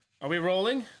Are we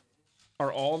rolling?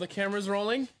 Are all the cameras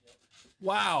rolling?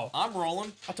 Wow. I'm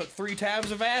rolling. I took 3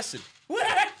 tabs of acid.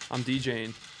 I'm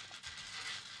DJing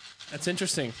That's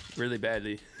interesting. really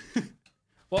badly.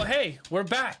 Well, hey, we're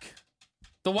back.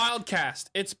 The Wildcast.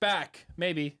 It's back.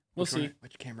 Maybe. We'll see.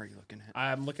 Which camera are you looking at?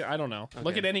 I'm looking. I don't know. Okay.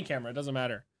 Look at any camera. It doesn't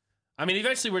matter. I mean,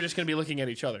 eventually we're just going to be looking at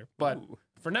each other. But Ooh.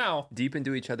 for now, Deep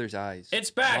into each other's eyes.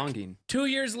 it's back. Longing. 2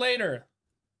 years later.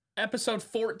 Episode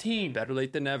 14. Better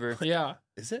late than never. Yeah.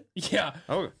 Is it? Yeah.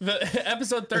 Oh, The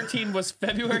episode 13 was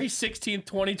February 16th,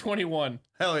 2021.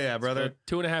 hell yeah, brother.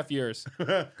 So 2.5 years. We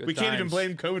can't even times.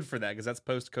 blame COVID for that because that's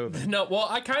post-COVID. No, well,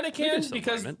 I kind of can still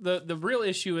because blame the real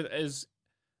issue is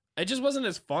it just wasn't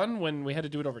as fun when we had to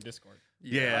do it over Discord.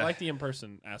 Yeah. I like the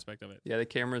in-person aspect of it. Yeah, the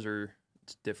cameras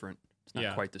it's different. It's not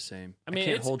Yeah. quite the same. I mean,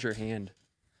 can't it's- hold your hand.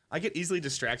 I get easily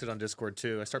distracted on Discord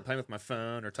too. I start playing with my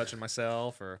phone or touching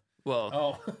myself or... Well,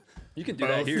 Oh, you can do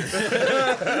both. that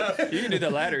here. You can do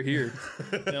the latter here.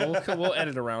 yeah, we'll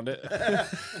edit around it.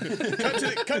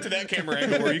 cut to that camera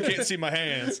angle where you can't see my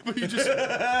hands. You just...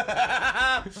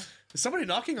 Is somebody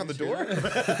knocking on the door?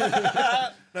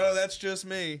 No, that's just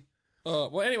me.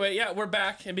 Well, anyway, yeah, we're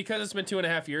back, and because it's been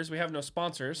 2.5 years, we have no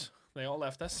sponsors. They all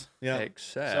left us. Yeah.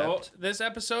 Except So this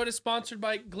episode is sponsored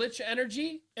by Glitch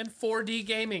Energy and 4D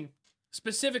Gaming,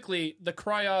 specifically the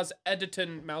Kryoz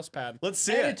Editon mousepad. Let's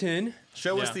see it. Editon.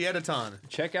 Show us Yeah. the Editon.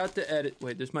 Check out the edit.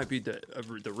 Wait, this might be the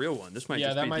real one. This might Yeah,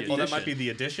 just that be might the be- Oh, that edition. might be the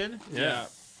edition? Yeah.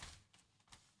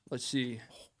 Let's see.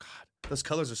 Those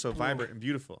colors are so vibrant and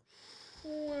beautiful.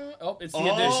 Oh, it's the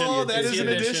edition. Oh, that It's is the an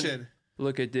edition.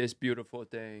 Look at this beautiful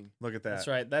thing. Look at that. That's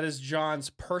right. That is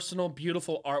John's personal,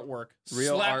 beautiful artwork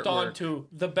Real slapped artwork. onto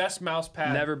the best mouse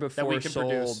pad Never that we before can sold.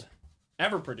 produce.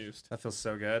 Ever produced. That feels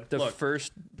so good. The Look,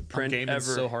 first I'm print gaming ever.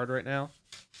 so hard right now.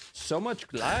 So much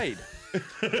glide.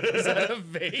 Is that a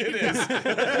vape? It is.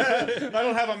 I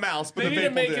don't have a mouse, but They the need to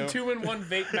vape make will a do. 2-in-1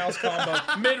 vape mouse combo.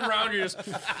 Mid-round, you're just...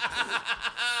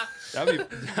 That'd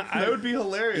be, That would be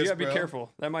hilarious, you gotta be bro.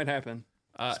 careful. That might happen.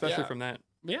 Especially yeah. from that.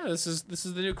 Yeah, this is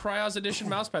the new Kryoz Edition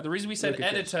mousepad. The reason we said Look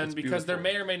at this. Editon It's because there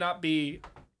beautiful. may or may not be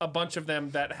a bunch of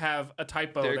them that have a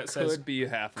typo There that could says be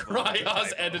half of them.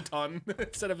 Kryoz Editon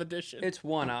instead of Edition. It's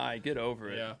one eye. Get over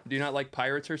it. Yeah. Do you not like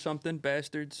pirates or something,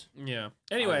 bastards? Yeah.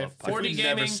 Anyway, love 4D If you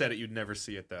gaming. never said it, you'd never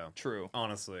see it, though. True.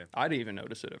 Honestly. I didn't even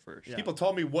notice it at first. Yeah. People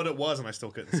told me what it was, and I still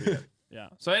couldn't see it. Yeah.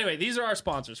 So anyway, these are our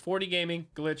sponsors: 4D Gaming,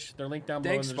 Glitch. They're linked down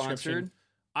below Thanks, in the description. sponsored.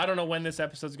 I don't know when this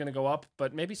episode's going to go up,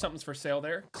 but maybe something's for sale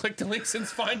there. Click the links and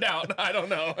find out. I don't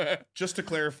know. Just to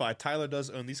clarify, Tyler does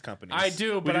own these companies. I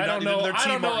do, We but I not don't need know. another I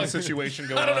don't know. T-Martin situation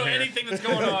going I don't on know here. anything that's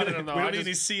going on. I don't know. We I don't need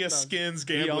just- any CS Skins He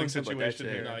gambling owns them, but that's situation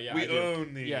it. here. No, yeah, We I do.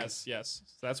 own these. Yes.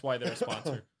 So that's why they're a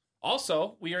sponsor.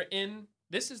 Also, we are in.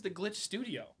 This is the Glitch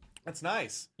Studio. That's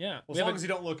nice. Yeah. Well, we as have long a- as you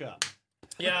don't look up.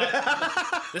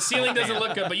 yeah. The ceiling doesn't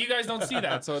look good, but you guys don't see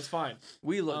that, so it's fine.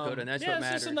 We look good, and that's yeah, what it's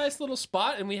matters. just a nice little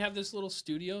spot, and we have this little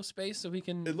studio space, so we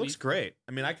can. It looks great.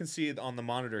 I mean, I can see it on the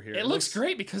monitor here. It looks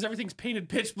great because everything's painted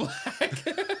pitch black.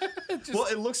 Just- Well,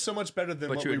 it looks so much better than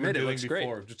But what you we were admit it doing looks great.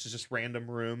 before. Just random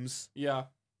rooms. yeah,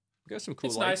 We got some cool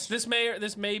it's lights. nice.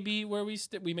 This may be where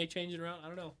we may change it around. I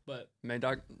don't know, but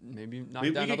Maybe knock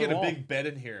We down could another get a wall. big bed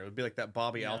in here. It would be like that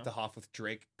Bobby Yeah. Altahoff with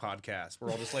Drake podcast.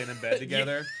 We're all just laying in bed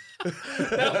together.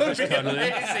 that would be cuddling.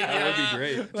 amazing. That would be yeah.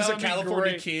 great. That Just a would be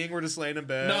California great. king. We're just laying in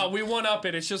bed. No, we one up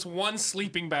it. It's just one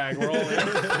sleeping bag. We're all in.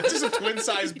 It's just a twin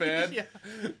size bed. Yeah.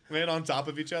 Laying on top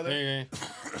of each other.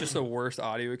 Just the worst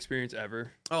audio experience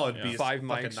ever. Oh, it'd be 5 a mics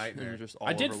fucking nightmare. and just all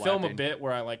I did film a overlapping. bit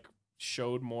where I like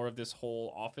showed more of this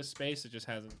whole office space. It just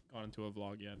hasn't gone into a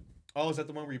vlog yet. Oh, is that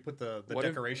the one where you put the What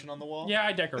if- decoration on the wall? Yeah,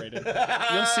 I decorated.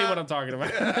 You'll see what I'm talking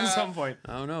about at some point.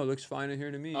 I don't know. It looks fine in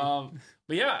here to me.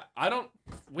 But yeah,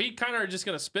 we kind of are just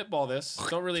going to spitball this.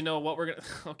 Don't really know what we're going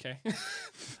to, okay.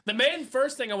 The main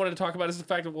first thing I wanted to talk about is the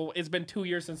fact that, well, it's been 2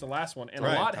 years since the last one, and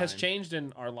Right. a lot has Time. changed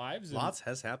in our lives. Lots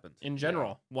has happened. In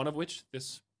general, one of which,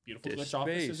 this beautiful This Glitch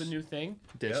office space. is a new thing.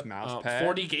 this yep. mouse pad.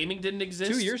 4D gaming didn't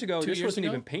exist. 2 years ago, 2 this years wasn't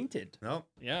ago? even painted. No,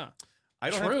 Yeah. I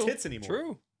don't True. have tits anymore.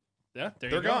 True. Yeah, there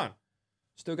They're you go. gone.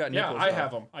 Still got Yeah, nipples. I though.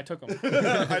 have them. I took them.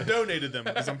 I donated them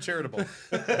because I'm charitable.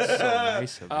 So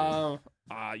nice of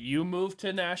you. You moved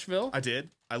to Nashville. I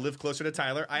did. I live closer to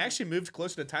Tyler. I actually moved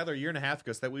closer to Tyler a year and a half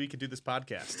ago so that way we could do this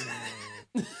podcast.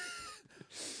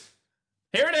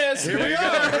 Here it is. Here we We've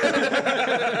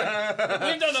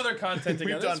done other content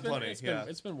together. done It's been- plenty, It's been, yeah.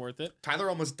 it's been worth it. Tyler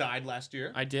almost died last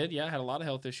year. I did. Yeah, I had a lot of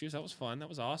health issues. That was fun. That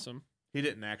was awesome. He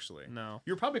didn't actually. No.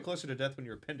 You were probably closer to death when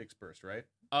your appendix burst, right?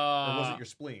 Or was it your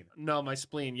spleen? No, my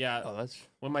spleen. Yeah. Oh, that's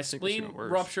When my think we spleen should've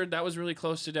worse. ruptured, that was really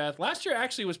close to death. Last year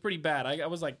actually was pretty bad. I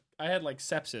had like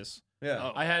sepsis.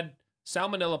 Yeah. I had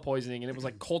salmonella poisoning, and it was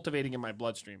like cultivating in my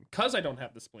bloodstream because I don't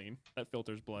have the spleen that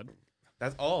filters blood.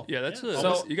 That's all. Yeah, that's Yeah. a,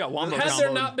 So, you got wombo Had combo.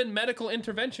 there not been medical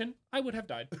intervention, I would have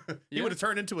died. You would have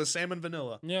turned into a salmon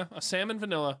vanilla. Yeah, a salmon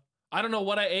vanilla. I don't know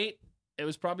what I ate. It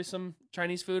was probably some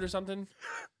Chinese food or something.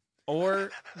 Or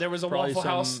there was a Probably Waffle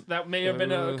House some, that may have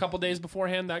been a couple days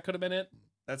beforehand. That could have been it.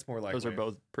 That's more likely. Those are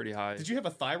both pretty high. Did you have a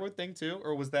thyroid thing too,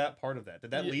 or was that part of that?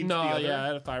 Did that lead to the No, other? yeah, I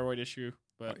had a thyroid issue.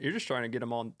 But You're just trying to get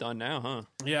them all done now, huh?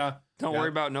 yeah. Don't Yeah. worry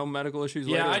about no medical issues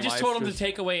later. Yeah, I in just life, told him to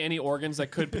take away any organs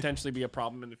that could potentially be a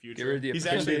problem in the Get rid future. of the He's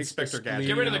actually appendix, Inspector the Gadget.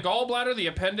 Get rid of the spleen. gallbladder, the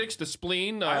appendix, the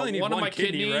spleen, I only need one of one my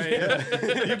kidney, kidneys.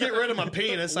 right? You get rid of my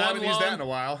penis. I One haven't used that lung. in a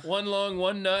while. One lung,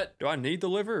 one nut. Do I need the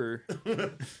liver?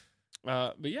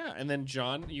 But yeah, and then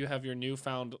John, you have your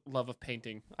newfound love of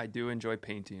painting. I do enjoy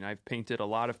painting. I've painted a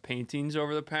lot of paintings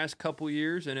over the past couple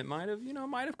years, and it might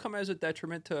have come as a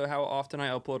detriment to how often I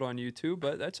upload on YouTube,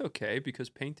 but that's okay because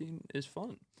painting is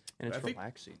fun and it's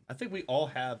relaxing. I think we all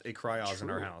have a Kryoz in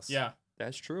our True. house. Yeah.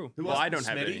 That's true. Who Well, else? I don't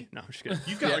have Smitty? any. No, I'm just kidding.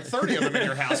 You've got like 30 of them in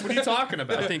your house. What are you talking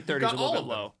about? I think 30 is a You've got little all bit of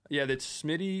them. low. Yeah, that's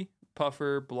Smitty,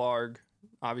 Puffer, Blarg,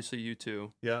 obviously you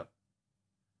two. Yeah.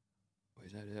 Wait,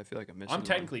 is that it? I feel like I'm missing I'm one.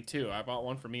 technically two. I bought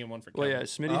one for me and one for Well, Kevin. yeah,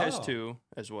 Smitty has Oh. 2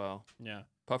 as well. Yeah.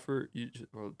 Puffer,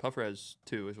 Puffer has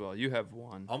 2 as well. You have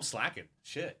 1. I'm slacking.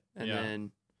 Shit. And Yeah.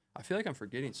 then I feel like I'm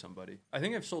forgetting somebody. I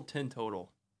think I've sold 10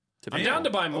 total. I'm down to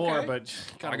buy more, Okay. but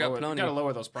I got plenty. gotta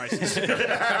lower those prices.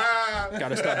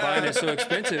 Gotta stop buying it so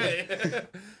expensive.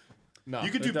 No,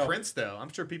 You could they do don't. prints though.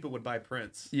 I'm sure people would buy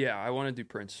prints. Yeah, I want to do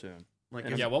prints soon. Like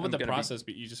And if- Yeah, what would I'm the gonna be- process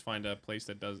be? You just find a place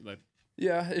that does that.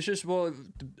 Yeah, it's just, well,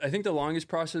 I think the longest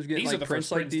process of getting These are like the prints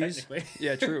first like prints, these. technically.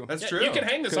 Yeah, true. That's Yeah, true. You can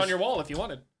hang this on 'Cause- your wall if you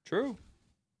wanted. True.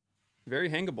 Very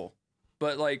hangable.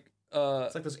 But like,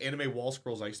 It's like those anime wall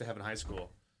scrolls I used to have in high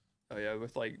school. oh yeah,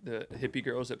 with like the hippie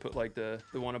girls that put like the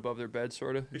one above their bed,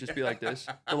 sort of. It'd just be like this.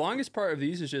 The longest part of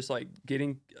these is just like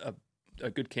getting a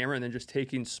good camera and then just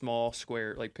taking small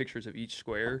square like pictures of each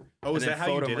square. Oh, and is then that how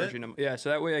you photo did it? merging them. Yeah, so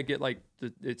that way I get like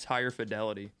it's higher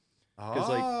fidelity. 'Cause,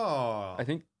 like, Oh. I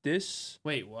think this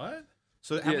Wait, what?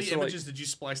 So how Yeah, many so, like- images did you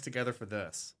splice together for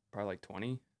this? probably like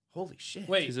 20. Holy shit.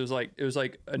 Wait, Because it was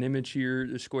like an image here,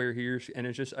 a square here, and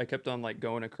it's just I kept on like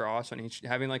going across on each,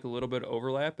 having like a little bit of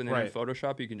overlap, and then in Right.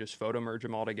 Photoshop you can just photo merge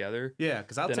them all together. Yeah,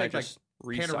 because I'll Then I take like just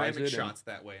resize panoramic it. And, shots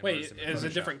that way. and wait, merge them in is it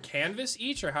Photoshop. different canvas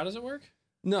each, or how does it work?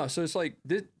 no, so it's like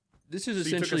this is So you took a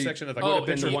essentially section of like would Oh, have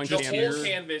been the, the one the camera. whole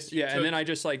canvas. you Yeah, and then took- I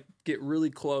just like get really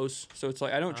close. So it's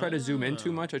like I don't try to zoom in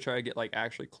too Ah. much. I try to get like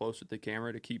actually close with the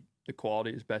camera to keep the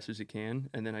quality as best as it can,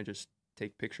 and then I just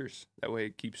take pictures. That way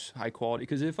it keeps high quality.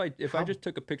 Because if I How- just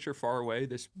took a picture far away,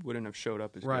 this wouldn't have showed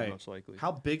up as Right. good most likely.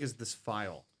 How big is this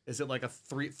file? Is it like a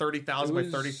 30,000 by It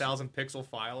was- 30,000 pixel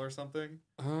file or something?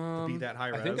 To be that high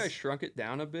res? I think I shrunk it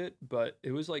down a bit, but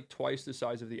it was like twice the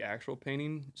size of the actual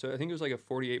painting. So I think it was like a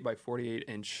 48 by 48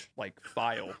 inch like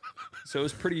file. So it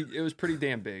was pretty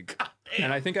damn big.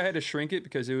 And I think I had to shrink it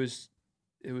because it was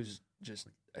just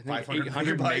I think 500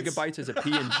 800 megabytes. megabytes as a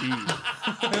PNG.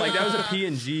 Like that was a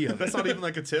PNG of it. That's not even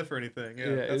like a TIFF or anything. Yeah,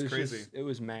 it that's was crazy. just- it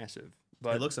was massive.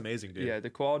 But It looks amazing, dude. yeah, the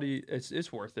quality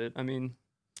it's worth it. I mean,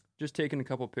 just taking a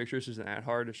couple pictures isn't that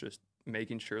hard. It's just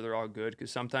making sure they're all good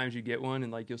because sometimes you get one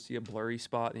and like you'll see a blurry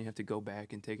spot and you have to go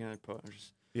back and take another photo.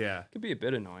 Yeah. It could be a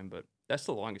bit annoying, but that's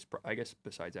the longest, I guess,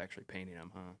 besides actually painting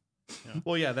them, huh?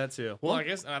 Well, yeah, that too. Well, I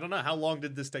guess I don't know. How long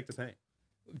did this take to paint?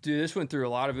 Dude, this went through a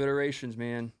lot of iterations,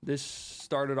 man. This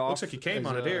started off. Looks like you came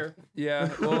as on a deer. Yeah,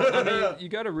 well, I mean, you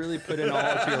got to really put in all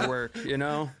of your work, you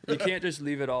know? You can't just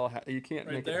leave it all, you can't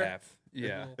Right make there? it half.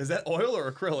 Yeah, Is that oil or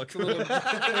acrylic?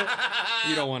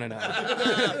 you don't want to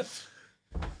know.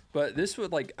 But this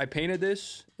would, like, I painted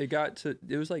this,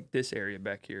 it was like this area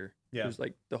back here. Yeah. It was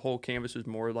like the whole canvas was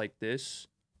more like this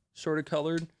sort of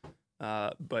colored.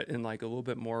 But in like a little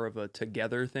bit more of a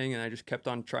together thing, and I just kept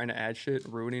on trying to add shit,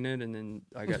 ruining it, and then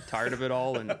I got tired of it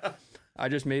all, and I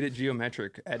just made it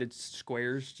geometric, added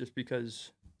squares, just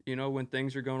because, you know, when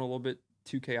things are going a little bit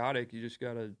too chaotic, you just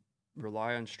gotta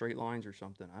rely on straight lines or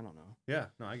something. I don't know. Yeah,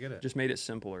 no, I get it. Just made it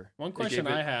simpler. One It question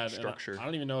gave it I had, and structure. I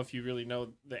don't even know if you really know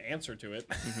the answer to it,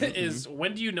 Mhm, is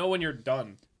when do you know when you're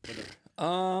done with it?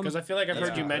 Because I feel like I've That's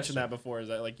heard a you good mention question. that before. Is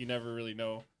that like you never really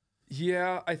know?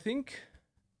 Yeah, I think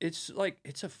it's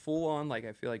a full on, like,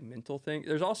 I feel like mental thing.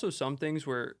 There's also some things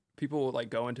where people will like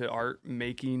go into art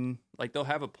making, like they'll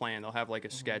have a plan, they'll have like a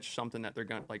sketch, something that they're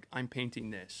gonna, like, I'm painting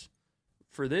this.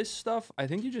 For this stuff, I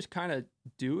think you just kind of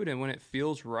do it, and when it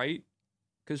feels right,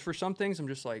 because for some things I'm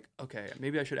just like, okay,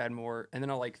 maybe I should add more, and then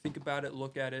I'll like think about it,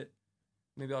 look at it,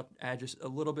 maybe I'll add just a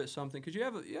little bit something, because you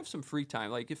have some free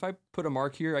time. Like if I put a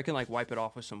mark here, I can like wipe it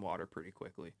off with some water pretty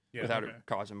quickly Yeah, without okay. it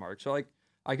causing marks. So like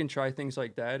I can try things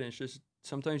like that, and it's just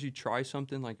sometimes you try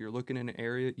something, like you're looking in an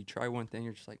area, you try one thing,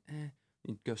 you're just like,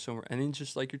 you go somewhere, and then it's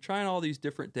just like you're trying all these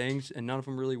different things, and none of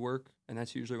them really work, and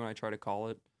that's usually when I try to call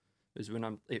it, is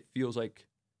when it feels like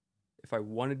if I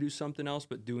want to do something else,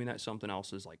 but doing that something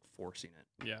else is like forcing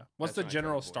it. Yeah. What's That's the when I try to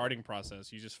general avoid it. starting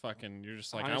process? You're just like,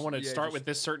 I Honestly, want to yeah, start just- with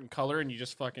this certain color, and you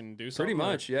just fucking do something.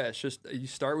 Pretty much, yeah. It's just you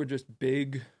start with just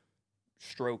big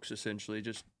strokes, essentially.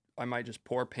 Just I might just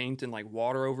pour paint and like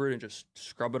water over it and just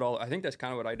scrub it all. I think that's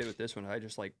kind of what I did with this one. I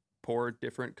just like poured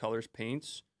different colors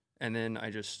paints, and then I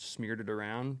just smeared it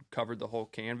around, covered the whole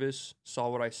canvas, saw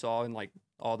what I saw and like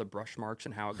all the brush marks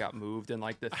and how it got moved and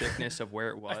like the thickness of where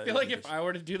it was. I feel like and if just- I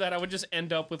were to do that, I would just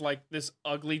end up with like this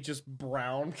ugly, just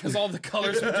brown, because all the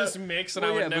colors would just mix, and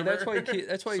Well, I would yeah, never. but that's why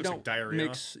that's why you Looks don't like diarrhea.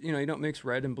 mix. You don't mix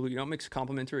red and blue. You don't mix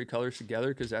complementary colors together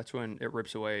because that's when it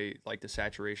rips away like the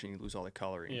saturation. You lose all the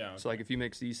coloring. Yeah, So like if you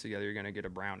mix these together, you're gonna get a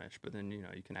brownish. But then you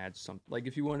can add some. Like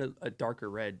if you want a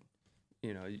darker red,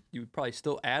 you would probably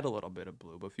still add a little bit of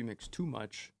blue. But if you mix too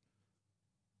much,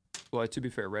 well, to be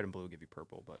fair, red and blue will give you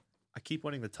purple. But I keep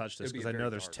wanting to touch this It'd be because I know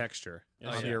very there's dark. texture Oh,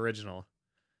 on the yeah. original.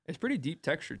 it's pretty deep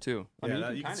texture too. I mean, You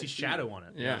can kinda see shadow on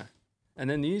it. Yeah. And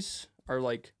then these are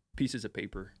like pieces of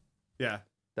paper Yeah.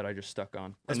 that I just stuck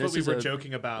on. That's and what we were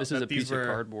joking about. This is that a piece were, of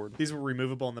cardboard. These were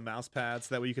removable on the mouse pads.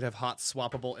 That way you could have hot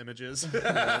swappable images.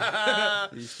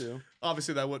 These two.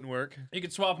 Obviously that wouldn't work. You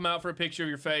could swap them out for a picture of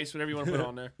your face, whatever you want to put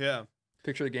on there. Yeah.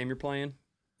 Picture the game you're playing.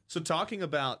 So talking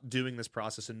about doing this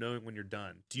process and knowing when you're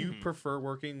done, do you Mm-hmm. prefer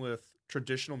working with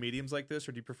traditional mediums like this,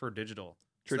 or do you prefer digital?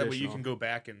 So that way you Traditional. can go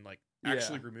back and like Yeah.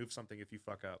 actually remove something if you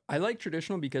fuck up. I like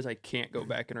traditional because I can't go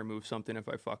back and remove something if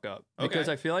I fuck up. Because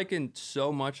Okay. I feel like in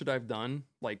so much that I've done,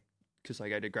 like, because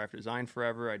like I did graphic design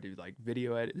forever, I do like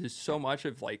video edit. There's so much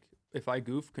of like if I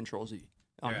goof, Control Z.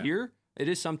 On Yeah. here, it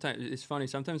is sometimes it's funny.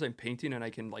 Sometimes I'm painting and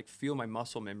I can like feel my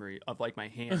muscle memory of like my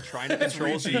hand trying to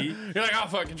Control Z. You're like, oh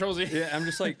fuck, Control Z. Yeah, I'm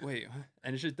just like, wait, what?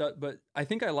 And it's just, but I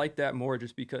think I like that more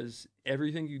just because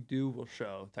everything you do will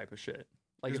show type of shit.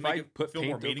 Like Does if it make I it put feel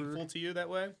paint more meaningful over, to you that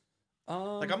way?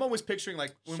 um, Like I'm always picturing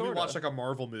like when we sorta. watch like a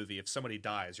Marvel movie, if somebody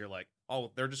dies, you're like,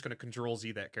 oh, they're just gonna Control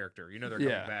Z that character. You know they're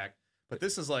Yeah. coming back. But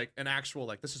this is like an actual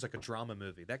like this is like a drama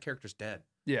movie. That character's dead.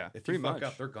 yeah, If pretty you fuck much.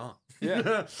 up, they're gone. Yeah, I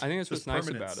think that's Just what's nice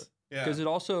permanence. about it. Yeah. Because it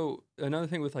also another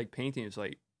thing with like painting is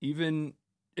like even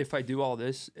if I do all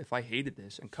this, if I hated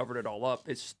this and covered it all up,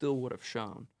 it still would have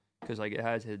shown because like it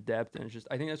has a depth and it's just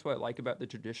I think that's what I like about the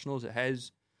traditionals.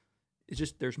 It's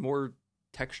just there's more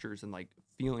textures and like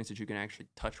feelings that you can actually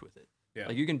touch with it. Yeah.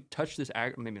 Like you can touch this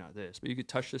maybe not this, but you could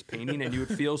touch this painting and you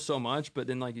would feel so much. But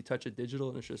then like you touch it digital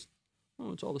and it's just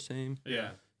it's all the same.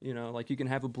 Yeah. Like you can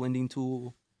have a blending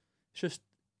tool. It's just,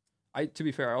 to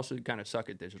be fair, I also kind of suck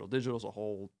at digital. Digital's a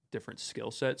whole different skill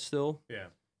set still, Yeah.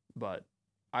 but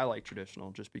I like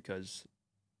traditional just because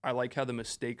I like how the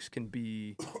mistakes can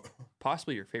be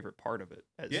possibly your favorite part of it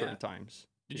at Yeah. certain times.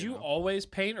 Did you know? always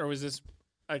paint, or was this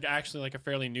like actually like a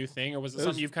fairly new thing, or was it, It was-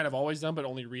 something you've kind of always done but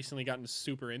only recently gotten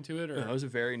super into it? Or No, it was a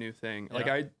very new thing. Like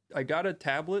Yeah. I got a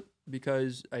tablet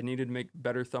because I needed to make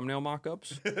better thumbnail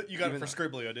mock-ups. You got Even it for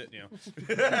Scriblio, didn't you?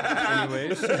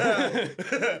 Anyways.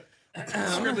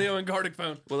 Scriblio and Gardic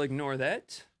phone. Well, ignore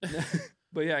that.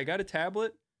 But yeah, I got a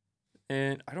tablet,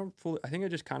 and I think I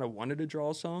just kind of wanted to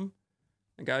draw some.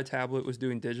 I got a tablet, was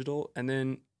doing digital, and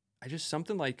then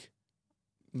something like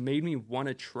made me want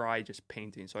to try just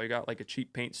painting. So I got like a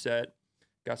cheap paint set,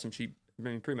 got some cheap,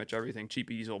 pretty much everything, cheap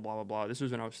easel, blah, blah, blah. This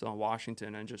was when I was still in Washington,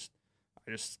 and I just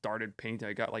started painting.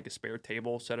 I got like a spare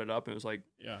table, set it up, and it was like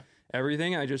Yeah.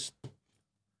 everything. I just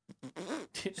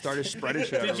started spreading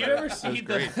shit. Did you everywhere. ever It was see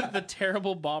great. the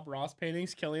terrible Bob Ross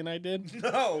paintings Kelly and I did?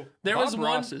 No. There Bob was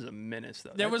Ross one. is a menace,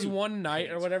 though. There That was dude one night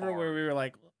or paints whatever hard. where we were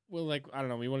like, I don't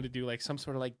know, we wanted to do like some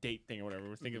sort of like date thing or whatever.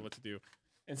 We're thinking what to do.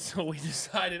 And so we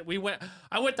decided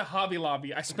I went to Hobby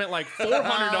Lobby. I spent like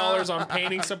 $400 on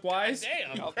painting supplies.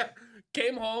 Damn.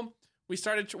 Came home. We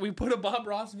put a Bob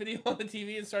Ross video on the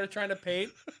TV and started trying to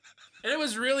paint. And it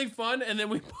was really fun. And then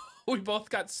we both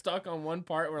got stuck on one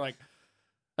part. We're like,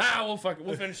 we'll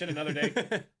finish it another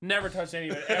day. Never touch any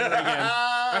of it ever again.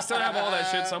 I still have all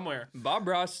that shit somewhere. Bob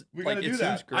Ross, We like, gotta it do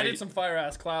that. seems great. I did some fire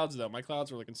ass clouds though. My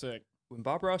clouds were looking sick. When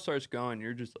Bob Ross starts going,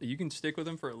 you can stick with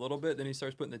him for a little bit, then he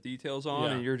starts putting the details on,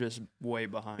 Yeah. and you're just way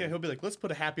behind. Yeah, he'll be like, let's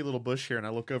put a happy little bush here. And I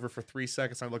look over for 3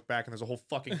 seconds. And I look back and there's a whole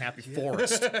fucking happy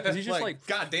forest. He's just like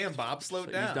God damn, Bob, slow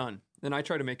he's down. done. Then I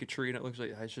try to make a tree, and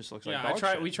it just looks like Yeah, dog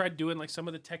shit. we tried doing like some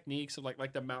of the techniques of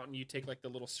like the mountain. You take like the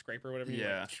little scraper, or whatever.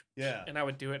 Yeah. Yeah. And I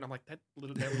would do it, and I'm like, that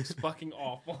looks fucking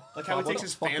awful. Like how he takes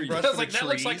his fan brush I for was like, the that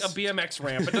looks like a trees. BMX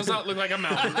ramp. It does not look like a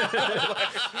mountain.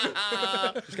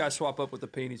 Just gotta swap up what the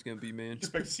paint he's gonna be, man.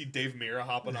 Expect to see Dave Mira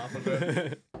hopping off of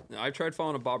it. I've tried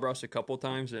following a Bob Ross a couple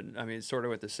times, and I mean, it's sort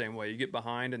of the same way. You get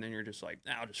behind, and then you're just like,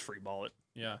 I'll just free ball it.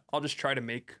 Yeah. I'll just try to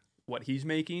make what he's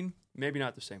making, maybe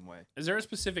not the same way. Is there a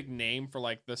specific name for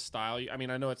like the style? I mean,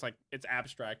 I know it's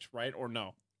abstract, right? Or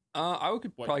no? I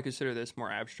would probably consider this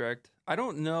more abstract. I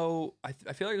don't know. I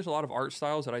feel like there's a lot of art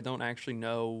styles that I don't actually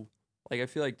know. Like, I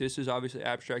feel like this is obviously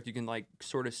abstract. You can like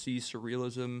sort of see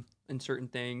surrealism in certain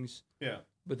things. Yeah.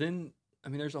 But then, I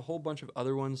mean, there's a whole bunch of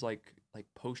other ones like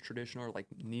post-traditional or like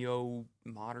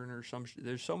neo-modern or some.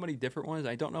 There's so many different ones.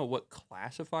 I don't know what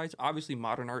classifies. Obviously,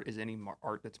 modern art is any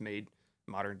art that's made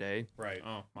modern day. Right.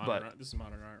 Oh, modern art. This is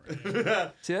modern art. Right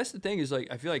here. See, that's the thing is like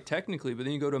I feel like technically, but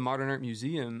then you go to a modern art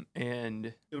museum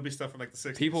and It'll be stuff from like the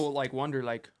 60s. people like wonder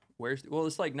like where's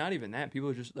it's like not even that. People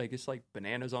are just like it's like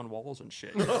bananas on walls and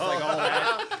shit. It's like all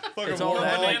that. Fucking It's all war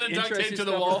that like banana duct tape interesting to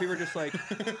the stuff wall. where people are just like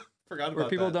Forgot where about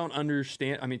people that. don't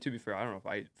understand. I mean, to be fair, I don't know if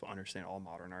I understand all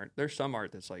modern art. There's some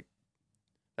art that's like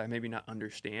that I maybe not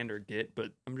understand or get,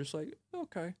 but I'm just like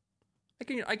okay,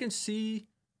 I can see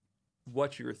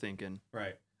what you were thinking.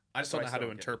 Right. I just So don't know I how to still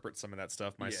don't get it. interpret some of that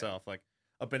stuff myself. Like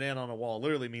a banana on a wall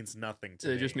literally means nothing to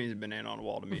me. It just means a banana on a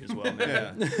wall to me as well,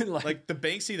 man. like the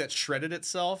Banksy that shredded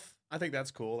itself. I think that's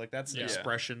cool. Like that's an Yeah.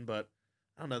 expression, but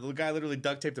I don't know. The guy literally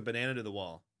duct taped a banana to the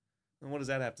wall. And what does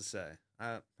that have to say?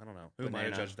 I don't know. Who am I to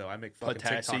Banana. judge though? I make fucking TikTok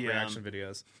Potassium. reaction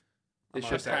videos. It's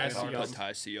I'm just honest,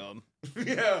 potassium.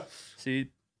 Yeah. See,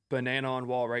 banana on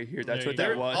wall right here. That's There what you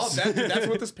that go. was. Oh, that's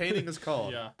what this painting is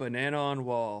called. Yeah. Banana on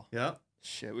wall. Yep.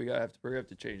 Shit, we're gonna have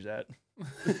to change that.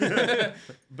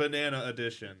 Banana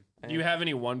edition. Do you have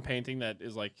any one painting that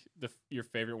is like your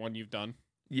favorite one you've done?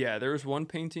 Yeah, there was one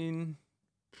painting.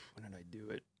 When did I do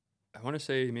it? I want to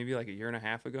say maybe like a year and a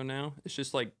half ago now. It's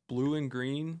just like blue and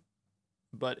green,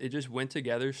 but it just went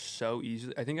together so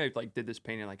easily. I think I like did this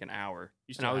painting in like an hour.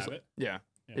 You And still I was have it? Yeah.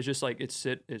 Yeah. It's just like it's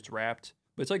wrapped,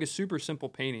 but it's like a super simple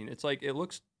painting. It's like it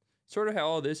looks sort of how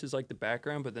all this is like the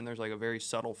background, but then there's like a very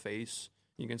subtle face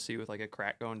you can see with like a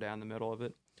crack going down the middle of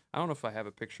it. I don't know if I have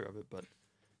a picture of it, but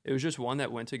it was just one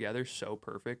that went together so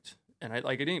perfect. And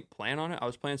I didn't plan on it. I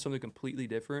was planning something completely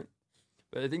different.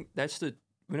 But I think that's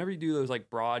whenever you do those like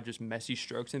broad, just messy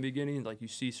strokes in the beginning, like you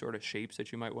see sort of shapes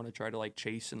that you might want to try to like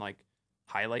chase and like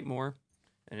highlight more.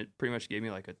 And it pretty much gave me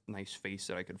like a nice face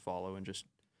that I could follow and just.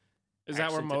 Is that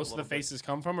where Accent it a most of the little bit. faces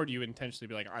come from, or do you intentionally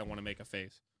be like, I want to make a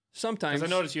face? Sometimes.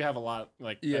 Because I notice you have a lot,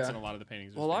 like, Yeah. that's in a lot of the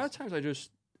paintings. Well, a lot of times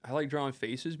I like drawing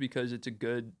faces because it's a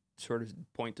good sort of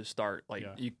point to start. Like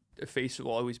Yeah. a face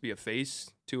will always be a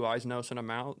face. 2 eyes, nose, and a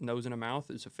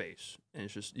mouth is a face, and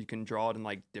it's just you can draw it in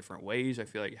like different ways. I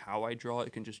feel like how I draw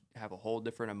it can just have a whole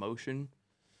different emotion,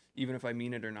 even if I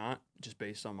mean it or not, just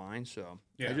based on mine. So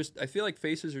Yeah. I feel like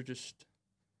faces are just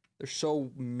there's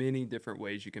so many different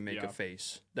ways you can make Yeah. a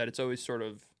face that it's always sort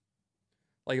of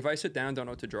like if I sit down and don't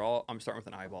know what to draw, I'm starting with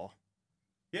an eyeball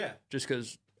Yeah. just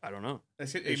because I don't know.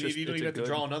 That's it. It's You just- don't it's even a have to good-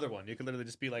 draw another one. You could literally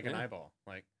just be like an Yeah. eyeball.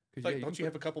 Like, 'Cause, like yeah, don't can you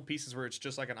have a couple pieces where it's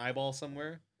just like an eyeball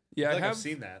somewhere? Yeah, I I feel like have I've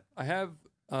seen that. I have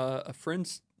a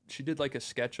friend. She did like a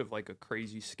sketch of like a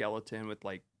crazy skeleton with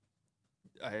like,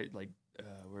 what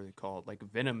are they called? Like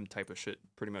venom type of shit,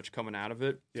 pretty much coming out of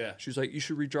it. Yeah. She was like, "You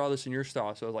should redraw this in your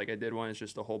style." So like I did one. It's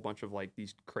just a whole bunch of like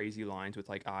these crazy lines with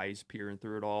like eyes peering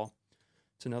through it all.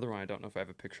 It's another one. I don't know if I have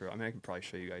a picture. I mean, I can probably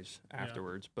show you guys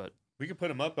afterwards, but We could put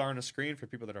them up on a screen for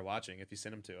people that are watching if you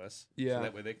send them to us. Yeah. So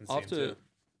that way they can see I'll them have too. to.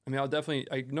 I mean, I'll definitely.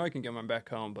 I know I can get mine back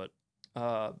home, but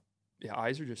yeah,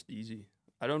 eyes are just easy.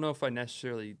 I don't know if I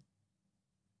necessarily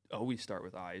always start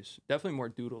with eyes. Definitely more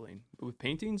doodling. But with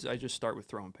paintings, I just start with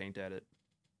throwing paint at it.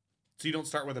 So you don't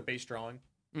start with a base drawing.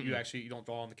 Mm-mm. You don't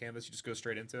draw on the canvas. You just go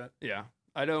straight into it. Yeah,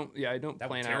 I don't. Yeah, I don't That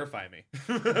would plan out. terrify me.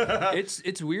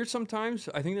 It's weird sometimes.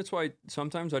 I think that's why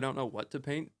sometimes I don't know what to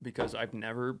paint because I've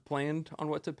never planned on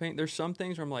what to paint. There's some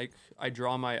things where I'm like, I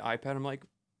draw my iPad. I'm like,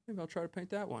 maybe I'll try to paint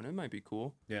that one. It might be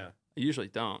cool. Yeah. I usually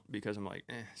don't because I'm like,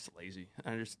 it's lazy.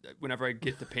 I just whenever I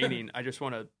get to painting, I just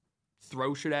want to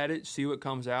throw shit at it, see what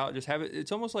comes out, just have it.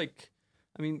 It's almost like,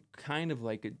 I mean, kind of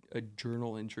like a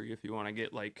journal entry if you want to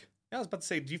get like. Yeah, I was about to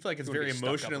say, do you feel like it's You wanna very get stuck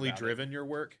up emotionally about it. driven, your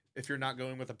work? If you're not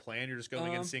going with a plan, you're just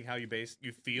going and seeing how you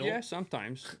feel? Yeah,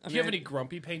 sometimes. Do you have any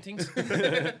grumpy paintings?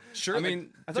 Sure. I like,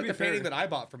 mean, I to think be the painting fair- that I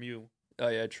bought from you Oh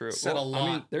yeah, true. Said a lot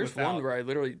I mean, there's without- one where I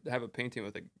literally have a painting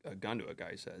with a gun to a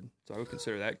guy's head, so I would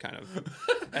consider that kind of.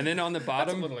 And then on the That's a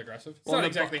bottom, little aggressive. It's on not the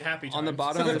exactly happy times. on the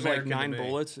bottom, Sounds there's like American to 9 me.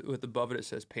 bullets with above it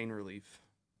says pain relief.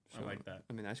 I like that.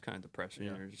 I mean, that's kind of depressing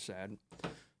Yeah. or just sad.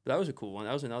 But that was a cool one.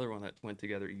 That was another one that went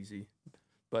together easy.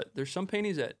 But there's some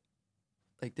paintings that,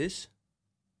 like this,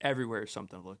 everywhere is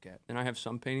something to look at. And I have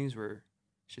some paintings where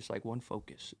it's just like one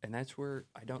focus. And that's where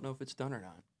I don't know if it's done or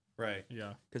not. Right.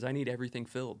 Yeah. Because I need everything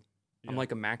filled. I'm Yeah.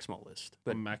 like a maximalist.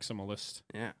 But But maximalist.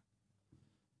 yeah.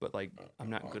 But like,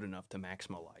 I'm not good enough to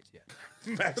maximalize yet.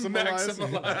 Maximalize.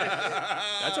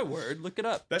 That's a word. Look it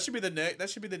up. That should be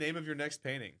the name of your next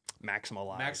painting.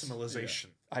 Maximalize. Maximalization.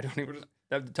 I don't even.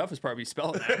 That the toughest part would be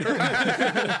spelling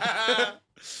that.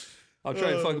 I'll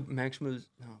try to fuck maximize.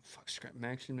 Oh fuck, scrap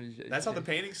maximize. That's how the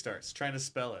painting starts. Trying to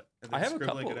spell it. And then I have a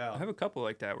scribbling couple. It out. I have a couple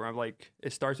like that where I'm like,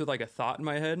 it starts with like a thought in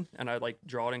my head, and I like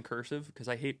draw it in cursive because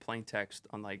I hate plain text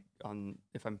on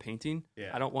if I'm painting. Yeah.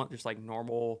 I don't want just like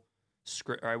normal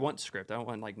script, or I want script. I don't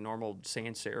want like normal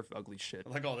sans serif ugly shit.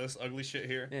 Like all this ugly shit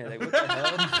here. Yeah, like what the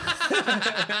hell?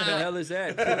 What the hell is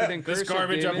that? Put it in This cursive,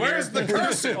 garbage damn up it. here. Where's the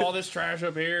cursive? All this trash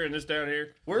up here and this down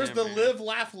here. Where's Yeah, the man. live,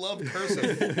 laugh, love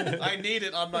cursive? I need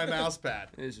it on my mouse pad.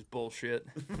 It's just bullshit.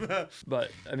 But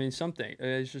I mean, something.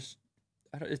 It's just,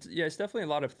 it's definitely a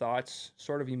lot of thoughts,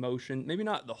 sort of emotion. Maybe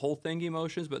not the whole thing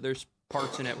emotions, but there's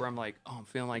parts in it where I'm like, oh, I'm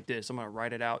feeling like this. I'm gonna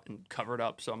write it out and cover it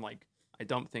up. So I'm like, I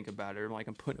don't think about it. Or like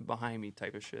I'm putting it behind me,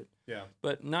 type of shit. Yeah.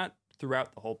 But not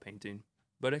throughout the whole painting.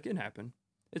 But it can happen.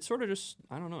 It's sort of just,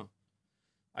 I don't know.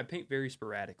 I paint very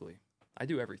sporadically. I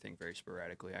do everything very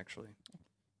sporadically, actually.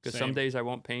 Because some Same. days I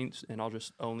won't paint and I'll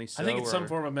just only sew. I think it's some or-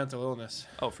 form of mental illness.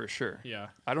 Oh, for sure. Yeah.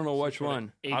 I don't know which sort of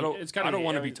one. 80 I don't. it's gotta I don't be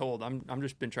want to be every- told. I'm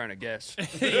just been trying to guess.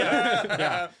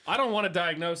 yeah. I don't want a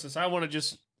diagnosis. I want to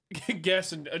just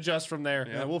guess and adjust from there.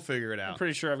 Yeah, we'll figure it I'm out.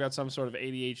 pretty sure I've got some sort of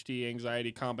ADHD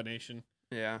anxiety combination.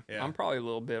 Yeah. Yeah. I'm probably a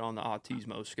little bit on the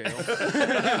autismo scale.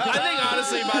 I think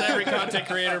honestly about every content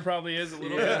creator probably is a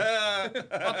little bit.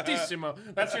 Altissimo.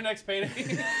 That's your next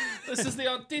painting. This is the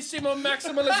Altissimo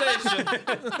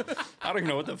maximalization. I don't even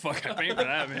know what the fuck I paint for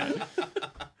that, man.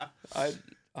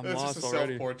 I'm It's lost just a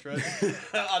already. self-portrait.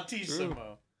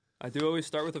 Altissimo. I do always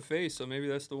start with a face, so maybe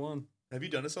that's the one. Have you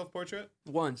done a self-portrait?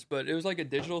 Once, but it was like a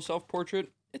digital self-portrait.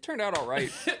 It turned out all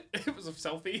right. It was a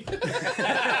selfie.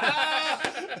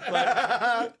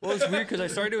 Well, it's weird because I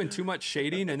started doing too much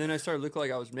shading, and then I started looking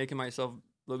like I was making myself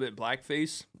a little bit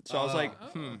blackface. So I was like,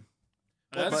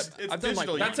 That's, But I've done, like,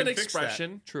 digital. You that's an can fix that.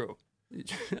 expression. true.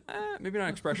 Maybe not an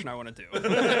expression I want to do.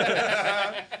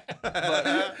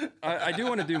 But I do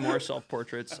want to do more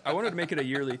self-portraits. I wanted to make it a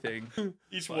yearly thing.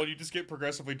 Each one, you just get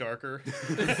progressively darker.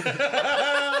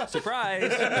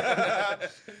 Surprise!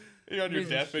 You're on your Piece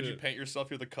of deathbed, you shit. paint yourself.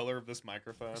 You're the color of this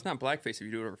microphone. It's not blackface if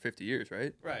you do it over 50 years,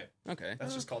 right? Right. Okay.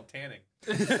 That's just called tanning.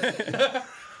 Hey,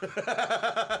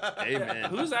 man.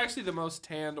 Who's actually the most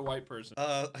tanned white person?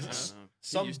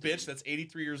 Some used to bitch that's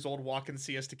 83 years old walking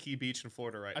Siesta Key Beach in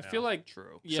Florida right I now. feel like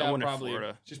True. Yeah, Someone probably. in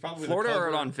Florida. She's probably Florida the or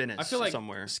cover. on Venice I feel like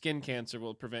somewhere. skin cancer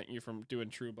will prevent you from doing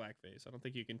true blackface. I don't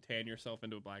think you can tan yourself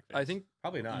into a blackface. I think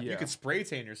Probably not. You Yeah. could spray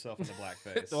tan yourself in the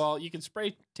blackface. Well, you can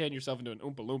spray tan yourself into an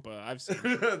Oompa Loompa. I've seen.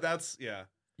 That's yeah.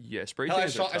 yeah, spray Hell,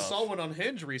 tans are I tough. saw one on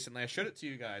Hinge recently. I showed it to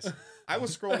you guys. I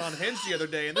was scrolling on Hinge the other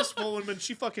day, and this woman,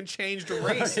 she fucking changed a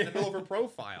race in the middle of her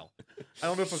profile. I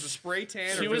don't know if it was a spray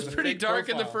tan or She if was it was a pretty fake dark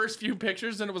in the profile. first few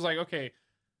pictures, and it was like, okay,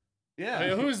 Yeah.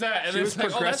 hey, who's that? And She then was it's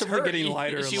like, oh, that's progressively her. getting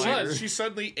lighter and She lighter. was. She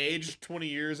suddenly aged 20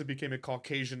 years and became a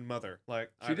Caucasian mother. Like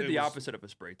She did it the was- opposite of a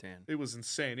spray tan, It was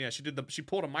insane. Yeah, she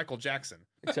pulled a Michael Jackson.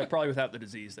 except probably without the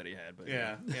disease that he had. But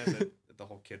Yeah, the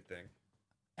whole kid thing.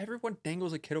 Everyone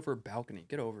dangles a kid over a balcony.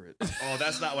 Get over it. Oh,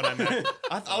 that's not what I meant.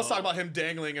 I was talking about him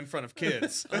dangling in front of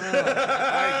kids.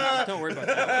 Don't worry about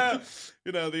that.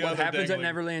 You know, the What other happens dangling. at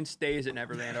Neverland stays at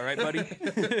Neverland. All right, buddy.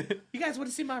 You guys want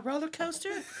to see my roller coaster?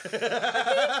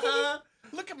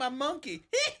 Look at my monkey.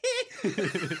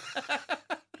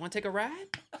 Want to take a ride?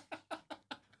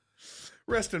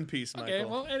 Rest in peace, Michael. Okay,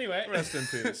 well, anyway. Rest in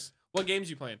peace. What games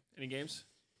you playing? Any games?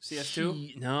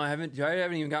 CS2? No, I haven't. I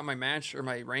haven't even got my match or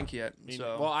my rank yet.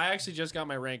 So Well, I actually just got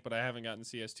my rank, but I haven't gotten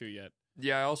CS2 yet.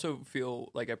 yeah, I also feel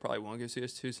like I probably won't get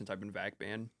CS2 since I've been vac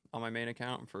banned on my main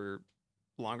account for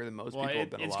longer than most Well, people have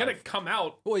been it's alive. going to come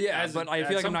out. Well, yeah, as- but I at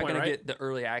feel like some I'm not point, going right? to get the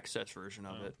early access version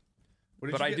of it. What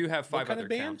did But you I get? do have What 5 kind other of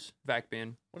ban? accounts. Vac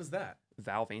ban, What is that?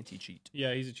 Valve anti-cheat.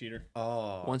 Yeah, he's a cheater.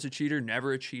 Oh. Once a cheater,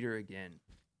 never a cheater again.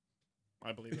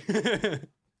 I believe it.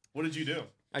 What did you do?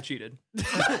 I cheated.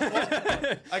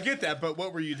 I get that, but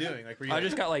what were you doing? Like, were you? I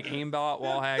just got like aimbot,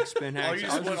 wall hacks, spin hacks. Oh, you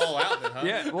just went all out then, huh?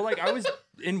 Yeah, well, like I was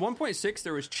in 1.6,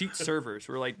 there was cheat servers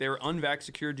where like they were unvax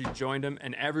secured. You joined them,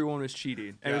 and everyone was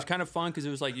cheating. And it was kind of fun because it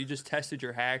was like you just tested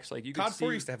your hacks. Like you could COD 4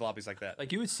 see, used to have lobbies like that.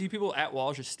 like you would see people at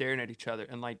walls just staring at each other,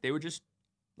 and like they would just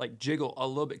like jiggle a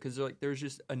little bit because like there's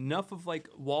just enough of like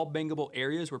wall bangable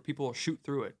areas where people will shoot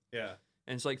through it. Yeah.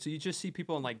 And it's like so you just see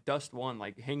people in like Dust 1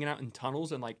 like hanging out in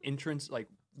tunnels and like entrance like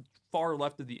far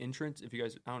left of the entrance. If you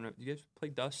guys, I don't know, you guys play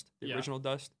Dust, the original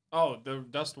Dust? Oh, the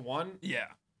Dust 1? Yeah.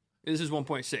 This is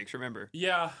 1.6, remember?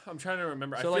 Yeah, I'm trying to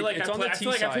remember. So, I feel like, like, it's on the I feel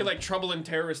like T I feel side. like Trouble in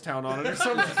Terrorist Town on it or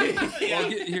something.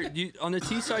 Well, on the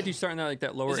T side, you start in that, like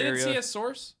that lower Is it area. in CS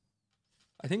Source?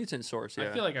 I think it's in Source, yeah.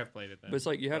 I feel like I've played it then. But it's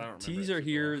like you but I have don't remember T's it are super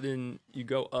here, well. then you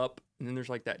go up, and then there's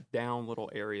like that down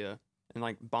little area. And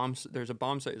like bombs, there's a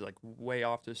bomb site is like way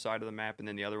off to the side of the map, and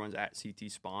then the other one's at CT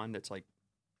spawn. That's like,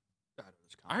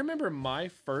 I remember my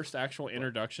first actual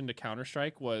introduction to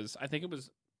Counter-Strike was, I think it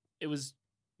was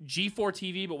G4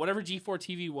 TV, but whatever G4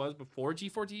 TV was before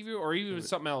G4 TV, or even it was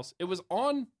something else. It was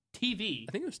on TV,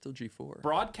 I think it was still G4.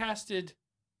 broadcasted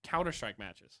Counter-Strike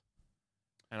matches.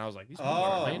 And I was like, these people Oh.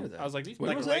 are playing. I was like, these When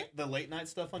people was are the late night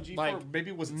stuff on G4. Like,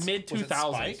 Maybe was it mid- was it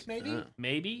 2000s. Spike, maybe.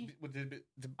 maybe. Did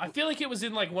I feel like it was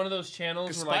in like one of those channels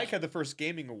Because where Spike like had the first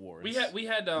gaming awards. we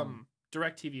had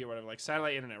DirecTV or whatever, like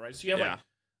satellite internet, right? So you have Yeah. like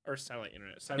or satellite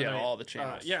internet, satellite, all the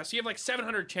channels. yeah, so you have like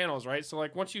 700 channels, right? So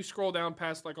like once you scroll down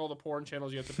past like all the porn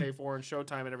channels you have to pay for and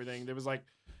Showtime and everything, there was like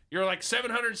you're like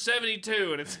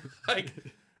 772, and it's like.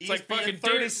 It's like fucking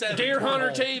Deer Hunter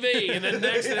TV, and then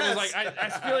next it was like I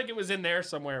feel like it was in there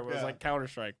somewhere. It was like Counter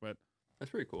Strike, but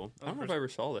That's pretty cool. I don't know if I ever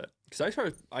saw that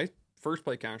because I first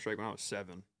played Counter Strike when I was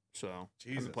 7, so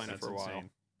I've been playing it for a while. insane.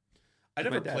 I My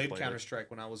never dad played played it. Counter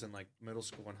Strike when I was in like middle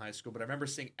school and high school, but I remember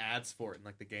seeing ads for it in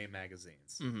like the game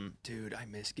magazines. Mm-hmm. Dude, I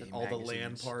miss game All the LAN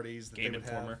magazines. parties that Game they would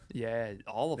Informer. Yeah,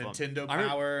 all of them. Nintendo I remember-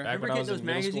 Power. I Back remember when I getting was those in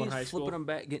middle school and magazines, high school. flipping them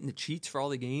back, getting the cheats for all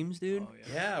the games, dude.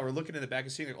 Yeah, we're looking in the back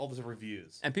and seeing like all the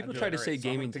reviews. And people I'd be try like, to "All say right, so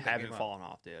I'm gonna gaming pick that haven't game up." fallen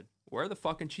off, dude. Where are the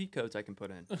fucking cheat codes I can put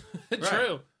in?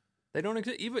 True. They don't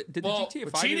exist. Even did Well, the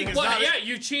GTA 5 cheating even- is Well, not- yeah,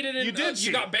 you cheated. You did You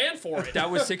cheat. got banned for it.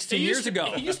 That was 16 It used years to-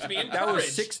 ago. It used to be That was encouraged.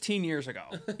 16 years ago.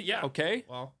 Yeah. Okay.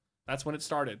 Well, that's when it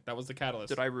started. That was the catalyst.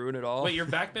 Did I ruin it all? Wait, your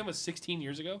back ban was 16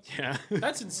 years ago? Yeah.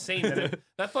 That's insane.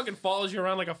 That fucking follows you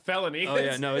around like a felony. Oh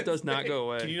yeah, no, it does not go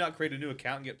away. Can you not create a new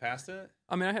account and get past it?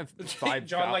 I mean, I have 5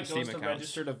 John like Steam goes to accounts.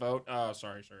 register to vote. Oh,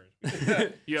 sorry.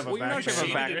 You have Well, a you're not back sure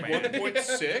ban. about back ban.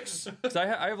 1.6. Because I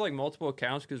have like multiple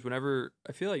accounts. Because whenever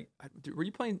I feel like, were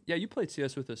you playing? Yeah, you played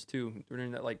CS with us too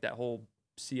during that like that whole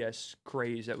CS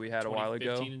craze that we had a while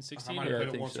ago. 2015 and I 16. might Yeah, have I played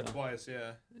it think once or so. twice.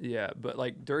 Yeah. Yeah, but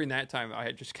like during that time, I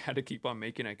had just had to keep on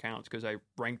making accounts because I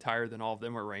ranked higher than all of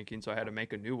them were ranking. So I had to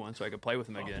make a new one so I could play with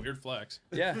them Oh, again. weird flex.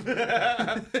 Yeah,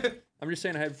 I'm just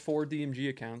saying I had 4 DMG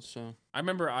accounts. So I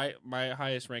remember my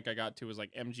highest rank I got to was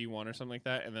like MG1 or something like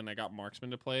that, and then I got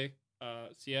Marksman to play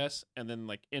CS, and then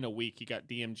like in a week he got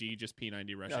DMG just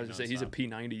P90 rushing. I was just saying he's a nonstop.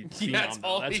 P90 phenom. Yeah, that's though.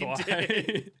 all That's he why.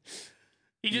 did.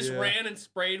 He just Yeah. ran and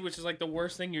sprayed, which is like the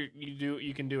worst thing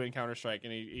you can do in Counter Strike,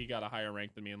 and he got a higher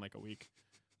rank than me in like a week.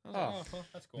 I was like, Oh. well,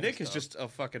 that's cool. Nick is just a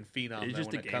fucking phenom He's though,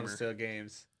 just when a it comes gamer. to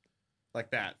games like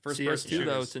that. First CS2 person though,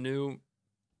 shooters. it's a new.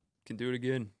 Can do it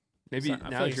again. Maybe I feel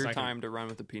now's like your it's not time to run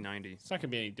with the P90. It's not gonna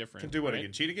be any different. Can do what right?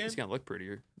 again? Cheat again? It's gonna look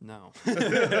prettier. No.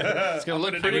 It's gonna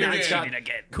look I'm pretty do it nice. again.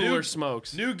 Got cooler New-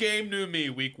 smokes. New game, new me.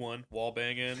 Week 1, wall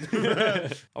banging. I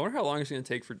wonder how long it's gonna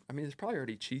take for. I mean, there's probably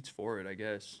already cheats for it. I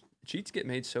guess cheats get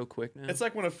made so quick now. It's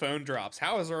like when a phone drops.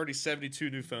 How is there already 72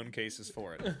 new phone cases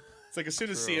for it? It's like as soon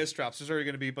as True. CS drops, there's already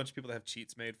going to be a bunch of people that have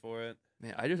cheats made for it.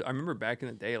 Man, I remember back in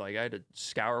the day, like I had to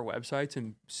scour websites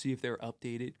and see if they were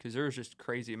updated because there was just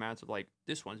crazy amounts of like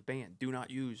this one's banned, do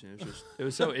not use, and it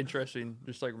was so interesting,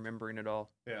 just like remembering it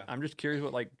all. Yeah. I'm just curious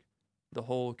what like the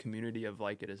whole community of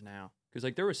like it is now because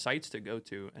like there were sites to go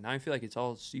to, and I feel like it's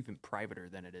all even privater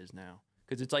than it is now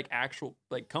because it's like actual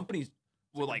like companies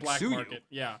will like Black sue market.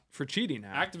 you Yeah. for cheating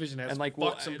now. Activision has and like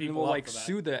fucked some and people will up like for that.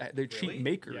 sue the Really? cheat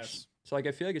makers. Yes. So like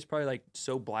I feel like it's probably like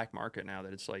so black market now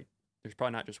that it's like there's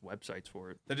probably not just websites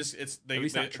for it. They just it's At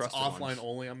least not it's trusted offline ones.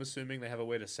 only. I'm assuming they have a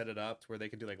way to set it up to where they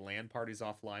can do like LAN parties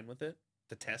offline with it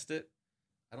to test it.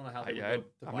 I don't know how they would go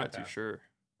the I'm not too bypass. sure.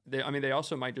 They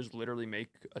also might just literally make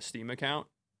a Steam account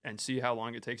and see how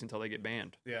long it takes until they get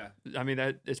banned. Yeah. I mean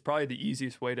that it's probably the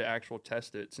easiest way to actual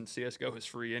test it since CS:GO is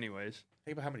free anyways.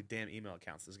 Think about how many damn email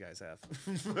accounts these guys have.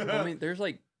 I mean, there's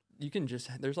like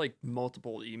there's like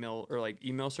multiple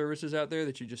email services out there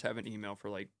that you just have an email for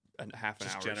like half an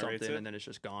Just hour or generates something, it? and then it's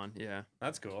just gone. Yeah,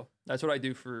 That's cool. that's what I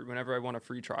do for whenever I want a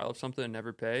free trial of something and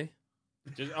never pay.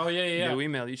 Oh yeah. New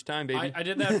email each time, baby. I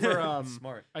did that for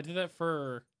Smart. I did that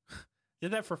for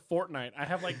Fortnite. I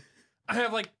have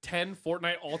like 10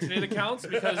 Fortnite alternate accounts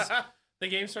because the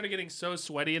game started getting so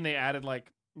sweaty and they added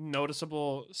like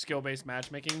noticeable skill-based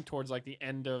matchmaking towards like the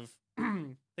end of I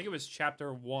think it was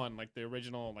chapter 1, like the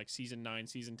original like season 9,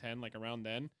 season 10, like around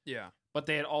then. Yeah. But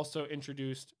they had also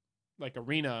introduced like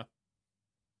arena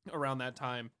around that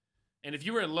time. And if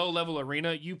you were in low level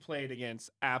arena, you played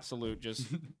against absolute just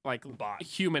like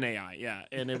human AI. Yeah.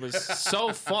 And it was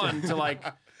so fun to like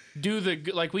do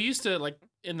like we used to like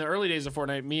in the early days of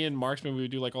Fortnite, me and Marksman, we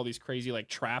would do like all these crazy like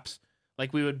traps.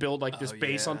 Like we would build like this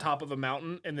base on top of a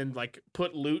mountain and then like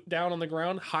put loot down on the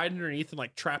ground, hide underneath and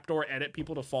like trapdoor edit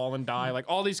people to fall and die. Like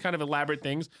all these kind of elaborate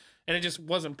things. And it just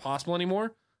wasn't possible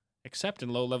anymore, except in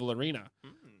low level arena.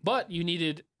 But you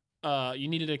needed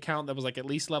an account that was like at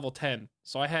least level 10.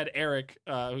 So I had Eric,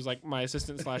 who's like my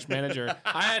assistant / manager.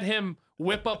 I had him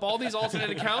whip up all these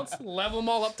alternate accounts, level them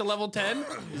all up to level 10,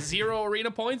 0 arena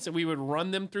points, and we would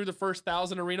run them through the first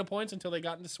 1,000 arena points until they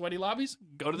got into sweaty lobbies.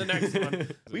 Go to the next one.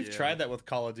 We've tried that with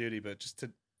Call of Duty, but just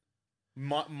to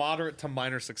moderate to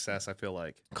minor success, I feel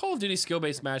like. Call of Duty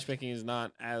skill-based matchmaking is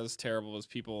not as terrible as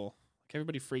people. Like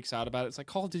everybody freaks out about it. It's like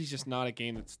Call of Duty's just not a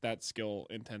game that's that skill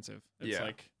intensive. It's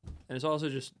like, and it's also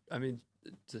just, I mean,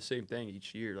 it's the same thing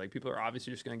each year. Like people are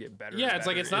obviously just going to get better. Yeah, and it's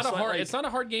like better. it's not a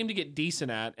hard game to get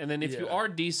decent at. And then if you are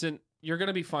decent, you're going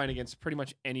to be fine against pretty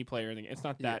much any player. It's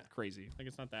not that crazy. Like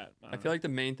it's not that. I feel like the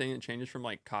main thing that changes from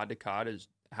like COD to COD is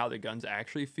how the guns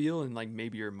actually feel and like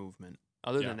maybe your movement.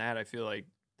 Other than that, I feel like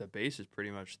the base is pretty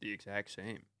much the exact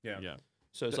same. Yeah.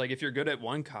 So it's like if you're good at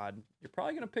one COD, you're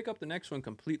probably going to pick up the next one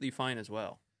completely fine as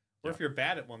well. Or if you're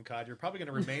bad at one COD, you're probably going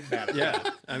to remain bad at Yeah,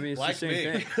 I mean, it's like the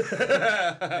same me.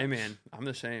 thing. Hey, man, I'm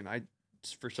the same.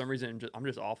 For some reason, I'm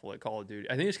just awful at Call of Duty.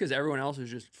 I think it's because everyone else is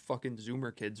just fucking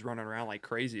Zoomer kids running around like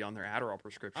crazy on their Adderall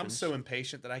prescriptions. I'm so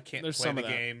impatient that I can't There's play some the of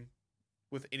that. game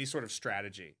with any sort of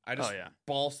strategy. I just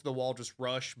balls to the wall, just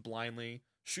rush blindly,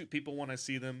 shoot people when I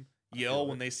see them, yell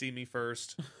when they see me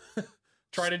first.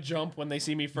 Try to jump when they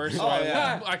see me first. So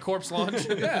yeah. I corpse launch.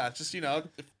 Yeah,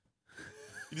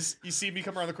 just you see me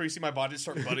come around the corner, you see my body just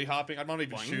start buddy hopping. I'm not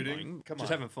even shooting. Come on,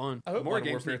 just having fun. I hope More Modern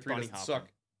games Warfare need 3 bunny doesn't hopping. suck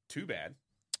too bad.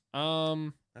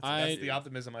 That's the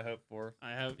optimism I hope for.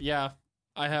 I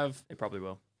have It probably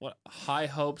will. what high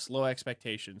hopes, low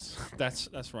expectations. That's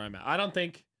where I'm at. I don't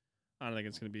think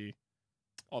it's gonna be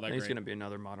all that I think great. it's gonna be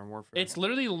another Modern Warfare. It's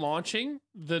literally launching.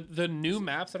 The new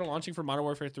maps that are launching for Modern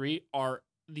Warfare 3 are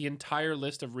the entire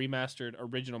list of remastered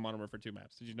original Modern Warfare 2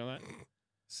 maps. Did you know that?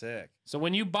 Sick. So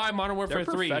when you buy Modern Warfare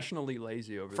They're 3, professionally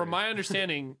lazy over there. from my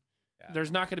understanding, Yeah.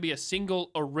 there's not going to be a single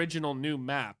original new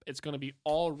map. It's going to be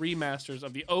all remasters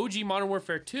of the OG Modern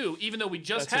Warfare 2, even though we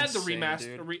just That's had the insane,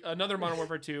 remaster, another Modern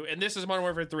Warfare 2, and this is Modern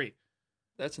Warfare 3.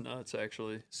 That's nuts,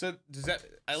 actually. So does that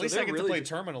at So least they're I get to really play just-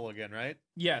 Terminal again, right?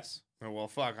 Yes. Oh well,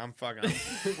 fuck. I'm fucking.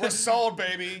 We're sold,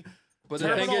 baby. But the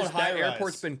Terminal thing is, and that high-rise.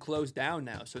 airport's been closed down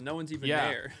now, so no one's even Yeah.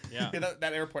 there. Yeah. Yeah,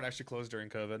 that airport actually closed during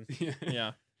COVID.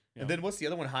 Yeah. Yeah. And then what's the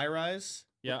other one? High rise.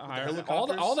 Yeah, With the all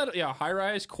helicopters? that. Yeah, high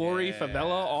rise, quarry, Yeah. favela,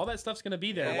 all that stuff's gonna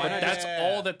be there. Yeah. Why not? That's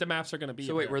all that the maps are gonna be.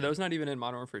 So in wait, there. were those not even in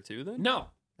Modern Warfare 2 then? No,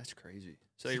 That's crazy.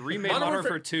 So they remade Modern Modern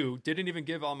Warfare- Warfare 2, didn't even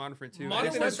give all Modern Warfare 2. Modern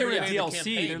Instead of Warfare doing a made the DLC,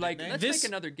 campaign, they're like, didn't they? let's This- make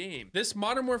another game. this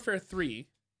Modern Warfare 3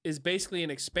 is basically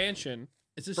an expansion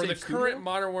It's the for same the studio? current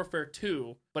Modern Warfare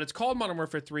 2, but it's called Modern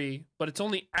Warfare 3, but it's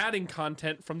only adding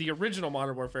content from the original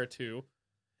Modern Warfare 2,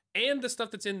 and the stuff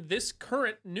that's in this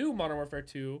current new Modern Warfare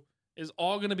 2 is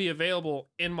all going to be available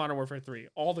in Modern Warfare 3.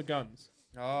 All the guns.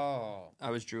 Oh,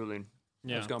 I was drooling. I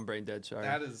Yeah, was going brain dead, sorry.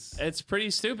 that is. it's pretty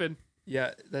stupid.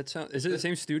 Yeah, that sounds. Is it the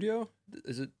same studio?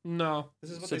 Is it? No,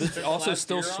 This is what So they this spent also last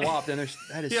still year on? swapped, and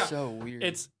that is Yeah. so weird.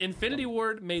 it's Infinity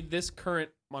Ward made this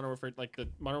current Modern Warfare, like the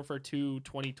Modern Warfare 2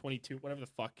 2022, whatever the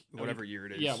fuck. whatever year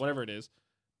it is. Yeah, whatever it is.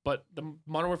 But the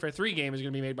Modern Warfare 3 game is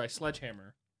going to be made by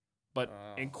Sledgehammer. But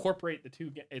Oh. incorporate the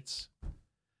two. It's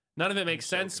none of it makes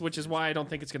so sense, which is why I don't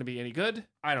think it's going to be any good.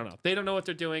 I don't know. They don't know what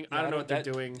they're doing. Yeah, I don't know what they're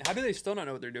doing. How do they still not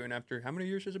know what they're doing after how many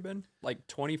years has it been? Like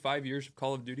 25 years of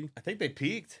Call of Duty? I think they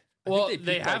peaked. Well, think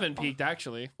they peaked, like- haven't peaked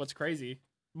actually. What's crazy?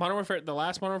 Modern Warfare, the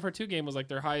last Modern Warfare 2 game was like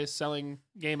their highest selling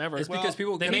game ever. It's Well, because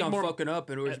people they kept make on more- fucking up,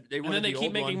 and it was, they and wanted then they the keep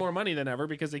old making one. more money than ever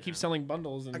because they keep selling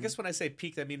bundles. And, I guess when I say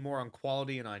peaked, I mean more on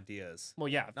quality and ideas, well,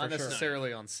 yeah, not for sure.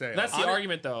 necessarily on sale. That's the Honest-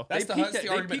 argument, though. That's They the, peaked that's at- the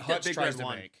they argument peaked at Hutch Big tries Red to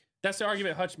 1. make. That's the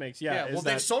argument Hutch makes. Yeah, Yeah, is well,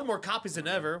 that- they've sold more copies than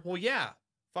ever. Well, yeah,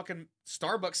 fucking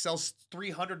Starbucks sells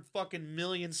 300 fucking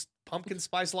million pumpkin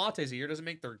spice lattes a year. Doesn't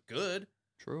make they're good.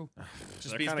 True. Just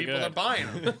They're means kinda people good. are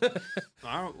buying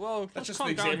them. Well, That's let's just calm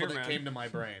the down example here, that man. came to my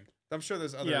brain. I'm sure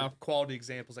there's other quality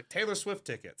examples like Taylor Swift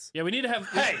tickets. Yeah, we need to have.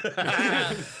 Hey,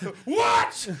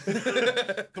 what?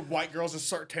 The white girls just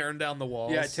start tearing down the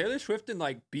walls. Yeah, Taylor Swift and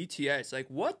like BTS. Like,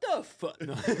 what the fuck?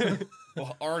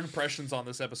 Well, our impressions on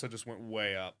this episode just went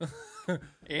way up.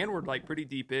 And we're like pretty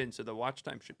deep in, so the watch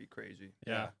time should be crazy.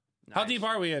 Yeah. Nice. How deep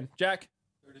are we in, Jack?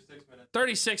 36 minutes.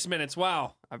 36 minutes.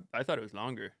 Wow. I thought it was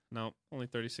longer. No, only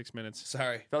 36 minutes.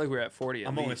 Sorry, I felt like we were at 40.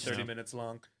 I'm at only least. 30 minutes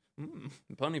long.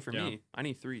 Plenty for Yeah. me. I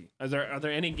need 3. Are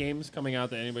there any games coming out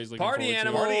that anybody's looking Party forward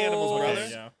animals. to? Party animals, Okay, brother.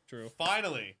 yeah, true.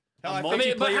 Finally, A hell, I multi-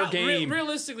 think but multiplayer game.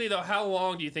 realistically, though, how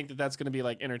long do you think that that's going to be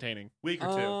like entertaining? week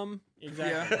or two.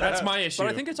 Exactly. That's my issue.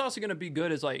 But I think it's also going to be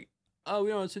good as like, oh, we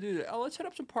don't know what to do. Oh, let's hit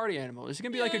up some party animals. It's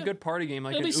going to be like a Yeah. good party game,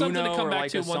 like it'll an be something Uno to come or back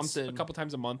like to a once, something. a couple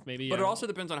times a month, maybe. But yeah. it also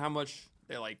depends on how much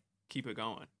they like keep it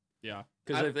going. yeah.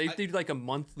 Because I- if they I- do like a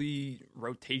monthly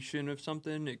rotation of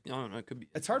something, I don't know. It could be.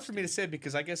 It's hard for me to say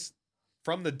because I guess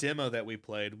from the demo that we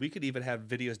played, we could even have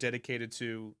videos dedicated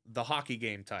to the hockey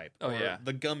game type. Oh, or yeah.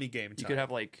 the gummy game type. You could have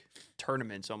like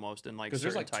tournaments almost and like because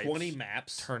there's certain like types. 20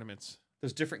 maps. Tournaments.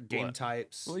 There's different game What?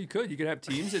 types. Well, you could have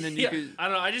teams and then you Yeah, could. I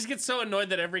don't know. I just get so annoyed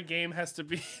that every game has to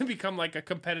be become like a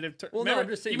competitive. Well, no, I'm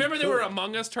just saying you remember you there were could.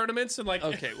 Among Us tournaments and like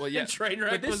Okay, well, yeah. and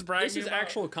Trainwreck But was bragging. this is about.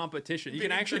 actual competition. You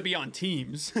can actually be on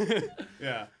teams.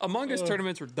 yeah. Among Us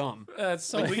tournaments were dumb. That's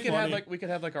so Like we could have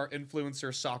funny. like our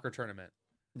influencer soccer tournament.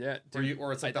 Yeah,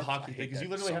 Or it's like the hockey thing because you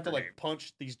literally have to like like.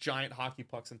 punch these giant hockey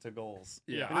pucks into goals.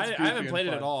 Yeah, And it's I goofy haven't and played it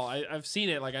fun. at all. I've seen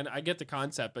it. Like I get the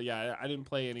concept, but yeah, I didn't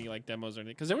play any like demos or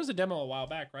anything. Because there was a demo a while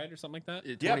back, right, or something like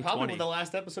that. Yeah, probably when the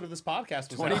last episode of this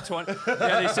podcast was out. 2020.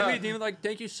 Yeah, they sent me an email like,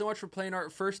 "Thank you so much for playing our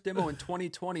first demo in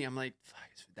 2020." I'm like, "Fuck,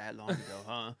 it's that long ago,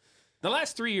 huh?" The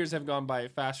last 3 years have gone by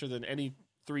faster than any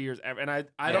 3 years ever, and I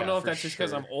don't know if for that's just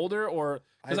because sure. I'm older or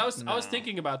because I was No.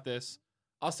 thinking about this.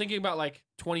 I was thinking about like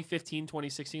 2015,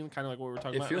 2016, kind of like what we were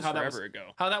talking It about. feels how forever that was,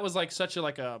 ago. how that was like such a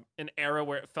like an era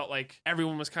where it felt like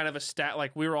everyone was kind of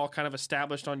like we were all kind of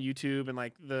established on YouTube and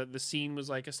like the scene was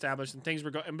like established and things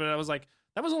were going. But I was like,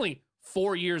 that was only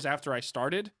 4 years after I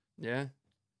started. Yeah,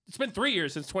 It's been 3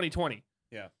 years since 2020.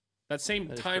 Yeah. That same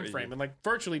That is time crazy. frame, and like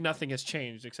virtually nothing has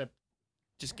changed except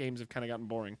just games have kind of gotten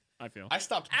boring. I feel. I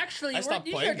stopped. actually, I stopped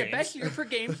playing games. year for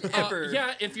games ever.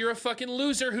 Yeah, if you're a fucking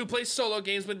loser who plays solo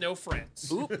games with no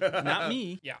friends. Oop, not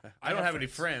me. Yeah, I don't have any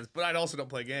friends, but I also don't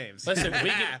play games. Listen,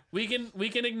 we can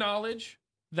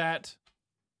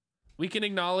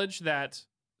acknowledge that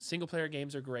single player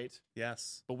games are great,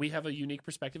 Yes. but we have a unique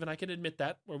perspective, and I can admit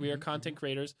that where we are Mm-hmm, content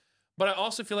creators. But I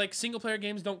also feel like single player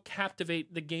games don't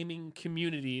captivate the gaming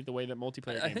community the way that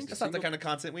multiplayer I games think do. That's not the kind of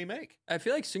content we make. I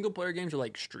feel like single player games are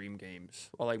like stream games,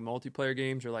 while like multiplayer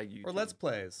games are like YouTube. Or let's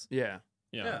plays. Yeah,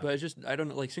 Yeah. but it's just I don't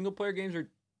know. Like single player games are.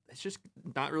 It's just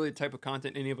not really the type of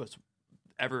content any of us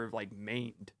ever like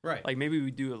mained. Right. Like maybe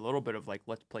we do a little bit of like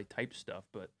let's play type stuff,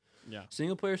 but Yeah.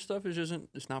 single player stuff is isn't.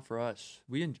 It's not for us.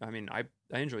 I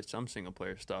enjoy some single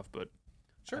player stuff, but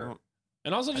I sure. don't-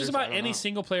 And also, just I about don't any know.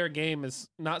 single player game is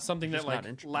not something that Just not like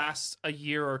interesting. lasts a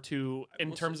year or two in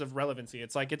We'll terms of relevancy.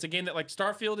 It's like it's a game that like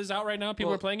Starfield is out right now. People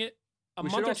Well, are playing it. A we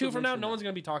month should or also two from now, mention no that. one's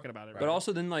gonna be talking about it. But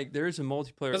also then like there is a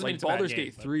multiplayer. Doesn't mean Like it's a bad Baldur's game,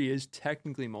 Gate but- 3 is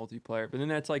technically multiplayer, but then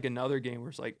that's like another game where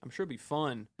it's like I'm sure it'd be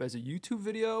fun, but as a YouTube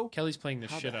video, Kelly's playing the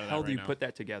how shit the out of that hell right do you now. put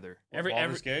that together? every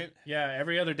Gate.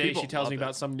 every other day People she tells me love about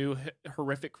it. some new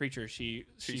horrific creature she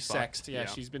She's sexed. fucked. Yeah, Yeah.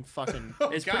 she's been fucking.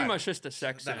 It's pretty much just a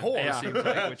sex That sim, whore. it Yeah. seems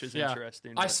like, which is Yeah.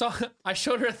 interesting. I but- I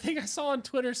showed her a thing I saw on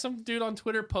Twitter. Some dude on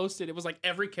Twitter posted it was like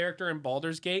every character in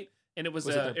Baldur's Gate, and it was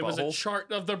Was it a their a butthole?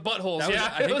 chart of their buttholes. that was,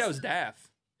 yeah, I think that was Daff.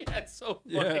 yeah, it's so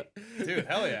Yeah. funny. Dude,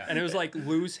 hell yeah. And it was like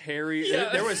loose, hairy. Yeah.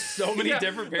 There was so many Yeah,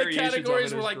 different the variations.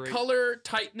 categories of it. It were was like great. color,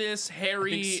 tightness,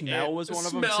 hairy, smell and was one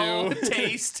of them, smell, too.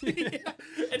 taste. Yeah.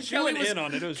 And She went in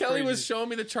on it. It was Kelly was crazy. showing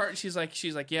me the chart. And she's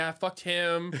like, yeah, I fucked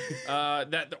him.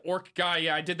 The orc guy,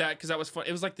 yeah, I did that because that was fun.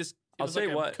 It was like this. It I'll was tell like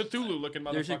you a what, Cthulhu looking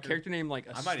motherfucker. There's a character named like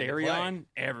I might need to play. Asterion.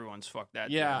 Everyone's fucked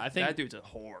that. Yeah, dude. I think- that dude's a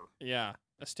whore. Yeah,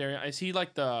 Asteria. Is he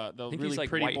like the think really he's, like,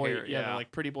 pretty white boy? hair, Yeah, the yeah.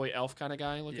 like pretty boy elf kind of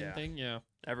guy looking Yeah. thing. Yeah.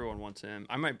 Everyone wants him.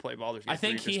 I might play Baldur's Gate I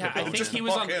think 3 he. just to I go think just he to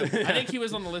was fuck on. him. I think he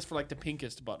was on the list for like the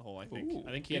pinkest butthole. I think. Ooh.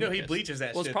 I think he. You had know, a he kiss. bleaches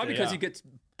that Well, it's shit. probably dude. because Yeah. he gets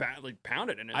badly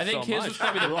pounded in it. I think so his much. was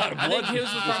probably a lot of I think blood his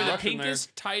was probably the rushing there.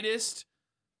 pinkest, tightest,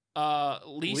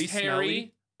 least Least hairy.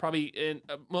 smelly? Probably in.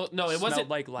 Well, no, it Smelled wasn't.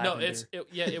 like No, lavender.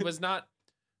 it was not.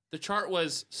 The chart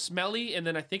was smelly, and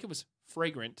then I think it was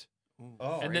fragrant,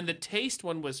 Oh, and then the taste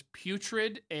one was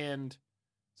putrid and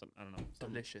I don't know.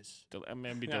 Delicious. I mean,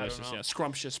 it'd be Yeah, I don't delicious. know. Yeah,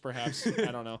 scrumptious perhaps.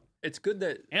 I don't know. It's good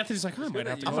that Anthony's like, oh, I might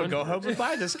have to I'm gonna go home and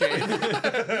buy this game.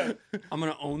 I'm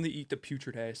gonna only eat the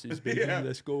putrid asses, baby. Yeah.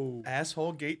 Let's go.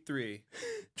 Asshole Gate 3.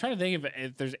 Trying to think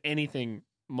if there's anything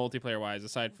multiplayer wise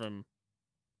aside from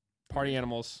Party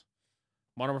Animals,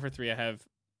 Modern Warfare 3. I have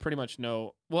pretty much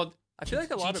no. Well, I feel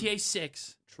like a lot GTA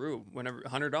 6. True. Whenever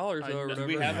 $100 or whatever. Do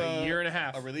we have a year and a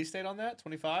half. A release date on that?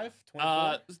 25?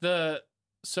 24? The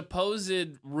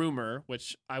supposed rumor,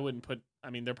 which I wouldn't put. I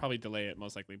mean, they'll probably delay it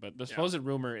most likely, but the supposed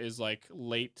rumor is like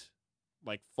late,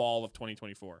 like fall of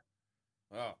 2024.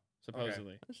 Oh,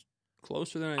 Supposedly. okay.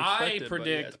 Closer than I I expected.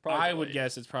 predict. But yeah, I would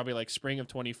guess it's probably like spring of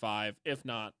 25, if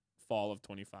not fall of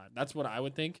 25. That's what I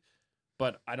would think,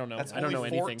 but I don't know. That's I don't know only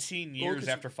anything. 14 years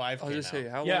after 5 I came was just out. say,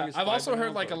 how long Yeah, is I've 5 also been heard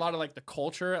out like a for? lot of like the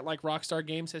culture at like Rockstar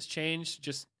Games has changed.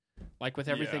 Just like with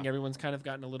everything, everyone's kind of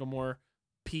gotten a little more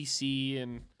PC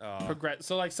and progress.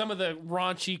 So like some of the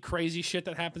raunchy, crazy shit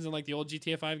that happens in like the old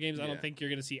GTA 5 games, I don't think you're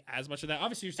gonna see as much of that.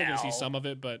 Obviously, you're still gonna see some of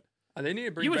it, but They need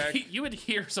to bring back. you would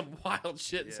hear some wild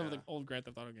shit in some of the old Grand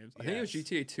Theft Auto games. I think it was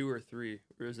GTA 2 or 3.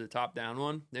 It was the top-down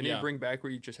one. They need to bring back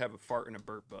where you just have a fart and a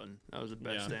burp button. That was the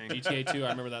best thing. GTA 2, I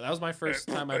remember that. That was my first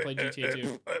time I played GTA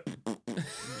 2. It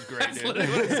was great, That's dude.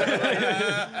 literally what it sounded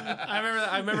like. I remember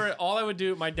that. I remember all I would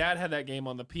do. My dad had that game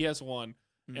on the PS1,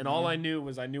 and all I knew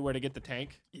was I knew where to get the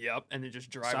tank. Yep, and then just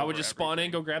drive. So I would over just spawn in,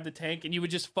 everything. go grab the tank, and you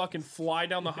would just fucking fly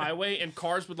down the highway, and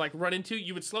cars would like run into you.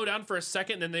 You would slow down for a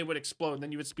second, and then they would explode, and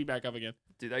then you would speed back up again.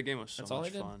 Dude, that game was so That's all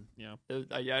much I did. fun. Yeah.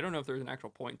 I don't know if there's an actual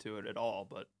point to it at all,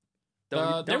 but There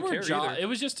don't were care jobs. either. It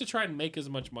was just to try and make as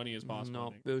much money as possible. I No,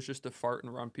 think. it was just to fart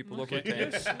and run people over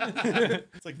tanks.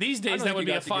 It's like these days don't that think would you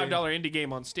be a got the game. $5 indie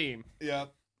game on Steam. Yeah.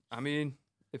 I mean,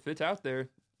 if it's out there,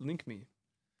 link me.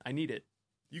 I need it.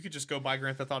 You could just go buy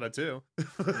Grand Theft Auto 2.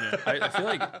 I feel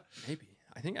like maybe.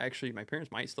 I think actually my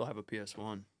parents might still have a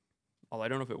PS1. Although I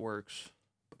don't know if it works.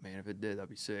 But man, if it did, that'd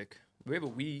be sick. We have a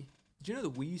Wii. Did you know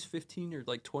the Wii's 15 or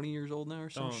like 20 years old now or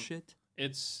some Don't. shit?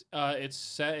 It's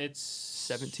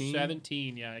 17?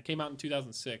 17. Yeah, it came out in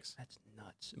 2006. That's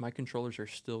nuts. My controllers are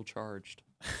still charged.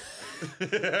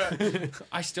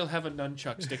 I still have a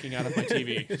nunchuck sticking out of my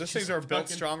TV. Those things are built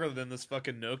stronger than this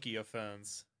fucking Nokia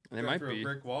phones. They might Through be. a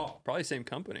brick wall. Probably same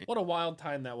company. What a wild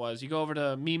time that was. You go over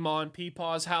to Meemaw and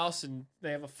Peepaw's house and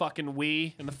they have a fucking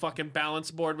Wii and the fucking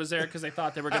balance board was there because they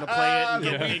thought they were going to play it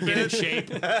and get in shape.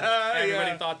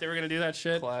 Everybody thought they were going to do that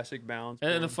shit. Classic balance.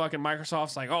 And then the board. fucking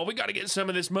Microsoft's like, oh, we got to get some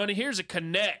of this money. Here's a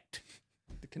Kinect.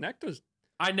 The Kinect was.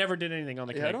 I never did anything on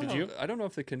the Yeah, Kinect. Did you? I don't know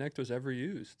if the Kinect was ever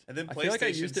used. And then I PlayStation feel like I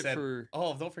used it said, for.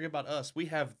 "Oh, don't forget about us. We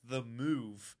have the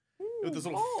Move with those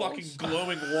little balls. fucking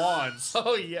glowing wands,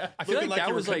 Oh, yeah. I feel looking like that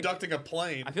you were was like. conducting a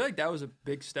plane." I feel like that was a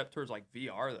big step towards like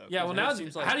VR though. Yeah, 'cause well, now now, it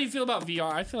seems like how do you feel about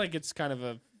VR? I feel like it's kind of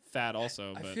a fad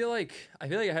also. I But feel like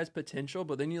it has potential,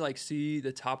 but then you like see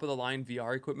the top of the line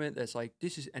VR equipment that's like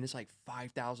this is and it's like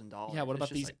 $5,000. yeah, what It's about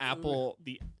just these like, Apple,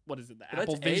 what is it, the But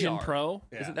Apple that's Vision AR. Pro?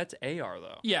 Yeah. That's AR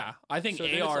though. Yeah, I think So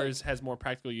then it's AR like- has more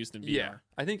practical use than VR. Yeah,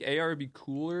 I think AR would be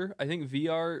cooler. I think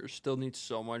VR still needs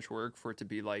so much work for it to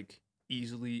be like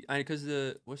easily. Because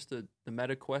what's the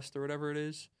Meta Quest or whatever it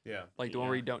is, Yeah. like the one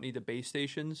where you don't need the base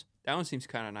stations. That one seems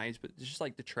kind of nice, but it's just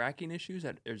like the tracking issues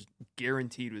that is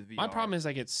guaranteed with VR. My problem is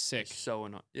I get sick. It's so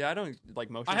annoying. Yeah, I don't like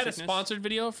motion. I had a sickness. sponsored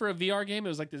video for a VR game. It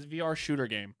was like this VR shooter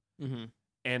game. Mhm.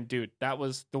 And dude, that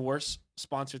was the worst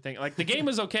sponsored thing. Like the game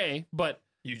was okay, but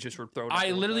You just were thrown. I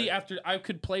literally I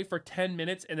could play for 10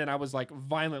 minutes and then I was like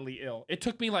violently ill. It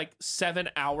took me like 7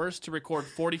 hours to record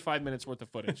 45 minutes worth of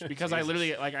footage because I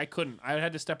literally like I couldn't. I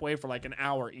had to step away for like an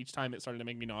hour each time it started to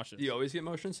make me nauseous. Do you always get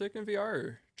motion sick in VR,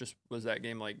 or just was that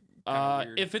game like? kinda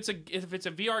weird? If it's a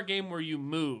VR game where you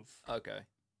move, Okay.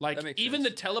 like That makes even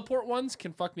sense. the teleport ones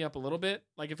can fuck me up a little bit.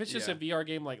 Like if it's just Yeah. a VR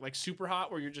game like Super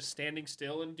Hot where you're just standing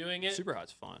still and doing it. Super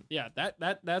Hot's fun. Yeah,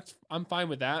 that's I'm fine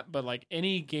with that. But like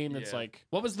any game that's Yeah. like,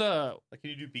 what was the? Like, can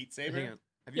you do Beat I Saber? think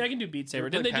have Yeah, I can do Beat Saber. ever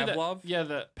Didn't they played do that? Pavlov? Yeah,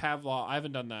 the Pavlov. I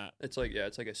haven't done that. It's like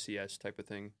it's like a CS type of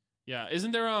thing. Yeah,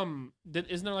 isn't there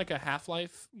isn't there like a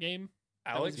Half-Life game?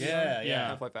 Alex. was- Yeah, yeah.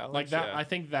 Half-Life Alex. Like that? Yeah. I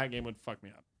think that game would fuck me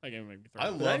up. That game would make me throw I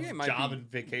up. love game might Job be- and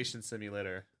Vacation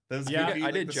Simulator. Those Yeah, goofy, I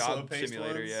like, did the Job slow-paced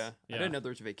Simulator. ones. Yeah. Yeah. I didn't know there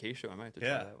was a vacation. I might have to try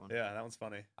Yeah, that one. yeah, that one's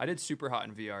funny. I did Super Hot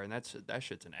in VR, and that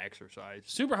shit's an exercise.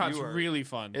 Super Hot's You are- really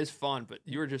fun. It's fun, but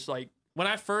you were just like When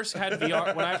I first had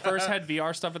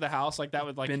VR stuff at the house, like that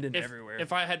would like Bending if, everywhere.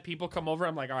 If I had people come over,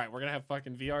 I'm like, all right, we're gonna have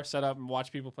fucking VR set up and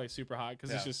watch people play Super Hot because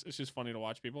Yeah. it's just funny to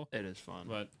watch people. it is fun.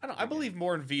 But I believe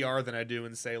more in VR than I do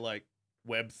in, say, like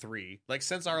Web3. Like,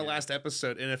 since our last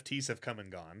episode, NFTs have come and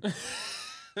gone.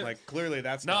 Like, clearly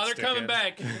that's no, not they're sticking. coming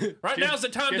back. Right Just- now's the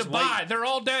time to just buy. wait. They're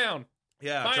all down.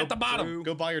 Yeah, Buy go, at the bottom.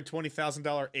 Go buy your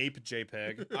 $20,000 ape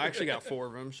JPEG. I actually got 4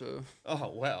 of them, so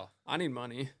Oh well. I need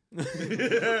money.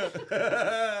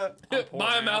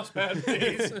 Buy a mouse pad,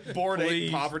 please. Board Ape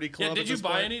Please. Poverty Club. Yeah, did at you this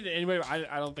buy point? any? Anyway,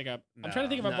 I don't think I'm trying to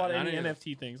think if I No, bought not any any.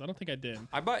 NFT things. I don't think I did.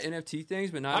 I bought NFT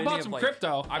things, but not I any bought of, some like,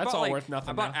 crypto. I That's bought, all like, worth nothing.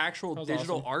 I bought now. actual That was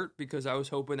digital awesome. art because I was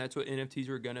hoping that's what NFTs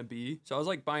were gonna be. So I was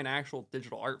like buying actual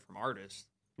digital art from artists.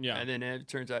 Yeah, And then it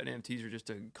turns out NFTs are just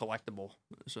a collectible.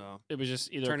 So it was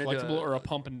just either Turn into collectible a- or a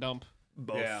pump and dump.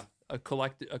 both. Yeah. A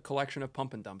collection of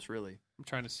pump and dumps, really. I'm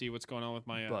trying to see what's going on with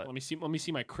my. But- Let me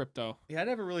see my crypto. Yeah, I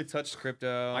never really touched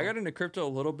crypto. I got into crypto a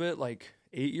little bit like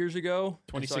 8 years ago.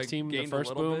 and so I 2016, the gained a first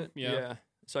little boom? bit. Yeah.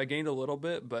 So I gained a little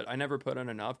bit, but I never put in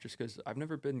enough just because I've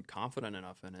never been confident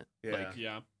enough in it. Yeah. Like,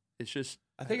 Yeah, it's just.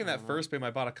 I think in don't that know. first boom,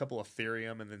 I bought a couple of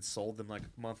Ethereum and then sold them like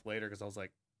a month later because I was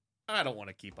like, I don't want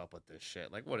to keep up with this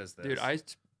shit. Like, what is this? Dude, I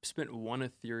spent 1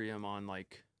 Ethereum on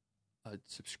like a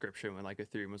subscription when like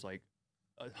Ethereum was like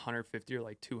 $150 or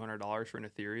like $200 for an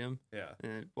Ethereum, yeah.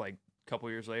 and like a couple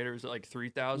years later, it was like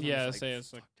 3,000. Yeah, It's say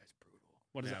it's like- fuck, that's brutal.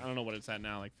 what is it? Yeah. I don't know what it's at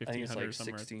now. Like I think it's 1500 or like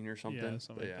something. 16 or something. Yeah,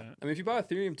 something But like that. I mean, if you bought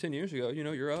Ethereum 10 years ago,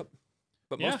 you're up.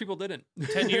 But Yeah. most people didn't.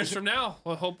 10 years from now,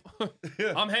 I hope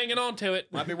I'm hanging on to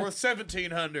it. Might be worth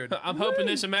 1,700. I'm hoping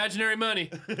this imaginary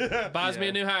money buys me a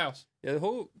Yeah. new house. Yeah, the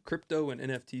whole crypto and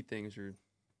NFT things are.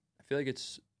 I feel like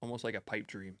it's almost like a pipe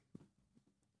dream.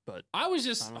 But I was I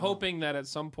just don't know. hoping that at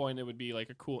some point it would be like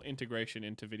a cool integration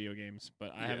into video games,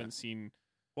 but I Yeah. haven't seen.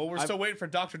 Well, we're I've- still waiting for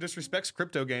Dr. Disrespect's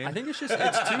crypto game. I think it's just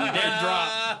it's too Dead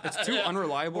drop. It's too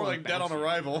unreliable. More and like Dead on bouncy.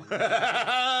 Arrival.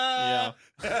 Yeah.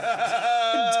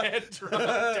 yeah. Dead drop,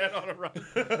 dead on a run.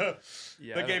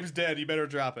 Yeah, The game's dead. You better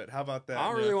drop it. How about that? I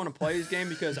don't really want to play this game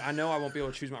because I know I won't be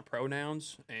able to choose my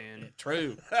pronouns, and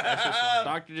True. that's just like,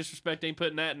 Dr. Disrespect ain't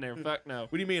putting that in there. Fuck no.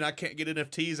 What do you mean I can't get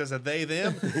NFTs as a they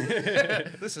them?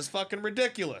 This is fucking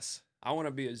ridiculous. I want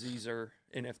to be a Zer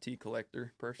NFT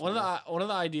collector personally. One of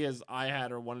the ideas I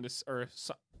had or wanted to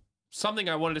something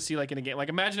I wanted to see like in a game. Like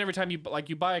imagine every time you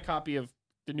buy a copy of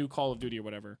the new Call of Duty or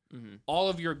whatever, Mhm. all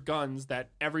of your guns that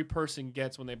every person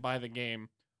gets when they buy the game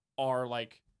are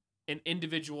like an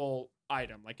individual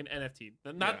item, like an NFT.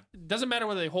 Not doesn't matter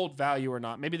whether they hold value or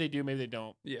not. Maybe they do, maybe they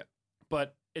don't. Yeah.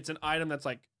 But it's an item that's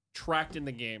like tracked in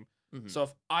the game. Mhm. So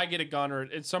if I get a gun or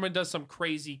if someone does some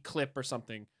crazy clip or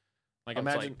something, like Oh,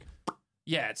 it's imagine.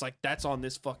 Yeah, it's like that's on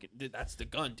this fucking. That's the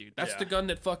gun, dude. That's Yeah. the gun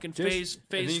that fucking Just- phase and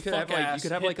then you could fuck have, like- you ass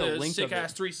could have, hit like, a the link sick of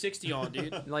ass it. 360 on,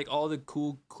 dude. Like all the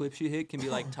cool clips you hit can be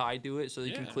like tied to it, so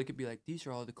you can Yeah. click it, be like, these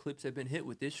are all the clips that've been hit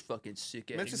with this fucking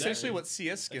sick ass. That's Exactly. essentially what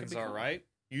CS That could skins be are, cool. right?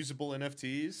 Usable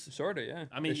NFTs. Sorta, yeah.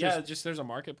 I mean, It's yeah, just there's a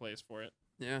marketplace for it.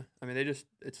 yeah. I mean,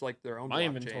 it's like their own. My blockchain.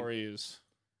 inventory is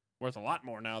worth a lot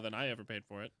more now than I ever paid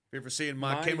for it. You ever seen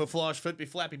my My- camouflage flippy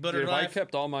flappy butter Dude, if I knife?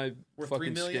 kept all my Worth 3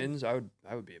 fucking million? skins, I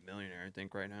would be a millionaire. I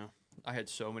think right now. I had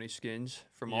so many skins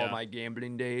from all Yeah. my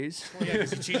gambling days. Well, yeah,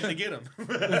 because you cheated to get them.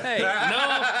 Hey, no,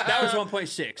 that was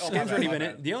 1.6. Oh, my Skins bad, weren't my even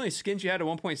bad. it. The only skins you had at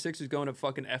 1.6 is going to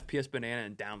fucking FPS Banana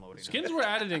and downloading them. Skins were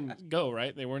added in Go,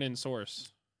 right? They weren't in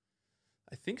Source.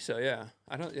 I think so. Yeah.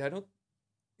 I don't.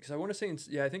 Because I want to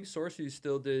say, I think Source you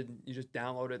still did. You just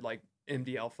downloaded like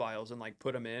MDL files and like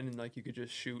put them in, and like you could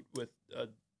just shoot with a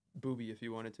booby if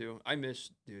you wanted to.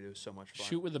 Dude, it was so much fun.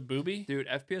 Shoot with a booby. Dude,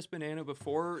 FPS Banana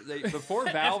before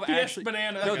Valve FPS actually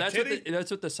banana. no, Like a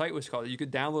that's what the site was called. You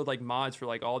could download like mods for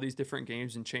like all these different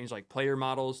games and change like player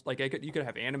models. Like you could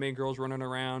have anime girls running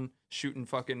around shooting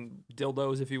fucking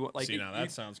dildos if you want. Like See, now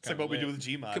that sounds It's like kind what we do with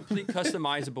Gmod. complete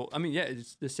customizable. I mean, yeah,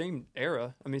 it's the same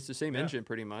era. I mean, it's the same Yeah. engine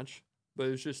pretty much. But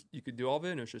it was just you could do all of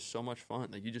it, and it was just so much fun.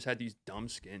 Like you just had these dumb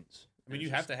skins. I mean, you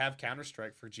have to have Counter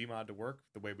Strike for Gmod to work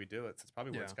the way we do it. So it's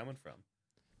probably where it's Yeah. coming from.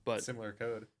 But Similar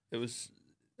code. that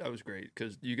was great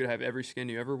because you could have every skin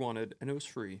you ever wanted, and it was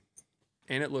free,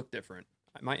 and it looked different.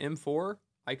 My M4,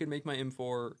 I could make my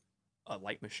M4 a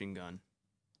light machine gun.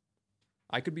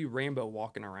 I could be Rambo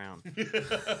walking around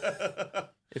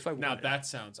if I wanted. Now that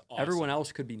sounds awesome. Everyone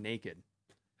else could be naked.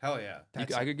 Hell yeah.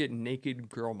 I could get naked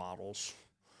girl models.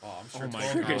 Oh, I'm sure Oh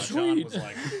my 12 God. Sean Sweet. was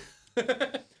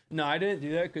like, No, I didn't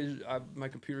do that because my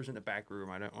computer's in the back room.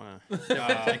 I don't want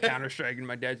to Counter Strike, and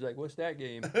my dad's like, "What's that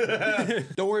game?"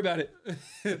 Don't worry about it.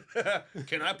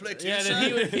 can I play Yeah,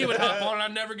 Team then he would hop on and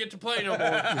I'd never get to play no more.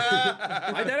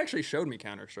 My dad actually showed me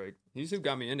Counter Strike. He's who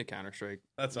got me into Counter Strike.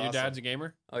 That's Your awesome. dad's a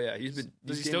gamer? Oh yeah, he's been.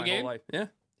 Does he's he still gamed my whole game? life. Yeah,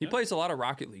 he Yeah. plays a lot of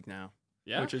Rocket League now,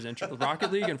 Yeah. which is interesting.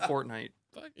 Rocket League and Fortnite.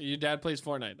 Fuck, your dad plays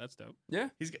Fortnite. That's dope. Yeah.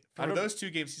 I For don't- those two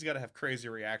games, he's got to have crazy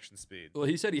reaction speed. Well,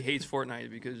 he said he hates Fortnite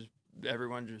because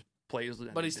everyone just plays it.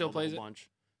 and But he they still build a plays whole it? bunch.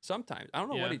 Sometimes I don't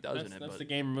know what he does in it. That's but, the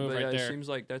game move but right yeah, there. It seems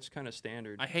like that's kind of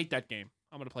standard. I hate that game.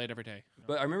 I'm gonna play it every day.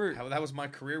 But I remember That was my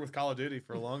career with Call of Duty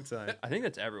for a long time. I think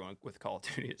that's everyone with Call of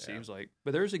Duty. It seems like.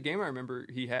 But there was a game I remember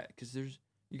he had because there's.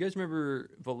 You guys remember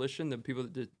Volition, the people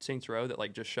that did Saints Row that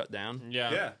like just shut down?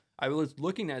 Yeah. I was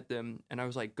looking at them and I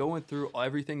was like going through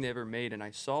everything they ever made, and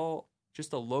I saw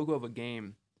just a logo of a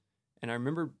game, and I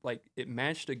remember like it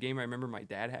matched a game I remember my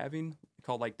dad having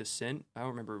called like Descent. I don't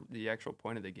remember the actual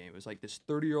point of the game. It was like this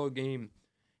 30-year-old game,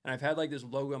 and I've had like this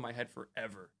logo in my head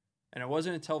forever. And it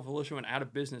wasn't until Volition went out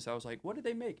of business, I was like, what did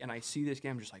they make? And I see this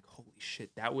game, I'm just like, holy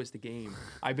shit, that was the game.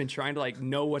 I've been trying to like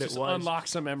know what Just it was. unlock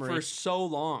some memory. For so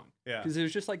long. Yeah. Because it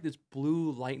was just like this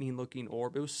blue lightning looking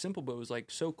orb. It was simple, but it was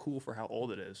like so cool for how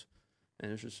old it is.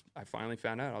 And it's just, I finally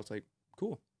found out. I was like,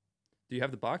 cool. Do you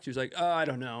have the box? He was like, I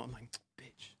don't know. I'm like,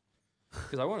 bitch.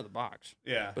 Because I wanted the box.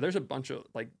 Yeah. But there's a bunch of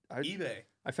like, eBay.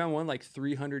 I found one like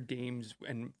 300 games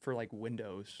and for like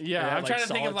Windows. Yeah, It had, I'm trying to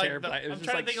think of like Solitaire, but it was I'm just,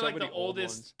 trying to think so of like the many old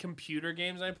oldest ones. computer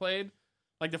games I played.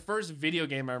 Like the first video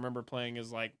game I remember playing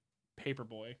is like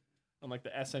Paperboy on like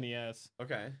the SNES.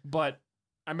 Okay. But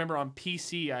I remember on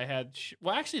PC I had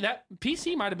well actually that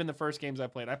PC might have been the first games I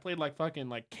played. I played like fucking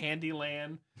like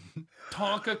Candyland,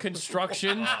 Tonka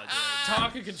Construction.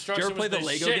 Tonka Construction. Did you ever play was the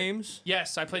Lego shit. games?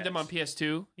 Yes, I played them on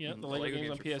PS2. Yeah, the Lego games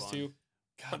on are PS2. fun.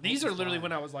 But these are literally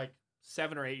when I was like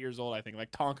 7 or 8 years old, I think.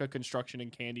 Like Tonka Construction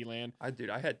and Candyland. I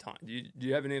had Tonka. Do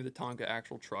you have any of the Tonka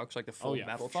actual trucks, like the full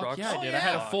metal Fuck trucks? yeah, I did. Oh, I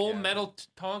had a yeah. full yeah. metal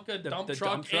Tonka dump the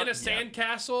truck dump truck? and a Yeah.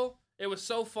 sandcastle. It was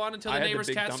so fun until I the had the neighbor's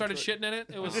big cat dump started truck. shitting in it.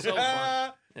 It was so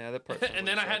fun. Yeah, that part. And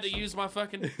then I had to use my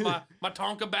fucking my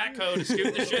Tonka backhoe to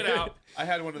scoop the shit out. I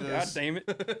had one of God those. damn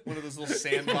it! One of those little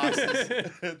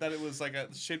sandboxes that it was like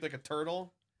shaped like a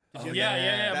turtle. Did you have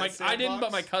Yeah. that I didn't,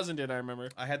 but sandbox? my cousin did. I remember.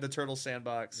 I had the turtle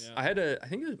sandbox. Yeah. I had I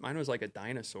think mine was like a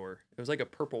dinosaur. It was like a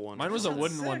purple one. Mine was a That's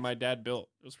wooden one sick. my dad built.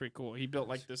 It was pretty cool. He built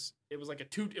like this. It was like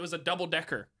it was a double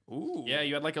decker. Ooh. Yeah,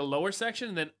 you had like a lower section,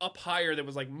 and then up higher there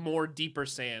was like more deeper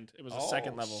sand. It was a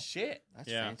second level. Shit. That's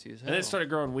Yeah. fancy as hell. And then it started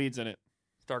growing weeds in it.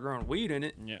 Start growing weed in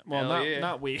it. Yeah. Well, Hell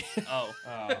not weed. Oh.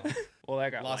 Oh, Well,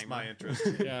 that got lost lame. my interest.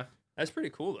 Yeah. That's pretty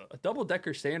cool though. A double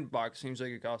decker sandbox seems like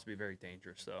it could also be very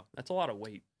dangerous though. That's a lot of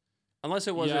weight. Unless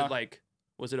it wasn't Yeah. like,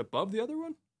 was it above the other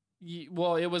one?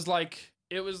 Well, it was like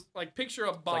picture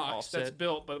a box that's offset.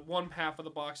 built, but one half of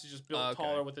the box is just built Okay.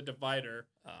 taller with a divider.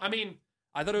 Oh. I mean,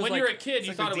 I thought it was when like you're a kid, you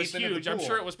like thought the it was deep end of the huge. I'm pool.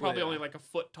 sure it was probably Yeah. only like a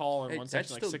foot tall in Hey, one that's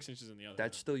section, like still- 6 inches in the other.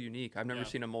 that's still unique. I've never Yeah.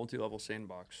 seen a multi-level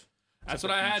sandbox. That's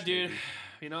Except what for I had, beach dude. baby.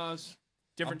 You know, it was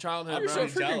different childhood. I'm bro.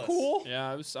 so jealous. cool.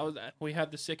 Yeah, we had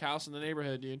the sick house in the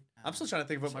neighborhood, dude. I'm still trying to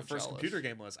think of what So my first jealous. computer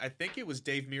game was. I think it was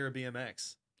Dave Mirra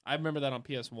BMX. I remember that on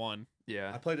PS1.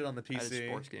 Yeah. I played it on the I had PC.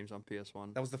 sports games on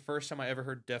PS1. That was the first time I ever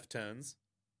heard Deftones.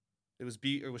 It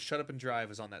was Shut Up and Drive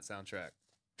was on that soundtrack.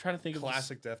 trying to think of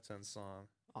Classic Deftones song.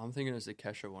 I'm thinking it's the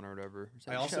Kesha one or whatever. It's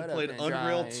I like, also "Shut up played and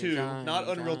Unreal drive, 2, drive, not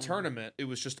Unreal drive." Tournament. It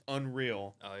was just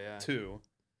Unreal Oh yeah. 2.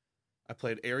 I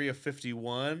played Area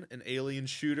 51, an alien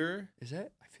shooter. Is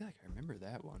that? I feel like I remember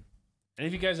that one. Any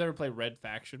of you guys ever play Red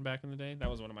Faction back in the day? That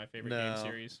was one of my favorite game No.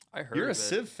 series. I heard You're a of it.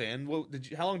 Civ fan.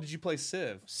 How long did you play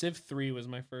Civ? Civ 3 was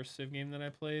my first Civ game that I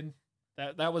played.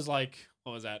 That was like,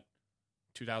 what was that?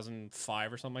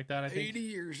 2005 or something like that, I think. 80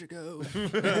 years ago.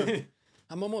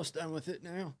 I'm almost done with it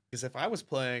now. Because if I was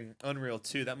playing Unreal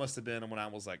 2, that must have been when I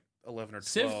was like 11 or 12.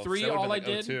 Civ 3, so that would've all been I like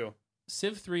did- 02.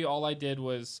 Civ 3, all I did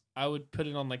was I would put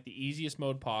it on like the easiest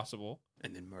mode possible.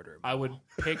 And then murder. 'em I would all.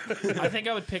 pick, I think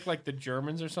I would pick like the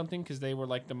Germans or something because they were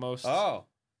like the most, Oh,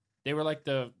 they were like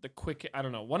the quick, I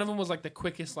don't know. One of them was like the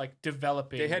quickest like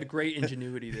developing. They had great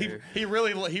ingenuity there. he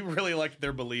really liked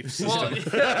their belief system. Well,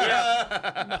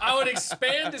 yeah. I would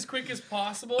expand as quick as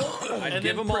possible. I'd and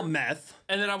give then them all meth.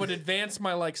 and then I would advance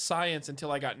my like science until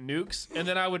I got nukes, and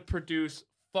then I would produce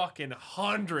fucking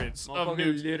hundreds of Motherfucker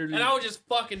nukes, literally- and I would just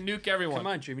fucking nuke everyone. Come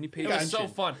on, Jimmy. Pay It was so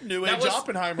attention. fun. New That Age was-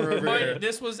 Oppenheimer over here.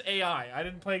 This was AI. I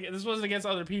didn't play. This wasn't against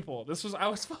other people. I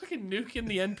was fucking nuking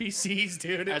the NPCs,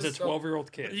 dude. It As a was so-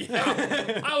 12-year-old kid.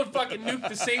 Yeah, I would fucking nuke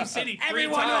the same city three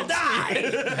Everyone will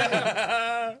times.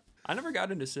 die. I never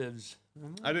got into Civs.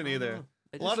 I didn't either.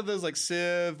 A lot of those like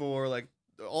Civ or like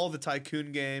all the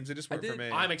tycoon games, they just weren't for did- me.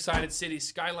 I'm excited. City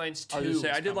Skylines 2. I was gonna say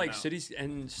is I did coming like out. Cities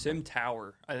and Sim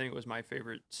Tower. I think it was my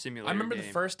favorite simulator. I remember the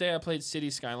game. first day I played City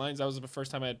Skylines. That was the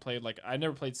first time I had played I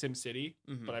never played Sim City,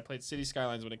 Mhm. but I played City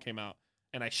Skylines when it came out,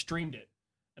 and I streamed it.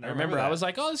 And I I remember remember I that. was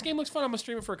like, "Oh, this game looks fun. I'm gonna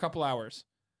stream it for a couple hours."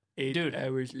 8 Dude.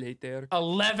 hours later.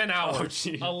 11 hours. Oh,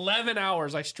 geez. 11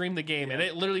 hours I streamed the game, and Yeah.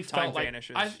 it literally Time felt like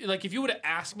vanishes. like if you would have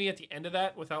asked me at the end of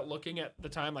that without looking at the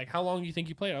time, like how long do you think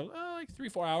you played? I was like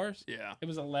 3-4 hours. Yeah. It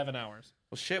was 11 hours.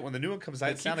 Well, shit, when the new one comes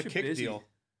out, It sign a keeps you kick busy. deal.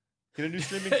 Get a new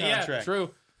streaming Yeah, contract.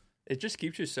 true. it just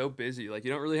keeps you so busy. Like,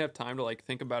 you don't really have time to like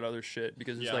think about other shit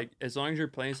because it's like as long as you're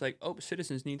playing, it's like, oh,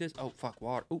 citizens need this. Oh, fuck,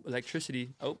 water. Oh,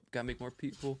 electricity. Oh, gotta make more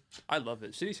people. I love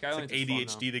it. City Skylines. It's like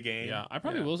ADHD the game. Yeah, I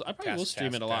probably will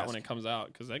stream it a lot when it comes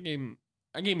out because that game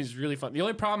is really fun. The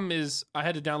only problem is I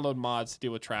had to download mods to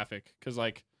deal with traffic because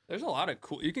like there's a lot of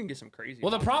cool. You can get some crazy.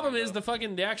 Well, the problem is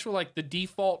the actual like the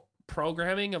default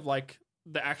programming of like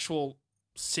the actual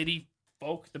city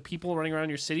folk, the people running around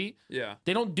your city. Yeah,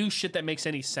 they don't do shit that makes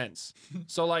any sense.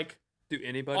 So like, do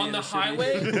anybody on the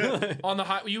highway on the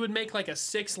highway you would make like a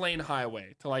 6-lane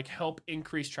highway to like help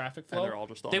increase traffic flow. And they're all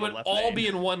just on they the would left all lane. be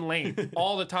in one lane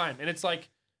all the time, and it's like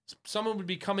someone would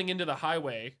be coming into the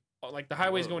highway. Like the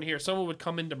highway's going here, someone would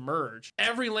come in to merge.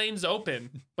 Every lane's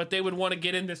open, but they would want to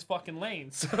get in this fucking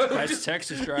lane. So that's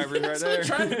Texas drivers right there. The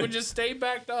traffic would just stay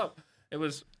backed up. It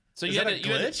was so Is you that had a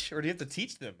glitch, or do you have to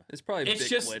teach them? It's probably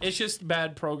it's just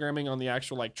bad programming on the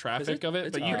actual like traffic of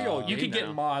it. But you could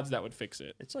get mods that would fix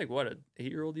it. It's like what, an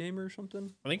 8-year-old game or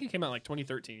something? I think it came out like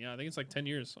 2013. Yeah, I think it's like 10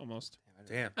 years almost.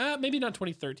 Damn. Maybe not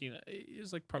 2013. It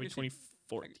was like probably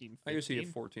 2014. I guess you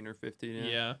get 14 or 15.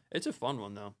 Yeah. It's a fun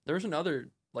one though. There's another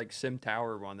like Sim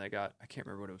Tower one that got, I can't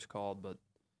remember what it was called, but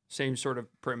same sort of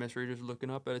premise where you're just looking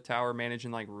up at a tower,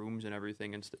 managing like rooms and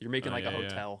everything, and you're making like a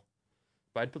hotel.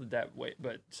 But I'd put it that way.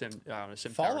 But Sim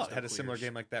Fallout had a similar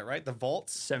game like that, right? The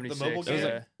Vaults, 76. the mobile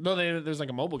game. There's like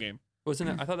a mobile game. Wasn't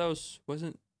it? I thought that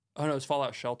wasn't. Oh no, it was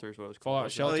Fallout Shelters. What it was called?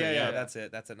 Fallout Shelter. Oh yeah, that's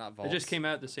it. That's it. Not Vaults. It just came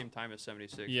out at the same time as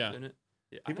 76. Yeah. Didn't it?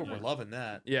 Yeah, People were loving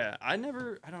that. Yeah, I don't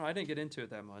know. I didn't get into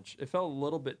it that much. It felt a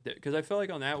little bit because I felt like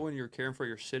on that one you're caring for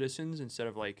your citizens instead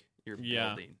of like your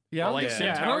building. Yeah, but, like, Sim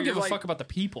Sim I Tower, don't give a you're fuck about the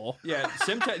people. Yeah,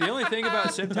 the only thing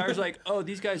about Sim Tower is like, oh,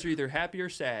 these guys are either happy or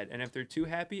sad, and if they're too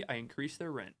happy, I increase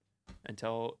their rent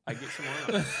until I get some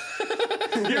more.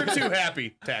 You're too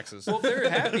happy. Taxes. Well, if they're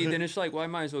happy, then it's like, well, I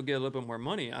might as well get a little bit more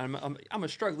money. I'm a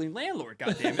struggling landlord.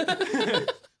 God damn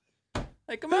it.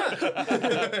 Like, come on.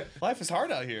 Life is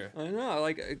hard out here. I know.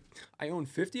 Like, I own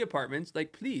 50 apartments.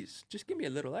 Like, please, just give me a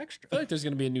little extra. I feel like there's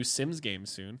going to be a new Sims game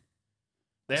soon.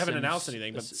 They haven't announced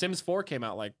anything, but Sims 4 came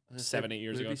out like 7-8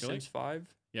 years ago. Sims 5?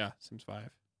 Yeah, Sims 5.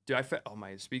 Dude,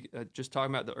 just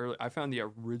talking about I found the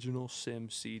original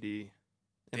Sims CD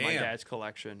in my dad's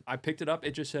collection. I picked it up.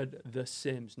 It just said The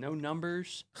Sims. No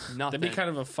numbers, nothing. That'd be kind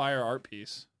of a fire art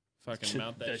piece. Fucking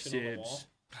mount that shit on the wall.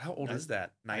 How old is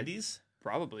that? 90s?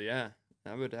 Probably, yeah.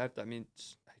 I would have to,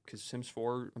 because Sims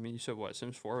 4, you said what?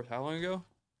 Sims 4 was how long ago?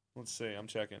 Let's see. I'm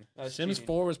checking. Sims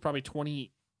 4 was probably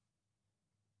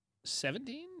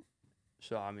 2017?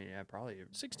 So, yeah, probably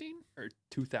 16? Or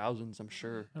 2000s, I'm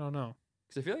sure. I don't know.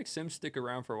 Because I feel like Sims stick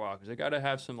around for a while because they got to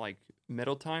have some like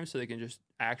middle time so they can just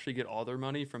actually get all their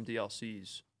money from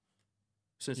DLCs.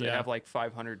 Since they have like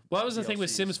 500. Well, that was the thing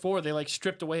with Sims 4. They like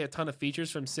stripped away a ton of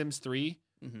features from Sims 3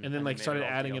 and then like started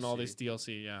adding in all this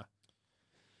DLC. Yeah.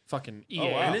 Fucking EA. Oh,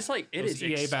 wow. And it's like, it Those is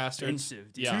EA bastards.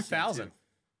 expensive. Yeah. 2000.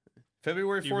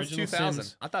 February 4th, 2000.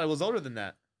 Sims. I thought it was older than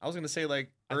that. I was going to say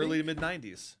like early to mid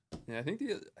 90s. Yeah, I think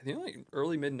the only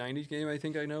early mid 90s game I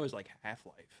think I know is like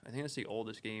Half-Life. I think that's the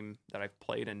oldest game that I've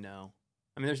played and know.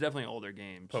 I mean, there's definitely older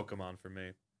games. Pokemon for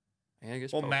me. Yeah, I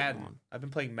guess Well, Pokemon. Madden. I've been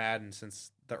playing Madden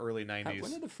since the early 90s.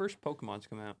 When did the first Pokemons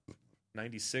come out?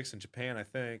 96 in Japan, I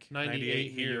think.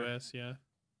 98 here. in the US, yeah.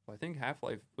 Well, I think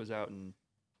Half-Life was out in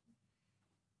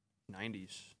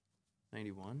 90s.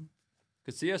 91?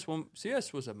 Because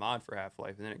CS was a mod for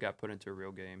Half-Life, and then it got put into a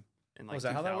real game. In like is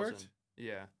that how that worked?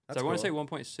 Yeah. That's so I want to say cool.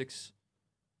 1.6.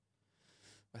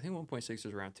 I think 1.6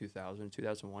 was around 2000,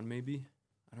 2001 maybe.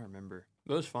 I don't remember.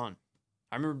 But it was fun.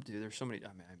 I remember, dude, there's so many. I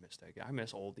missed that game. I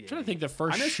miss old EA. I'm trying to think the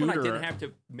first I miss shooter. when I didn't have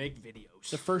to make videos.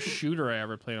 The first shooter I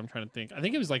ever played, I'm trying to think. I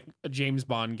think it was like a James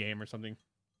Bond game or something.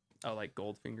 Oh, like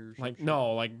Goldfingers? Like,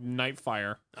 no, like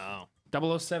Nightfire. Oh.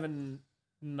 007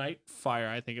 Nightfire,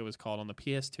 I think it was called on the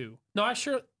PS2. No, I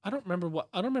don't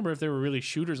remember if there were really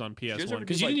shooters on PS1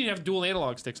 because you didn't even have dual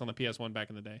analog sticks on the PS1 back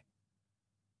in the day.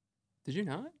 Did you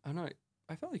not? I know.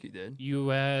 I felt like you did. You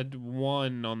had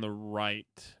one on the right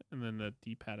and then the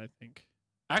D-pad, I think.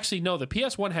 Actually, no, the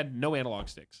PS1 had no analog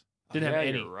sticks. Didn't have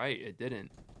any. You're right. It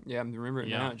didn't. Yeah, I'm remembering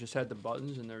now. It just had the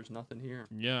buttons and there's nothing here.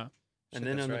 Yeah. And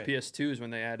then on the PS2 is when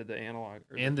they added the analog.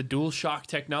 And the DualShock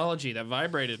technology that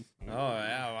vibrated. Oh,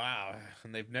 yeah, wow.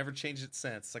 And they've never changed it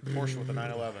since. It's like Porsche with the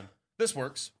 911. This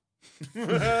works.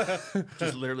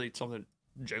 Just literally something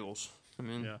jiggles. I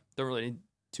mean, Yeah. don't really need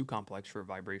too complex for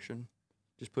vibration.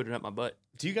 Just put it up my butt.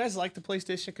 Do you guys like the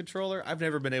PlayStation controller? I've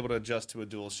never been able to adjust to a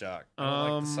DualShock. I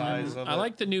don't like the size of it. I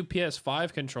like the new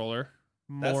PS5 controller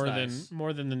more nice.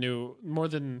 than the Which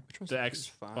one's the the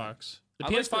Xbox.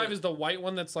 The PS5 is the white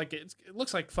one that's like it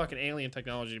looks like fucking alien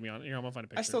technology to be honest. Here, I'm gonna find a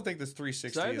picture. I still think this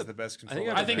 360 is the best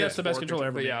controller. I think that's the best controller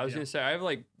ever. But yeah, made, I was gonna say I have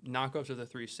like knockoffs of the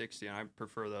 360, and I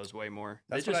prefer those way more.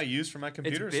 That's what I use for my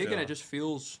computer. It's big still. and it just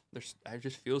feels. It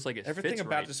just feels like it. Everything fits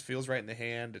about right. it just feels right in the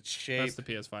hand. It's shaped.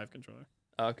 That's the PS5 controller.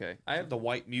 Okay, I have the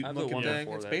white mutant looking thing.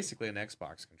 It's that. basically an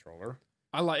Xbox controller.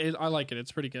 I like it.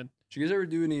 It's pretty good. Did you guys ever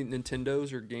do any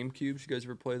Nintendos or GameCubes? You guys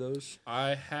ever play those?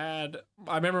 I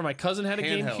remember my cousin had a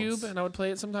Handhelds. GameCube, and I would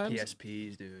play it sometimes.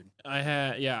 PSPs, dude.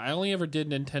 I only ever did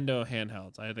Nintendo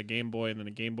handhelds. I had a Game Boy, and then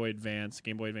a Game Boy Advance,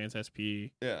 Game Boy Advance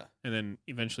SP, Yeah. and then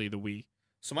eventually the Wii.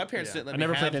 So my parents didn't let I me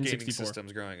never have played gaming N64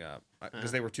 systems growing up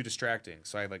because they were too distracting.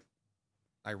 So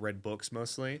I read books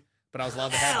mostly, but I was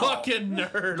allowed to have Fucking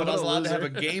nerd. But I was allowed to have a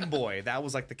loser. Game Boy. That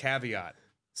was like the caveat.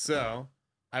 So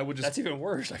I would just That's even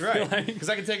worse. I feel right like. because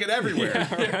I could take it everywhere.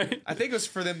 Yeah, right. I think it was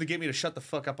for them to get me to shut the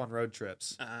fuck up on road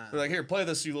trips. They're like, "Here, play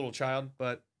this, you little child."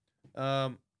 But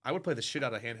I would play the shit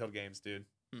out of handheld games, dude.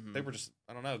 Mhm. They were just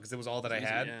I don't know because it was all that I Easy,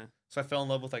 had. yeah. So I fell in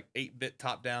love with like 8-bit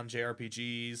top-down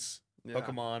JRPGs, Yeah.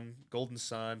 Pokemon, Golden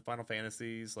Sun, Final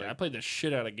Fantasies. Like I played the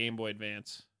shit out of Game Boy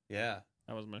Advance. yeah,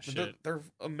 That was my But shit. they're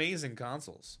amazing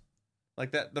consoles.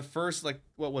 Like that, the first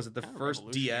what was it? The Kinda first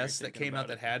revolutionary DS that thinking came out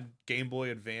about that had Game Boy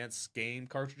Advance game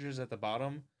cartridges at the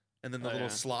bottom, and then the little yeah.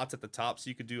 slots at the top so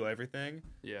you could do everything.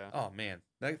 Yeah. Oh man,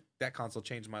 that console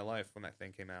changed my life when that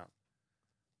thing came out.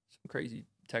 Some crazy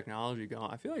technology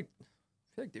going. I feel like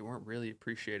they weren't really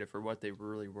appreciated for what they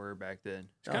really were back then.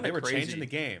 It's No, kind they of were crazy. changing the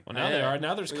game. Well, now they Yeah. are.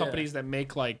 Now there's Yeah. companies that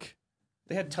make like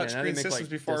They had Yeah, now they touchscreen make, systems like,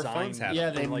 before our phones design- had yeah,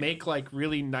 them. they like- make like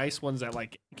really nice ones that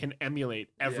like can emulate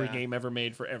every Yeah. game ever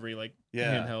made for every like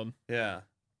Yeah. handheld. Yeah.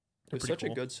 It was pretty such a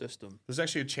cool. good system. There's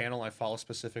actually a channel I follow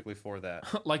specifically for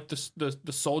that. Like the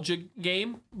Soldier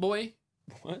Game Boy.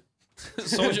 What?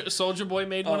 Soldier Boy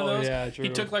made one of those. Yeah, He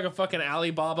took like a fucking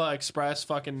Alibaba Express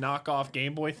fucking knockoff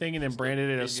Game Boy thing and then branded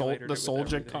it as emulated it the with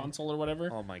Soldier everything. console or whatever.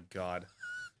 Oh my god.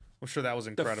 I'm sure that was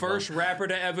the incredible. first rapper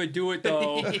to ever do it,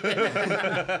 though.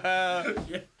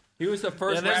 He was the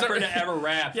first there's rapper to ever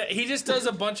rap. Yeah, he just does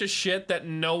a bunch of shit that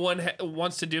no one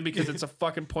wants to do because it's a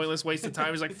fucking pointless waste of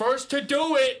time. He's like, first to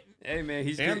do it. Hey man,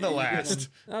 he's And the he's last.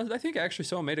 I think actually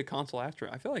someone made a console after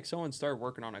it. I feel like someone started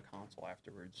working on a console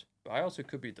afterwards. But I also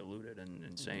could be deluded and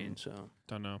insane. So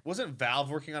Don't know. Wasn't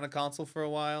Valve working on a console for a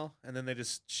while, and then they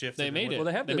just shifted? They and made went- it. Well,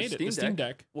 they have the made it. The Steam Steam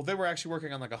Deck. Well, they were actually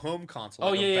working on like a home console.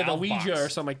 Oh like a yeah, the Valve Ouija box. or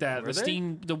something like that. Were The they?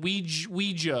 Steam, the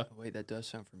Ouija. oh, wait, that does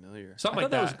sound familiar. Something I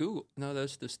like thought that was that. Google. No,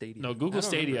 that's the Stadia. No, I Google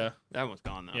don't remember. Stadia. That one's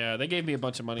gone though. Yeah, they gave me a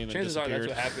bunch of money and then Chances are that's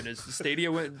disappeared. what happened. Is the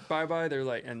Stadia went bye bye. They're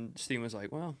like, and Steam was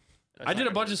like, well, that's I not did a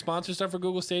gonna bunch of work. sponsor stuff for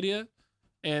Google Stadia,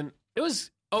 and it was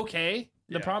okay.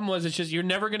 The Yeah. problem was it's just you're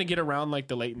never gonna get around like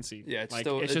the latency. Yeah, it's like,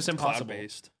 still it's just impossible.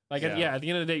 cloud-based. Like Yeah. at the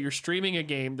end of the day, you're streaming a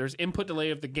game. There's input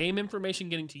delay of the game information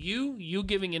getting to you, you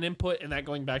giving an input, and that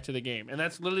going back to the game, and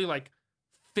that's literally like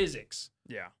physics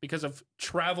Yeah. because of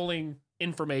traveling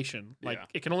information. Like Yeah.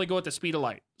 it can only go at the speed of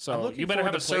light. I'm So looking you better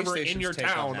have forward a to server in PlayStation's your take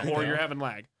on town, that, or though. you're having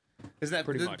lag. Isn't that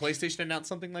Pretty didn't much. PlayStation announce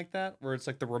something like that, where it's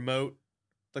like the remote,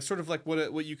 like sort of like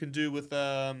what you can do with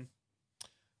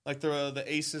like the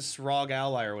Asus ROG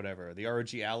Ally or whatever, the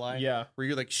ROG Ally. Yeah. Where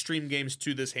you like stream games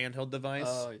to this handheld device.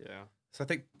 Oh yeah. So I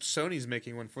think Sony's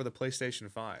making one for the PlayStation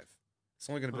 5. It's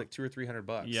only going to be like $200 or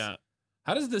 $300. Yeah.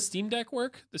 How does the Steam Deck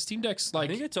work? The Steam Deck's I like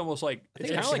think it's almost like I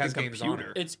think it's it kind of actually like has a games on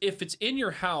computer. it. it's if it's in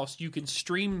your house, you can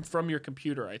stream from your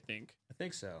computer. I think. I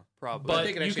think so. Probably. I But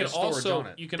think it you actually can has storage also on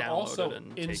it. you can Download also it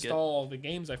and take it. install the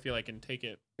games. I feel like and take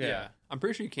it. Yeah. I'm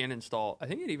pretty sure you can install. I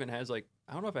think it even has like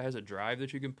I don't know if it has a drive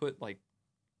that you can put like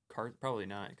card. Probably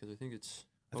not because I think it's.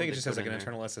 I what think they it just has put like an in there.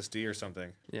 internal SSD or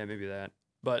something. Yeah, maybe that.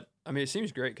 But I mean, it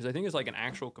seems great because I think it's like an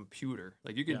actual computer.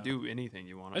 Like you can Yeah. do anything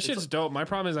you want. That It's shit's like, dope. My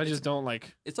problem is I just don't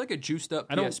like. it's like a juiced up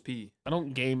I don't- PSP. I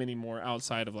don't game anymore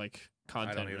outside of like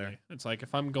content. either. Really. It's like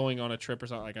if I'm going on a trip or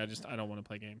something, like I don't want to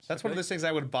play games. That's one of those things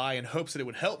I would buy in hopes that it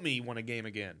would help me want to game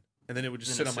again. And then it would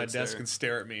just Then sit it on my sits desk there. and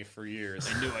stare at me for years.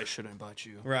 I knew I shouldn't have bought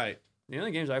you. Right. The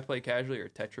only games I play casually are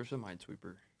Tetris and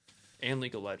Minesweeper, and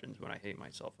League of Legends when I hate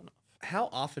myself enough. How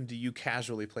often do you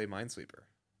casually play Minesweeper?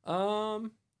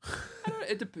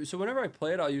 I don't, so whenever I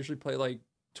play it, I'll usually play like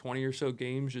 20 or so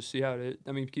games, just see how it.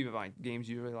 I mean, keep in mind, games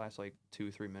usually last like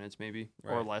 2-3 minutes maybe,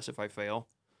 or Right. less if I fail.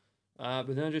 But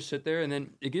then I just sit there, and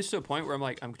then it gets to a point where I'm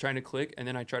like, I'm trying to click, and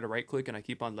then I try to right click, and I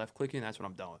keep on left clicking, and that's when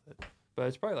I'm done with it. But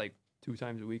it's probably like 2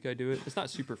 times a week I do it. It's not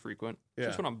super frequent. Yeah.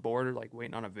 Just when I'm bored or like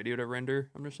waiting on a video to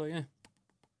render, I'm just like,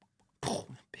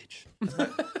 bitch.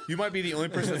 You might be the only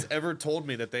person that's ever told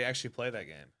me that they actually play that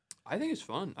game. I think it's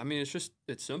fun. I mean,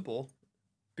 it's simple.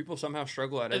 People somehow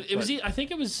struggle at it. It was. but- I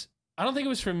think it was. I don't think it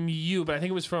was from you, but I think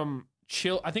it was from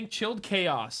Chill. I think Chilled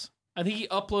Chaos I think he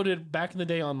uploaded back in the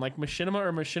day on like Machinima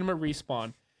or Machinima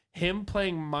Respawn, him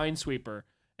playing Minesweeper,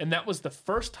 and that was the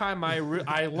first time I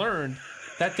learned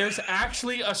that there's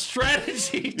actually a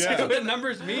strategy to That's what it. the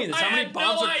numbers mean. It's how many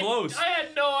bombs are close. I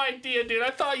had no idea, dude.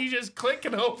 I thought you just click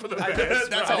and hope for the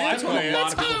best. That's how I played.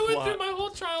 That's how I went through my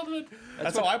whole childhood.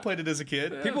 That's how I played it as a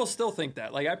kid. People still think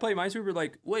that. Like, I play Minesweeper,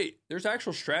 like, wait, there's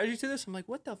actual strategy to this? I'm like,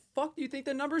 what the fuck do you think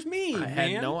the numbers mean, I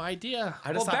had no idea.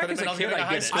 I just Well, thought back that it as a meant kid, I was getting a I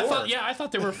high get it. score. I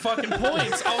thought they were fucking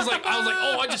points. I was like,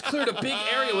 oh, I just cleared a big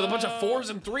area with a bunch of 4s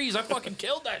and 3s. I fucking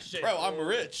killed that shit. Bro, I'm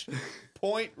rich.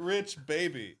 Point rich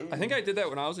baby. I think I did that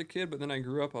when I was a kid, but then I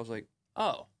grew up. I was like,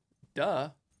 oh, duh.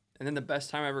 And then the best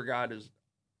time I ever got is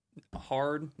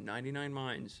hard 99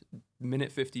 mines,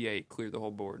 minute 58, cleared the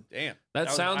whole board. Damn. That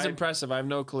was- sounds I- impressive. I have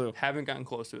no clue. Haven't gotten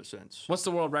close to it since. What's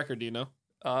the world record? Do you know?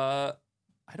 I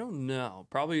don't know.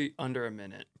 Probably under a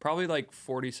minute. Probably like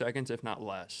 40 seconds, if not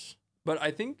less. But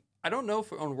I don't know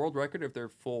if on world record if they're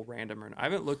full random or not. I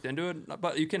haven't looked into it,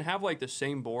 but you can have like the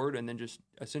same board and then just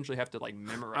essentially have to like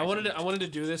memorize. I wanted to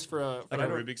do this for a. Like a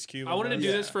Rubik's Cube. I wanted to do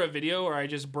almost. this for a video where I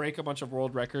just break a bunch of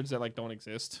world records that like don't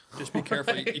exist. Just be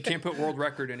careful. You can't put world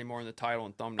record anymore in the title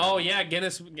and thumbnail. Oh yeah, the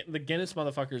Guinness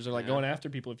motherfuckers are like Yeah. going after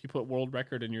people if you put world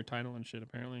record in your title and shit.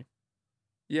 Apparently,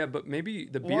 Yeah, but maybe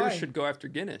the beer Why? should go after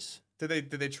Guinness. Did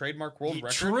they trademark world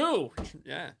record? True.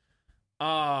 Yeah,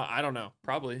 I don't know.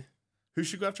 probably. Who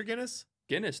should go after Guinness?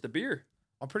 Guinness, the beer.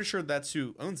 I'm pretty sure that's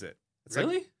who owns it. It's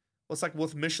Really? Like, well, it's like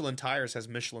with Michelin Tires has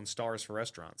Michelin stars for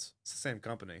restaurants. It's the same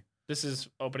company. This is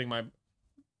opening my.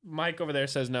 Mike over there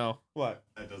says no. What?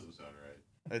 That doesn't sound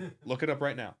right. Look it up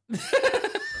right now.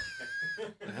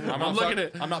 I'm not looking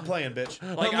fuck- at. I'm not playing, bitch.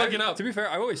 Like, I'm looking up. To be fair,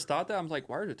 I always thought that. I'm like,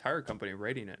 why is a tire company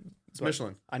rating it? It's But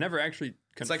Michelin. I never actually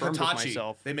It's like confirmed with Hitachi.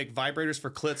 myself. They make vibrators for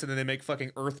clits and then they make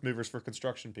fucking earth movers for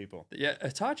construction people. Yeah,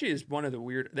 Hitachi is one of the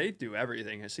weird. They do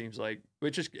everything. It seems like,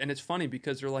 and it's funny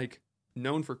because they're like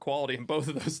known for quality in both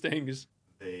of those things.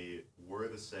 They were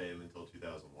the same until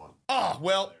 2001. Oh,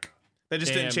 well, they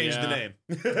just didn't Damn, change the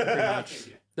yeah.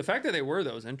 name. The fact that they were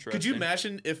though is interesting. Could you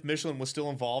imagine if Michelin was still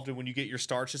involved and when you get your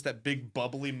star, it's just that big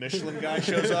bubbly Michelin guy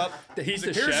shows up? He's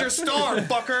Like, the here's chef. your star,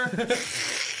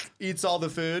 fucker. Eats all the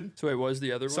food. So it was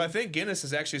the other So I one, think Guinness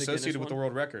is actually The Guinness associated with the one?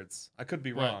 world records. I could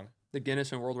be Right. wrong. the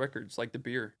Guinness and World Records, like the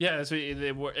beer. Yeah, that's what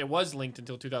it was linked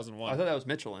until 2001. I thought that was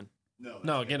Michelin. No, that's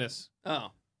no, right. Guinness. Oh,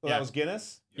 Well, Yeah. that was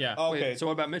Guinness? Yeah. Oh, okay. wait. So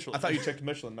what about Michelin? I thought you checked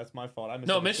Michelin. That's my fault. I No,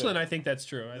 misunderstood. Michelin. I think that's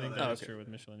true. I think No, that is okay. true with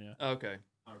Michelin. Yeah. Okay.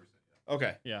 100%,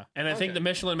 Okay. Yeah, and I think Okay. the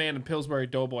Michelin Man and Pillsbury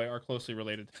Doughboy are closely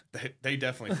related. They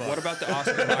definitely fuck. What about the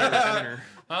Oscar Mayer winner?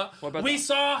 Huh? What about We the-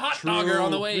 saw a hot True. dogger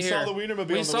on the way We here. saw the Wienermobile.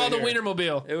 We on saw way the here.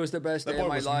 Wienermobile. It was the best That day boy of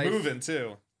my was life. moving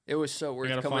too. It was so worth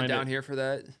gotta coming find down it. here for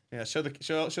that. Yeah, show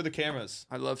the cameras.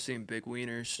 I love seeing big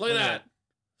wieners. Look at that.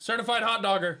 Certified hot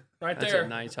dogger right That's there. a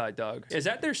nice hot dog. Is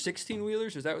that their 16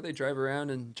 wheelers? Is that what they drive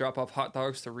around and drop off hot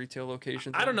dogs to retail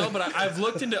locations? I don't know, but I've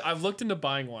looked into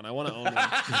buying one. I want to own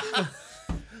one.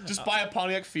 Just buy a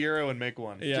Pontiac Fiero and make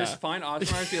one. Yeah. Just find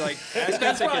Oscar Mayer and be like, ask him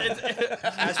That's if why he can-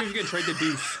 ask him if you can trade the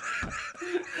deuce.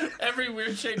 every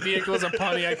weird shaped vehicle is a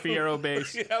Pontiac Fiero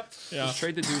base. Yep. Yeah. Just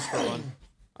trade the deuce for one.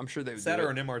 I'm sure they would Is that do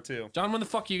or it. an MR2 John, when the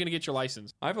fuck are you gonna get your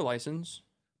license? I have a license.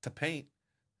 to paint?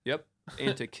 Yep.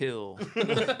 And to kill.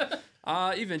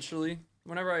 Eventually.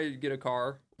 Whenever I get a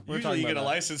car. Usually talking you get a about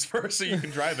that. license first so you can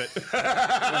drive it. Well,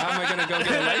 how am I going to go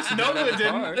get a license? No, if I have it a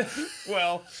didn't. car?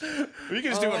 Well, you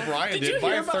can just do what Brian Did you did. Buy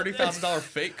hear a about $30,000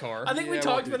 fake car. I think we Yeah, I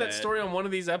talked won't do about that that. story on one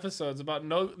of these episodes about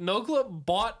Nogla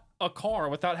bought a car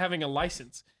without having a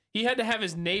license. He had to have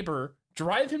his neighbor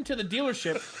drive him to the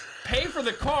dealership, pay for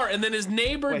the car, and then his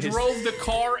neighbor Wait, his- drove the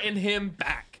car and him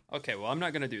back. Okay, well, I'm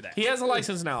not going to do that. He has a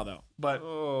license now, though. But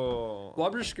Oh. Well,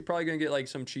 I'm just probably going to get like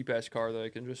some cheap ass car that I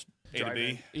can just A to drive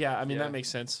in. B. yeah, I mean Yeah. that makes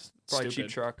sense. Probably Stupid.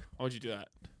 cheap truck. Why would you do that?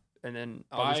 And then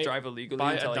I'll Buy- just drive illegally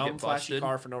Buy until a I dumb, get flashy busted.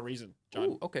 car for no reason, John.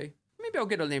 Ooh, okay. Maybe I'll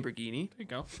get a Lamborghini. There you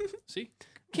go. See?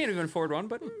 Can't even afford one,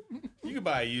 but You could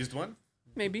buy a used one.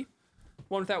 maybe.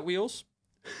 One without wheels.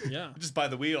 Yeah. Just buy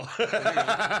the wheel.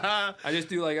 I just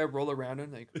do like I roll around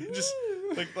and like Just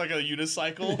like a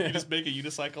unicycle. You just make a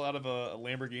unicycle out of a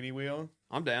Lamborghini wheel.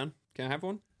 I'm down. Can I have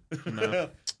one? No.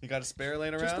 You got a spare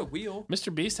laying around? Just a wheel.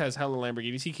 Mr. Beast has hella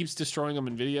Lamborghinis. He keeps destroying them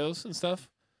in videos and stuff.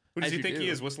 Who does As he you think he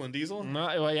do. is? Whistling Diesel? No,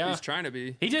 well, yeah. He's trying to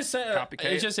be. He just said Copycat.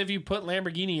 it's just if you put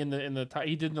Lamborghini in the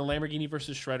he did the Lamborghini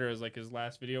versus Shredder as like his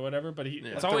last video, or whatever. But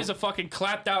Yeah. it's always a fucking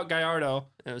clapped out Gallardo.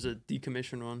 It was a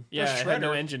decommissioned one. Yeah, it had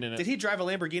no engine in it. Did he drive a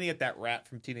Lamborghini at that rat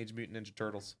from Teenage Mutant Ninja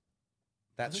Turtles?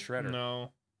 That's Shredder.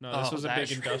 No, this Oh, was a that big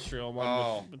Shredder. industrial one.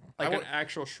 Oh. Like I an would-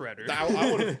 actual shredder.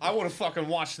 I would have fucking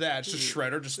watched that. It's just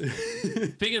Shredder. Just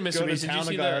Speaking of Go Mr. to Beast, did you town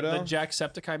see on Gallardo? the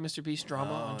Jacksepticeye Mr. Beast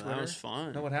drama on that Twitter? was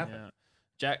fun. know what happened. Yeah.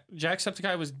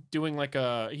 Jacksepticeye was doing like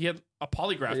he had a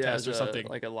polygraph test or something,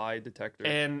 like a lie detector.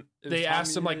 and they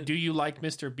asked him like, "Do you like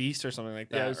Mr. Beast or something like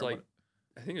that?" Yeah, it was like,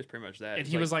 I think it was pretty much that. and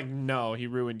he was like, "No, he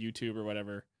ruined YouTube or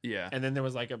whatever." yeah. And then there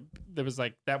was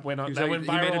that went on, He was that like, went he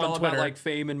viral made it all on Twitter. about like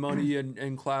fame and money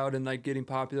and cloud and like getting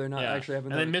popular, not Yeah. actually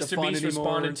having And then the Mr. fun Beast anymore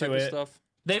responded type to of it. stuff.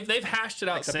 They've hashed it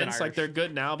out Except in since. Like Irish. they're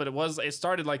good now, but it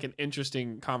started like an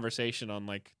interesting conversation on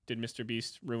like, did Mr.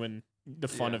 Beast ruin the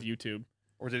fun Yeah. of YouTube?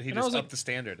 Or did he And I just was up like- the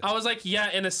standard? I was like,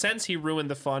 yeah, in a sense, he ruined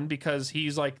the fun because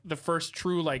he's like the first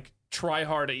true like try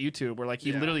hard at YouTube, where like he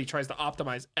Yeah. literally tries to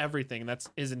optimize everything. And that's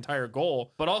his entire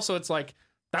goal. But also, it's like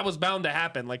that was bound to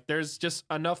happen. Like, there's just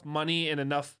enough money and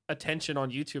enough attention on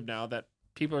YouTube now that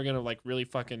people are gonna like really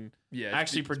fucking Yeah,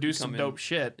 actually produce some dope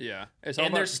shit. Yeah, it's all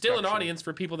And about there's still an production. audience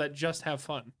for people that just have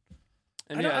fun.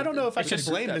 And I don't know if I it's could just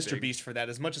blame that Mr. big. Beast for that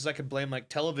as much as I could blame like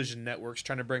television networks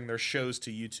trying to bring their shows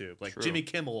to YouTube, like True. Jimmy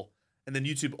Kimmel, and then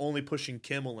YouTube only pushing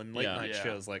Kimmel and late night Yeah.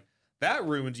 shows. Like that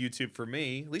ruined YouTube for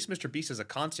me. At least Mr. Beast is a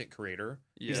content creator.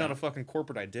 He's Yeah. not a fucking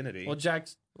corporate identity. Well, Well,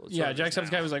 it's sort of just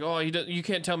Jacksepticeye now. was like, "Oh, you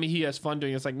can't tell me he has fun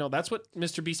doing." It's like, no, that's what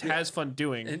Mr. Beast has fun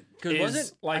doing. And- 'cause is,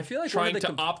 wasn't- I like feel like one trying of the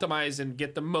to optimize and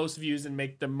get the most views and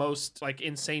make the most like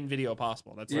insane video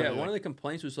possible. That's Yeah, literally, one of like, the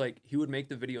complaints was like he would make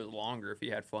the videos longer if he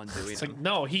had fun doing it's them. like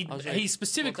no, he I was like, he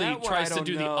specifically well, that one tries I to don't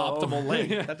do know. the optimal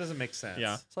length. That doesn't make sense.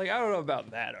 Yeah. It's like I don't know about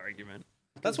that argument.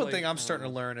 That's It's one like, thing I'm I starting to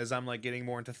don't know. learn as I'm like getting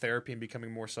more into therapy and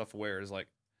becoming more self-aware is like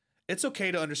it's okay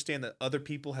to understand that other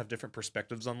people have different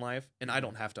perspectives on life and I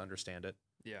don't have to understand it.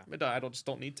 Yeah, I just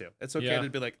don't need to. It's okay Yeah. to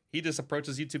be like he just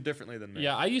approaches YouTube differently than me.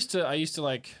 Yeah, I used to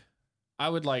like, I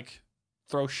would like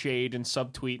throw shade and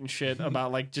subtweet and shit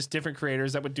about like just different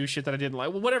creators that would do shit that I didn't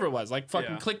like. Well, whatever it was, like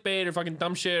fucking Yeah. clickbait or fucking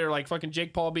dumb shit or like fucking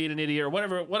Jake Paul being an idiot or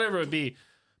whatever it would be.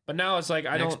 But now it's like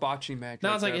I next don't. boxing match.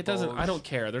 Now it's like that it doesn't. I bulge. don't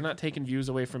care. They're not taking views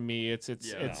away from me. It's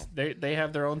they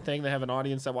have their own thing. They have an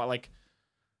audience that want like.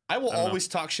 I will I don't know. always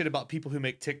talk shit about people who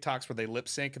make TikToks where they lip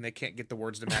sync and they can't get the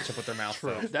words to match up with their mouth.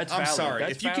 True. Though. That's I'm valid. sorry.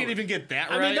 That's If you can't valid. even get that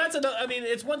I right, mean that's another. I mean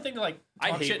it's one thing to like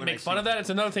I talk hate shit and when I make fun see- of that. It's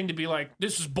another thing to be like,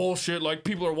 this is bullshit. Like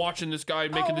people are watching this guy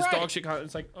making this right. dog shit content.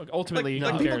 It's like ultimately,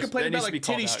 like who people cares? complain That about needs to be like titty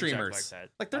called out exactly streamers. like that.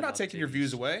 Like they're I not love taking your titties.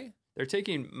 views away. They're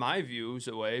taking my views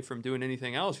away from doing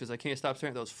anything else because I can't stop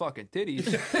staring at those fucking titties.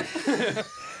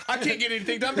 I can't get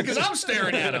anything done because I'm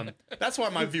staring at them. That's why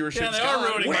my viewership. Yeah, they are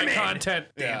ruining my content.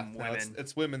 Yeah, Damn no, women.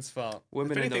 it's women's fault.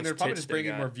 Women if and anything, those they're probably tits just they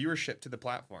bringing got. more viewership to the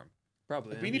platform.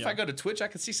 Probably. I mean, if I go to Twitch, I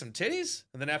can see some titties,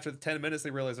 and then after the 10 minutes,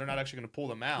 they realize they're not actually going to pull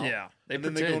them out. Yeah, they and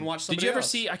then they go pretend. and watch somebody Did you ever else.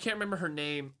 see? I can't remember her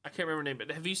name.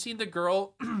 But have you seen the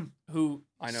girl who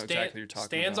I know exactly what you're talking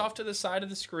stands about. off to the side of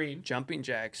the screen, Jumping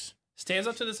jacks. stands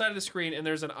up to the side of the screen, and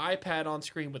there's an iPad on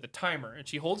screen with a timer, and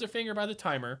she holds her finger by the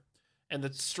timer, and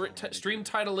the stream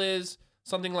title is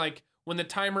something like, "When the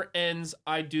timer ends,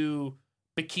 I do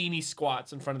bikini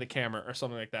squats in front of the camera," or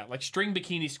something like that, like string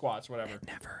bikini squats, whatever.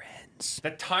 Never ends.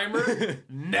 The timer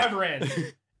never ends.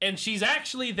 And she's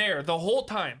actually there the whole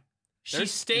time. She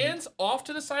There's- stands off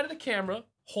to the side of the camera,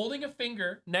 holding a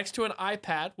finger next to an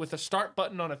iPad with a start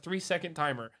button on a 3-second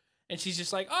timer. And she's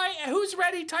just like, all right, who's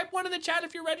ready? Type 1 in the chat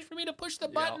if you're ready for me to push the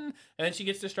button. And then she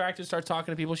gets distracted, starts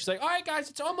talking to people. She's like, all right, guys,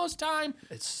 it's almost time.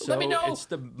 It's so. Let me know. It's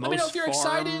the most me know if you're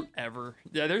farm excited. ever.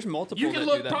 Yeah, there's multiple. You can that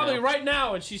look do that probably now. right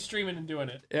now, and she's streaming and doing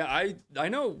it. Yeah, I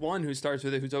know one who starts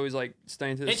with it who's always like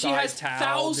staying to the And she side, has towel,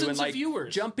 thousands doing, of like,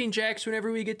 viewers. jumping jacks whenever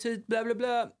we get to blah blah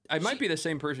blah. I might be the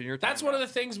same person you're talking That's one of about.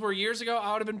 the things where years ago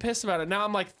I would have been pissed about it. Now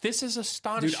I'm like, this is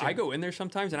astonishing. Dude, I go in there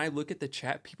sometimes and I look at the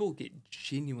chat. People get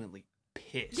genuinely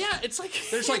pissed. Yeah, it's like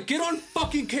There's like, get on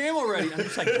fucking cam already. I'm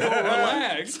just like, bro,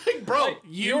 relax. It's like, bro,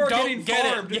 you are don't getting get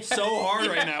it. farmed Yeah. so hard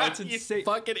right now. It's You insane.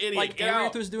 fucking idiot. Like, Get Arieth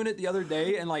out. was doing it the other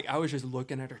day, and like I was just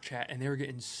looking at her chat, and they were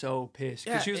getting so pissed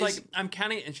because Yeah, she was it's- like, "I'm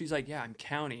counting," and she's like, "Yeah, I'm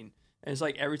counting." And it's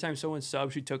like every time someone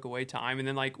subbed, she took away time, and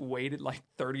then like waited like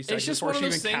 30 seconds just before one of she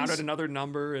even those things- counted another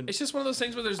number. And It's just one of those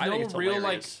things where there's I think no it's real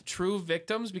hilarious. like true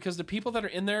victims because the people that are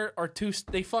in there are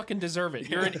they fucking deserve it.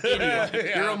 You're an idiot.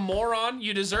 You're a moron.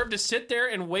 You deserve to sit there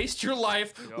and waste your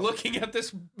life looking at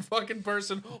this fucking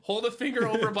person hold a finger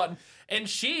over a button. And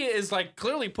she is like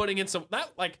clearly putting in some that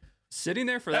like sitting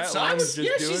there for That that, long, sucks. just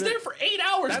yeah, doing she's it. there for 8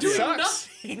 hours That doing sucks.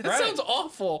 nothing. That Right. sounds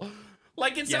awful.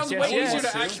 Like it sounds yes, way yes. easier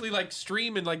to Yes. actually like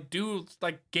stream and like do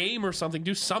like game or something,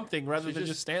 do something rather She's than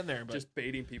just- just stand there. But just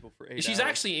baiting people for 8 she's hours.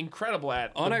 actually incredible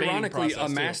at the baiting unironically a process,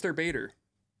 too. master baiter.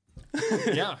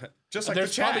 Yeah. Just like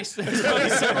There's the probably, chat. there's probably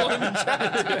several in the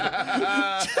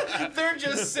chat. They're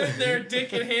just sitting there,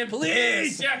 dick in hand.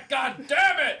 Please! Yeah, god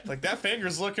damn it! Like that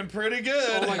finger's looking pretty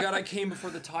good. Oh my god, I came before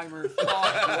the timer. You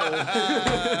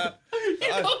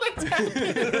know that's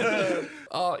happening.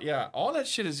 Oh, yeah. All that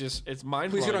shit is just, it's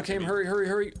mind blowing. Please get on cam. Hurry, hurry,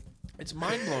 hurry. It's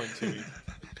mind blowing to me.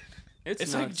 It's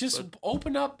nuts, like just but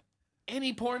open up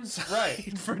any porn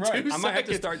site for 2 I seconds. might have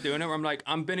to start doing it where I'm like,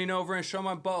 I'm bending over and show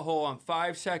my butthole on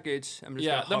 5 seconds. I'm just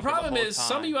Yeah, gonna the huff it problem whole is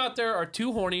some of time. you out there are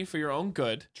too horny for your own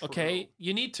good. Okay, True.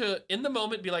 you need to in the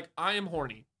moment be like, I am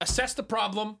horny. Assess the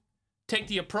problem, take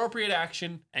the appropriate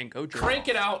action, and go jerk crank off.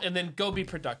 it out, and then go be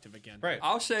productive again. Right.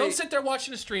 I'll say Don't sit there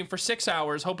watching a stream for 6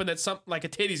 hours hoping that some like a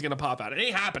titty's gonna pop out. It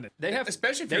ain't happening. they have,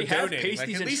 Especially if they you're have donating. Like,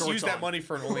 pasties at and least shorts use that on. money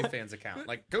for an OnlyFans account.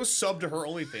 Like, go sub to her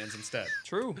OnlyFans instead.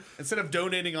 True. Instead of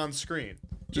donating on screen.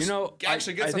 You know,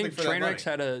 actually get I something think for that money. Trainwrecks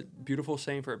had a beautiful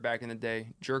saying for it back in the day: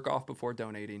 "Jerk off before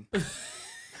donating."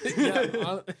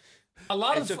 Yeah, a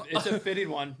lot it's of a fitting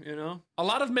one, you know. a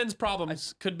lot of men's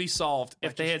problems could be solved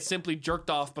if they had simply jerked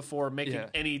off before making Yeah.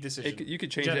 any decision. You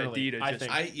could change Generally, that D to I just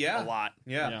think. Yeah. a lot.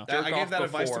 Yeah. Yeah. That- I Jerk gave off that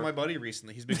advice to before. my buddy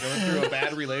recently. He's been going through a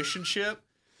bad relationship,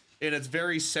 and it's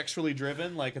very sexually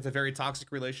driven. Like, it's a very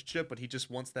toxic relationship, but he just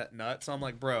wants that nut. So I'm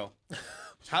like, bro,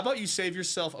 how about you save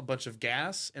yourself a bunch of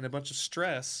gas and a bunch of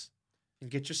stress and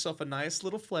get yourself a nice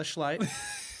little fleshlight?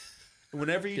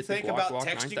 Whenever you Get the think Guac about Guac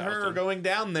texting her 9000. or going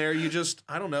down there, you just,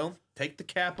 I don't know, take the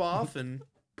cap off and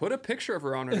Put a picture of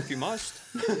her on it if you must.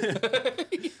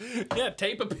 Yeah,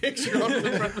 tape a picture on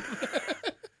the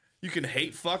front. you can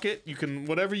hate fuck it. You can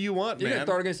whatever you want, You man. can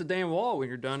throw it against the damn wall when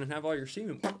you're done and have all your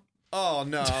semen. Oh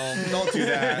no, don't do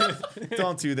that.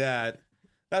 Don't do that.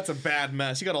 That's a bad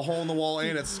mess. You got a hole in the wall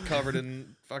and it's covered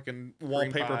in fucking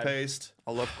wallpaper pie. paste.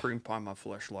 I love cream pie on my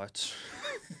fleshlights.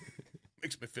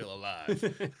 Makes me feel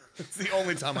alive. It's the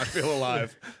only time I feel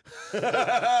alive.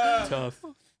 Tough.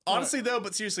 Honestly though,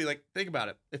 but seriously, like think about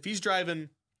it. If he's driving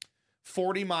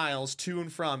 40 miles to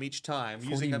and from each time,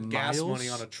 using 40 up gas miles? money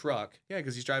on a truck. Yeah,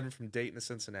 because he's driving from Dayton to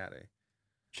Cincinnati.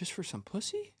 Just for some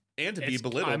pussy? And to be It's-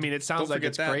 belittled. I mean, it sounds Don't like forget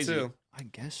it's that, crazy. too. I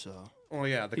guess so. Oh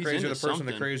yeah, the He's crazier the into person,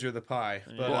 the something. crazier the pie.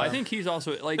 But, Well, I think he's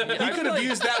also like he could have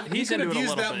used that. He He's could into have it a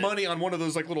used little that bit. money on one of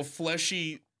those like little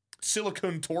fleshy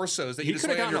silicone torsos that He you just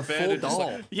could lay have on gotten your a bed. full and just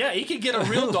doll. like, Yeah, he could get a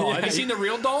real doll. Have you seen the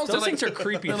real dolls? Those things are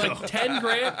creepy. They're like though. 10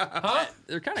 grand. Huh?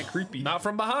 They're kind of creepy. Not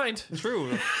from behind.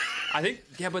 True. I think.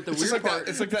 Yeah, but the it's weird just like part.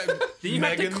 that. It's like that. Then you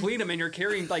have Megan, to clean them, and you're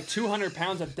carrying like 200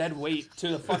 pounds of dead weight to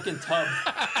the fucking tub.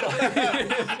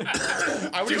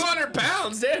 I would just, 200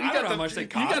 pounds, dude. You I don't got know the, how much they You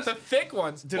got cost. the thick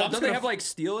ones. Well, I'm don't just they gonna have like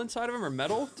steel inside of them or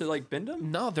metal to like bend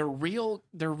them? No, they're real.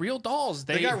 They're real dolls.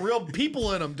 they got real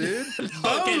people in them, dude.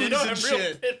 okay, they Bones don't and have real.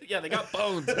 shit. Yeah, they got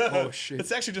bones. Oh shit.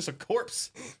 It's actually just a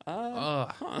corpse.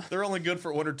 Ugh. They're only good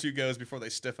for 1 or 2 goes before they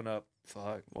stiffen up.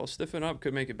 Fuck. Well, stiffen up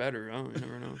could make it better. Oh, you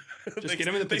never know. Just They- get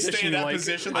them in the they stay position in you that like.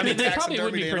 position. I mean, they Like a probably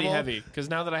would be taxidermied pretty animal. heavy because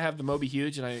now that I have the Moby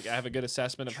Huge and I have a good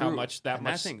assessment of how True. much that And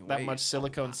that much thing that weighs much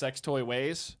silicone sex toy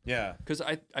weighs. Yeah. Because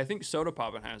I think Soda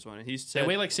Poppin has one, and he They said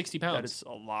weigh like 60 that pounds. it's a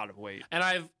lot of weight.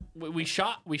 And we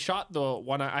shot the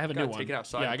one. I have a new Gotta one. take it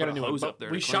outside Yeah, I and got put a new a one. hose But up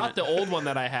there we to clean shot it. the old one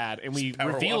that I had, and we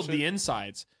power revealed wash the it.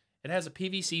 insides. It has a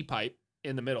PVC pipe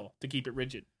in the middle to keep it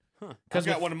rigid. I've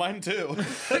got one of mine too.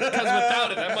 Because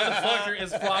without it, that motherfucker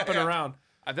is flopping around.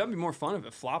 That'd be more fun if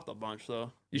it flopped a bunch,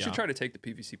 though. You Yeah. should try to take the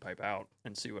PVC pipe out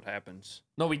and see what happens.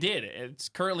 No, we did. It's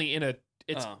currently in a.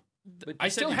 It's. Oh. But I you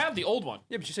said still you- have the old one.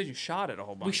 Yeah, but you said you shot it a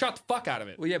whole bunch. We shot the fuck out of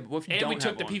it. Well, yeah, but what if you And don't we took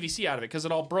have the one? PVC out of it because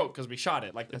it all broke because we shot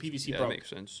it. Like the PVC Yeah, broke. that makes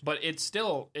sense. But it's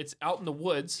out in the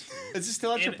woods. Is it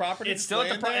still at your And property? It's still at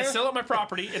the laying there? it's still at my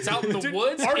property. It's out in the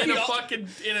woods in a archaeo- fucking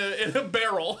in a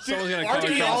barrel. Someone's gonna call you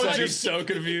archaeologists- outside. You're so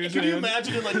confused. Can you man.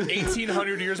 imagine in like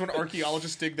 1800 years when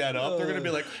archaeologists dig that up? They're gonna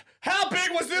be like, "How big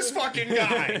was this fucking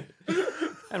guy?"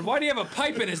 And why do you have a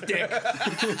pipe in his dick?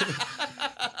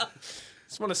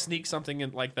 Just want to sneak something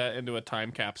in like that into a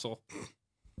time capsule.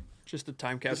 Just a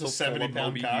time Just a capsule full of 70-pound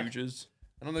Moby cock. Huges.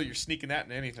 I don't know. You're sneaking that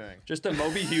in anything. Just a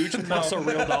Moby Huge plus a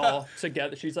real doll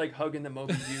together. She's like hugging the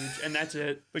Moby Huge, and that's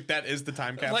it. Like that is the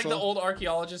time capsule. Like the old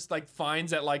archaeologist like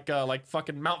finds at like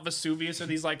fucking Mount Vesuvius or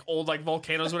these like old like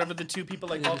volcanoes, whatever. The two people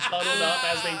like all cuddled up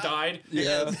as they died.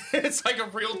 Yeah. It's like a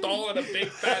real doll and a big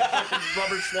fat fucking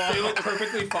rubber swamp. They look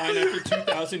perfectly fine after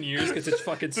 2,000 years because it's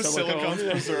fucking the silicone.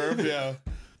 silicone's preserved. Yeah.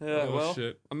 Yeah, Oh, well,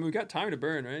 shit. I mean, we got time to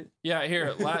burn, right? Yeah,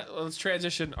 here let's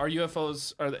transition. Are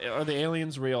UFOs are the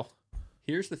aliens real?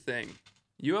 Here's the thing.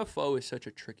 UFO is such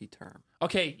a tricky term.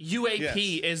 Okay, UAP Yes.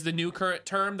 is the new current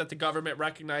term that the government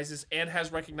recognizes and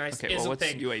has recognized Okay, is well, a what's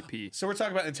thing. UAP? So we're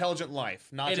talking about intelligent life,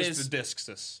 not It just is- the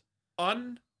discs.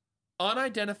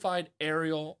 Unidentified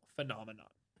aerial phenomenon.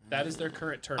 That is their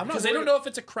current term. I'm not Because they don't worried- know if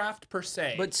it's a craft per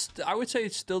se. But I would say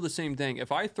it's still the same thing.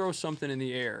 If I throw something in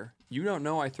the air, you don't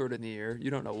know I threw it in the air.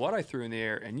 You don't know what I threw in the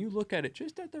air, and you look at it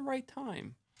just at the right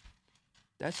time.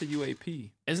 That's a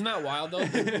UAP. Isn't that wild though?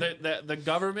 the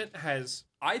government has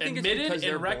I think it's admitted because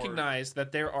they're and recognized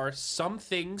that there are some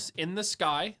things in the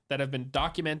sky that have been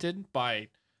documented by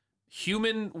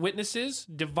human witnesses,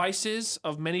 devices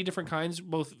of many different kinds,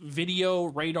 both video,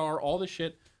 radar, all the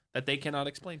shit that they cannot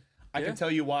explain. I can tell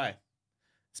you why.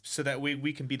 So that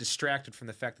we can be distracted from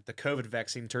the fact that the COVID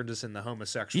vaccine turned us into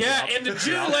homosexuals. Yeah, and the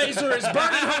Jew laser is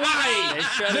burning Hawaii. They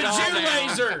shut The it all Jew down.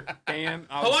 laser. Damn.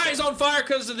 Hawaii's on fire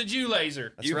because of the Jew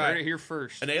laser. That's You right. heard it here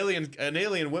first. An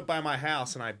alien went by my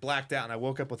house and I blacked out and I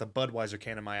woke up with a Budweiser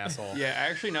can in my asshole. Yeah, I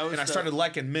actually noticed. And I started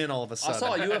liking men all of a I sudden.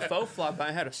 saw a UFO fly by.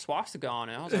 It had a swastika on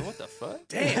it. I was like, what the fuck?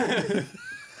 Damn.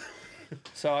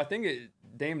 So I think it.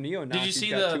 Damn neo-Nazis Did you see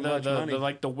got too much the money.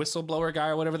 like the whistleblower guy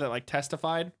or whatever that like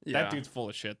testified? Yeah. That dude's full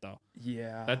of shit though.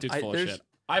 Yeah, That dude's full of there's- shit.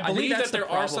 I think believe that's that the there are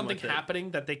problem something with it.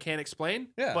 happening that they can't explain.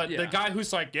 Yeah. But the Yeah. guy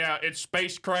who's like, yeah, it's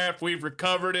spacecraft. We've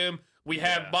recovered him. We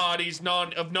have bodies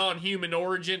of non-human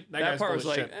origin. That That guy's part full was of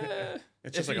like, shit.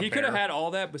 It's just if like a he could have bear. had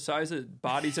all that besides the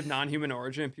bodies of non-human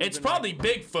origin. people It's been like- probably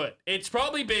Bigfoot. It's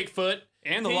probably Bigfoot.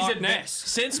 And the He's Loch adva- Ness.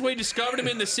 Since we discovered him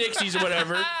in the 60s or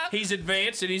whatever, he's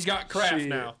advanced and he's got craft Shit.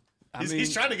 now. I He's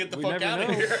mean, trying to get the we fuck never out of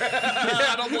know. here. Yeah,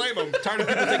 I don't blame him. Tired of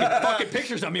people taking fucking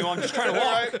pictures of me while I'm just trying to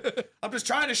walk. Right? I'm just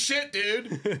trying to shit,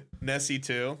 dude. Nessie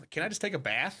too. Can I just take a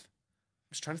bath?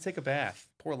 I'm just trying to take a bath.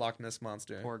 Poor Loch Ness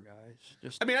monster. Poor guys.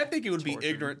 Just I mean, I think it would be Tortured.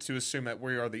 ignorant to assume that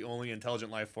we are the only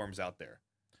intelligent life forms out there.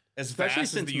 As Especially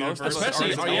vast as since the most of universe us is are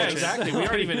Especially, yeah, intelligent. exactly. We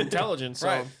aren't even intelligent, so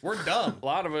Right. We're dumb. a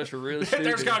lot of us are really stupid.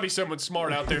 there's got to be someone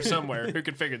smart out there somewhere who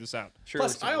can figure this out. Surely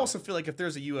Plus, I someone. also feel like if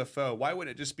there's a UFO, why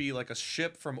wouldn't it just be like a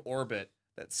ship from orbit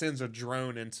that sends a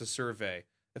drone in to survey?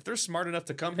 If they're smart enough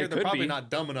to come here, It they're could probably be. not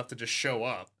dumb enough to just show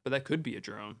up. But that could be a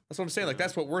drone. That's what I'm saying. Like,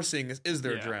 that's what we're seeing is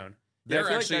their Yeah. drone. Yeah, I They're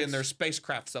feel like actually in that's- their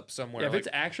spacecrafts up somewhere. Yeah, if like, it's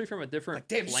actually from a different like,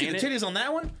 damn, you see the planet, titties on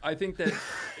that one? I think that,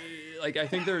 like, I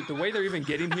think they're the way they're even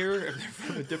getting here, if they're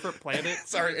from a different planet.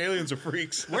 Sorry, aliens are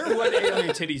freaks. Where would alien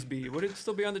titties be? Would it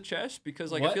still be on the chest?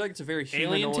 Because like I What? feel like it's a very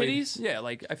Alien humanoid. titties? Yeah,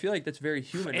 like I feel like that's very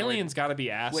human. Aliens got to be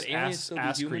ass Would aliens still be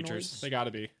creatures. humanoids? They got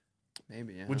to be.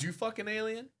 maybe. Yeah. Would you fuck an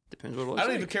alien? Depends what it looks I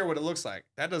don't like. even care what it looks like.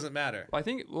 That doesn't matter. I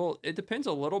think it depends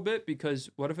a little bit because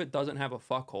what if it doesn't have a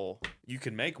fuck hole? You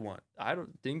can make one. I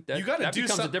don't think that You got to that do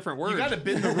becomes some- a different word. You got to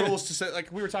bend the rules to say, like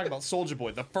we were talking about Soldier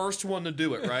Boy, the first one to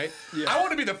do it, right? Yeah. I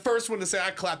want to be the first one to say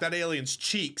I clapped that alien's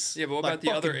cheeks. Yeah, but what like about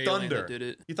the other fucking alien thunder. that did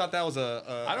it? You thought that was I a don't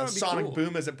know, it'd be sonic cool.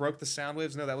 boom as it broke the sound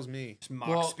waves? No, that was me. Just mock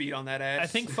Well, speed on that ass. I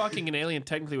think fucking an alien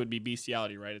technically would be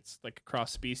bestiality, right? It's like a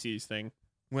cross species thing.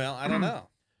 Well, I don't know.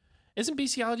 Isn't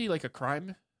bestiality like a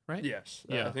crime, right? yes.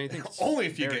 Yeah. If anything, it's Only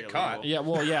if you very get caught. illegal. Yeah,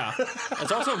 well, yeah.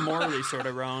 It's also morally sort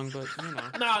of wrong, but you know.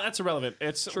 No, that's irrelevant.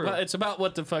 It's True. it's about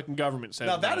what the fucking government says.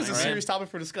 Now that about is it, a right? serious topic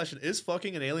for discussion. Is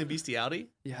fucking an alien bestiality?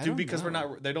 Yeah, I Dude, don't because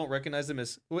know. they don't recognize them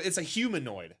as. Well, it's a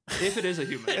humanoid. If it is a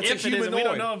human, It's If a it is, humanoid. we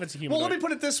don't know if it's a Well, humanoid. let me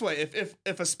put it this way: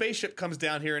 if a spaceship comes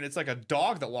down here and it's like a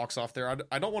dog that walks off there,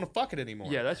 I don't want to fuck it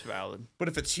anymore. yeah, that's valid. But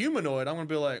if it's humanoid, I'm gonna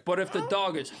be like, But if the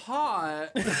dog is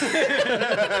hot,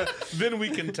 then we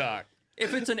can talk.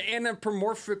 if it's an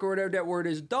anthropomorphic or whatever that word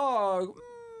is, dog.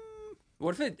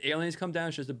 What if aliens come down?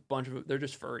 It's just a bunch of they're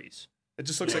just furries. It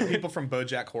just looks like people from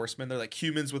BoJack Horseman. They're like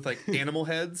humans with like animal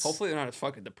heads. Hopefully, they're not as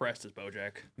fucking depressed as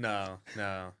BoJack. No.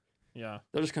 Yeah.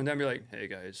 They'll just come down and be like, "Hey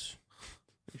guys,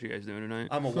 what you guys doing tonight?"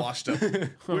 I'm a washed up.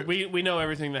 We know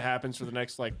everything that happens for the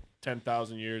next like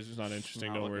 10,000 years. It's not interesting.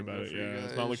 Not Don't worry looking about good it. for you Yeah,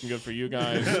 it's not guys. looking good for you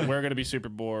guys. We're gonna be super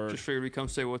bored. Just figured we come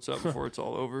say what's up before it's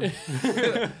all over.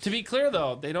 To be clear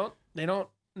though, they don't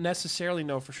necessarily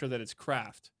know for sure that it's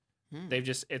craft. Hmm.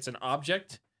 It's an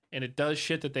object and it does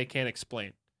shit that they can't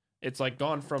explain. It's like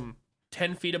gone from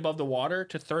 10 feet above the water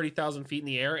to 30,000 feet in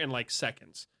the air in like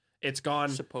seconds. It's gone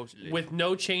Supposedly, with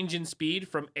no change in speed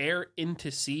from air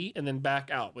into sea and then back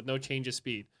out with no change of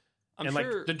speed. I'm and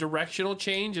sure. like the directional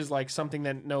change is like something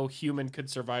that no human could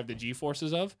survive the G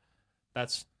forces of.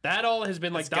 That all has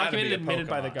been like It's gotta be documented a and admitted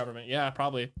by the Pokemon. government. Yeah,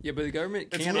 probably. yeah, but the government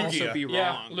It's can also Lugia. be wrong.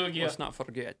 Yeah, Lugia. Let's not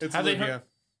forget. It's Have they Lugia. heard-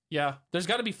 Yeah, there's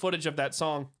got to be footage of that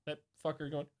song. That fucker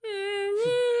going.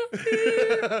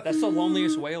 That's the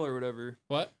loneliest whale or whatever.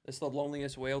 What? That's the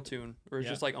loneliest whale tune, where it's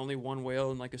Yeah. just like only one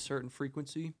whale in like a certain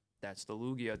frequency. That's the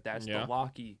Lugia. That's Yeah. the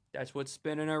Locky. That's what's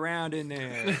spinning around in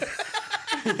there.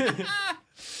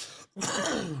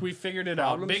 We figured it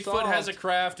Problem out. Bigfoot solved. has a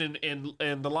craft, and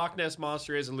the Loch Ness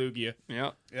monster is a Lugia.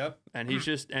 Yep. Yep. And he's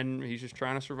just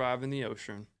trying to survive in the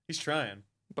ocean. He's trying.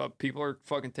 But people are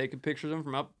fucking taking pictures of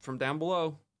him from down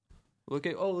below. Look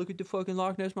at the fucking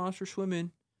Loch Ness monster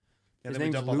swimming. And His then we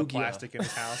name's dump all the Lugia. plastic in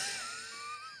his house.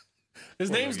 His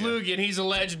Poor name's Lugia. Lugia, and he's a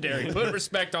legendary. Put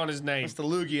respect on his name. It's the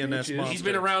Lugia Ness He's monster. He's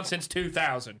been around since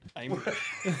 2000.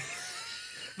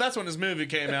 That's when his movie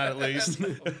came out, at least.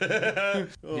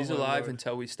 Oh, He's my alive Lord.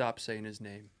 until we stop saying his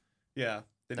name. Yeah.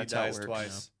 Then That's he how it dies works.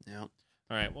 twice. Yeah. All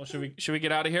right. Well, should we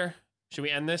get out of here? Should we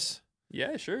end this?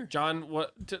 Yeah, sure. John,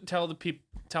 tell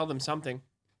them something.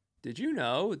 Did you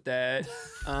know that?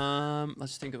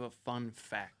 Let's think of a fun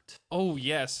fact. Oh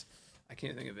yes. I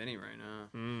can't think of any right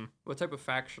now. What type of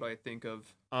fact should I think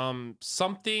of?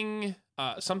 Something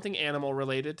animal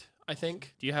related. I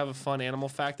think. Do you have a fun animal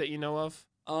fact that you know of?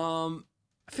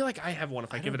 I feel like I have one.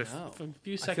 If I give it a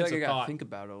few seconds I feel like I of gotta thought. think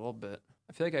about it a little bit.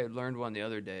 I feel like I learned one the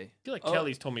other day. I feel like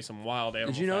Kelly's told me some wild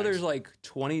animal. Did you know facts. there's like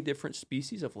 20 different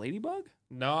species of ladybug?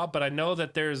 No, but I know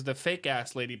that there's the fake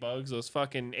ass ladybugs, those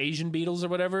fucking Asian beetles or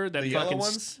whatever. That The fucking yellow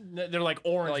ones? They're like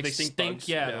orange. They're like they stink stink. bugs.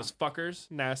 Yeah, Yeah. those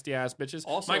fuckers, nasty ass bitches.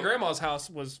 Also- my grandma's house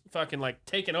was fucking like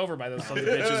taken over by those sons of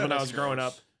bitches when I was growing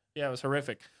up. Yeah, it was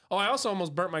horrific. Oh, I also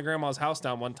almost burnt my grandma's house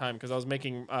down one time because I was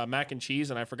making mac and cheese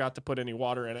and I forgot to put any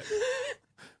water in it.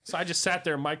 So I just sat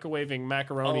there microwaving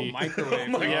macaroni. Oh, microwave.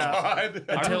 Oh my Yeah. God.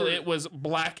 Until it was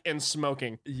black and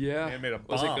smoking. Yeah. It made a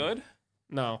Was it bomb. good?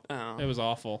 No, Oh. it was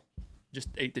awful. Just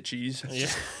ate the cheese. Yeah.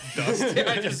 Dust.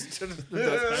 I just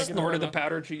Snorted the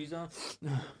powdered cheese on.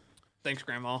 Thanks,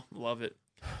 Grandma. Love it.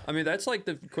 I mean, that's like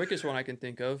the quickest one I can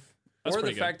think of. That's or the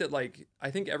pretty good. fact that, like, I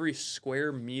think every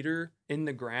square meter in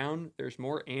the ground, there's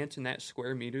more ants in that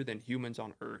square meter than humans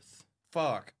on Earth,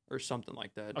 Fuck. or something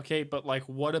like that. Okay, but like,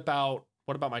 what about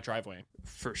my driveway?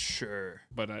 For sure.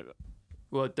 But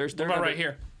Well, there's what about right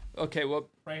here? Okay, well,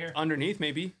 Right here. underneath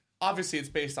maybe. Obviously, it's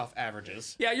based off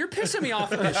averages. Yeah, you're pissing me off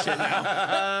with this shit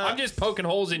now. I'm just poking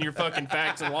holes in your fucking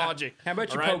facts and logic. How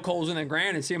about you All right? poke holes in the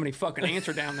ground and see how many fucking ants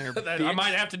are down there? I bitch?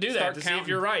 might have to do that Start to see if counting.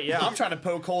 you're right. Yeah. I'm trying to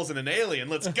poke holes in an alien.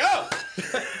 Let's go.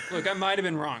 Look, I might have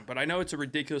been wrong, but I know it's a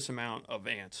ridiculous amount of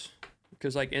ants.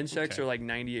 Because like insects Okay. are like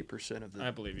 98% of the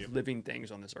I believe you. living things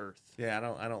on this earth. Yeah,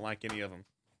 I don't like any of them.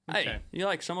 Okay. Hey, you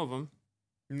like some of them.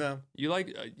 No, You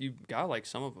like you gotta like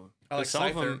some of them. I like some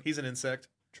of Scyther. them. He's an insect.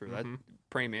 True, that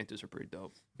praying mantis are pretty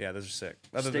dope. Yeah, those are sick.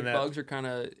 Other Stick than that, bugs are kind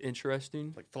of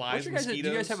interesting. like flies, What's your guys' mosquitoes. do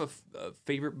you guys have a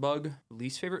favorite bug?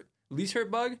 Least favorite? Least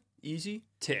favorite bug? Easy.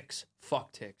 Ticks.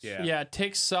 Fuck ticks. Yeah. Yeah,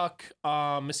 ticks suck.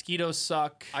 Mosquitoes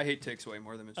suck. I hate ticks way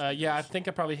more than mosquitoes. Yeah, I think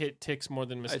I probably hit ticks more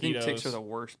than I mosquitoes. think ticks are the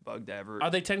worst bug to ever.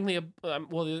 Are they technically a?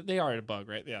 Well, they are a bug,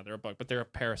 right? Yeah, they're a bug, but they're a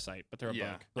parasite. But they're a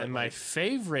Yeah, bug. but And my like-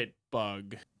 favorite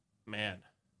bug, man,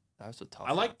 That was a tough.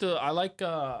 I like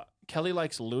Kelly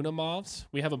likes Luna moths.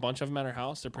 We have a bunch of them at our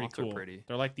house. They're pretty Moths are cool. pretty.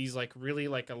 They're like these like really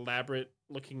like elaborate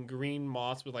looking green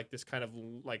moths with like this kind of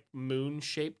like moon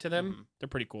shape to them. They're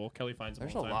pretty cool. Kelly finds them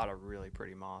There's all a the time. lot of really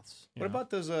pretty moths. What about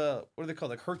those? What are they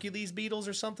called? Like Hercules beetles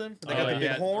or something? They Oh, got the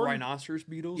yeah. big horn. Rhinoceros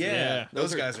beetles. Yeah,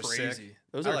 those are guys are crazy. sick.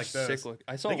 Those I are like those. sick. Look,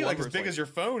 I saw They one get like where as it's big as your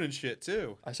phone and shit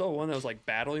too. I saw one that was like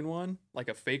battling one, like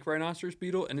a fake rhinoceros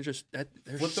beetle, and it just they're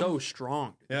Flip so them?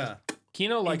 strong. Yeah.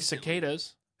 Kino likes Instantly.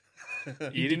 cicadas.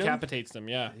 He Eating them? decapitates them.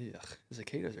 Yeah. Ugh,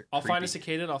 cicadas are. I'll find a creepy.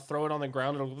 cicada and I'll throw it on the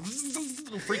ground. It'll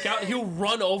freak out. He'll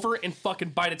run over and fucking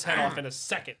bite its head off in a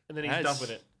second, and then he's done with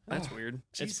it. That's weird.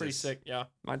 It's pretty sick. Yeah.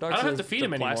 My I dog's don't have the- to feed the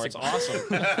him anymore. It's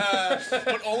plastic- awesome.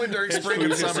 But only during His spring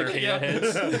and food is summer. cicada Yeah.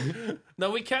 heads. No,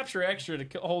 we capture extra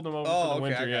to hold them over for Oh, the okay,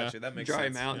 winter. I Yeah. got you. That makes Dry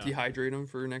sense. them out, yeah. dehydrate them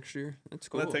for next year. That's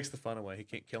cool. Well, that takes the fun away. He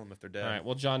can't kill them if they're dead. All right.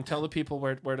 Well, John, tell the people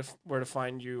where to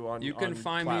find you on. You can on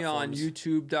find me on platforms.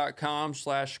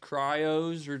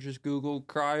 youtube.com/Kryoz or just Google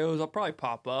Kryoz. I'll probably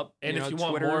pop up. And if know, you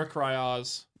want Twitter, more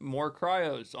Kryoz, more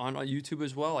Kryoz on YouTube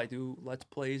as well. I do Let's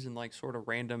Plays and like sort of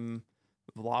random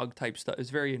vlog type stuff. It's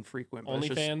very infrequent. But it's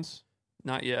just- OnlyFans,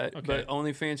 Not yet, Okay. but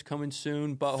OnlyFans coming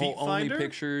soon. Butthole Feet only finder?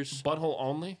 pictures. butthole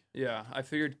only. Yeah, I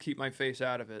figured keep my face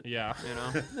out of it. Yeah. You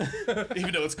know,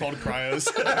 Even though it's called Cryos.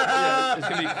 yeah, it's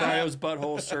gonna be Kryoz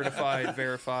Butthole certified,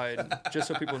 verified, just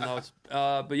so people know. It's,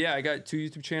 but yeah, I got 2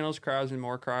 YouTube channels, Kryoz and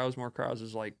More Kryoz. More Kryoz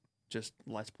is like just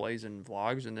Let's Plays and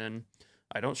vlogs, and then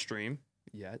I don't stream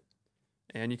yet.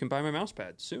 And you can buy my mouse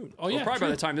pad soon. Oh, yeah, probably by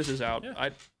true. the time this is out, Yeah.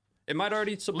 it might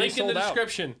already be Link in sold the out.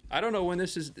 description. I don't know when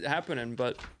this is happening,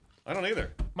 but I don't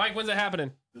either. Mike, when's it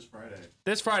happening? This Friday.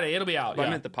 This Friday. It'll be out. I Yeah.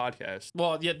 meant the podcast.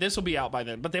 Well, yeah, this will be out by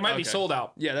then, but they might be Okay. sold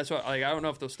out. Yeah, that's what. Like, I don't know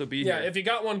if they'll still be Yeah, here. if you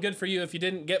got one, good for you. If you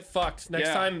didn't, get fucked. Next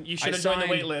Yeah. time, you should I have joined the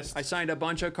signed- wait list. I signed a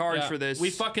bunch of cards Yeah. for this.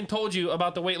 We fucking told you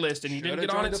about the wait list, and you didn't Should've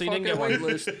get on joined it, the so you didn't get fucking one.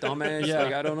 wait list, dumbass. Yeah.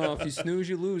 Like, I don't know if you snooze,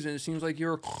 you lose, and it seems like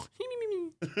you're.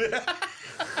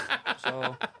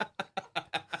 So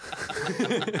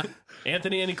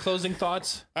Anthony, any closing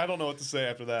thoughts? I don't know what to say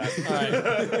after that. All right.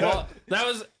 Well, that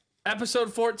was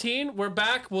episode 14. We're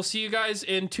back. We'll see you guys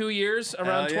in 2 years,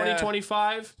 around Hell yeah.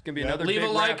 2025. it's gonna be another. Leave big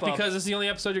a like wrap-up. because it's the only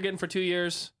episode you're getting for 2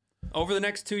 years. over the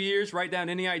next 2 years, write down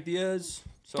any ideas.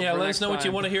 So Yeah, for let next us know what you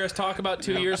time- want to hear us talk about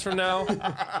 2 years from now,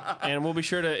 and we'll be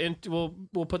sure to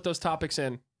we'll put those topics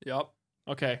in. Yep,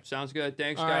 Okay. sounds good.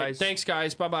 Thanks, All right. guys. Thanks,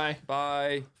 guys. Bye bye.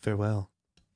 Bye. Farewell.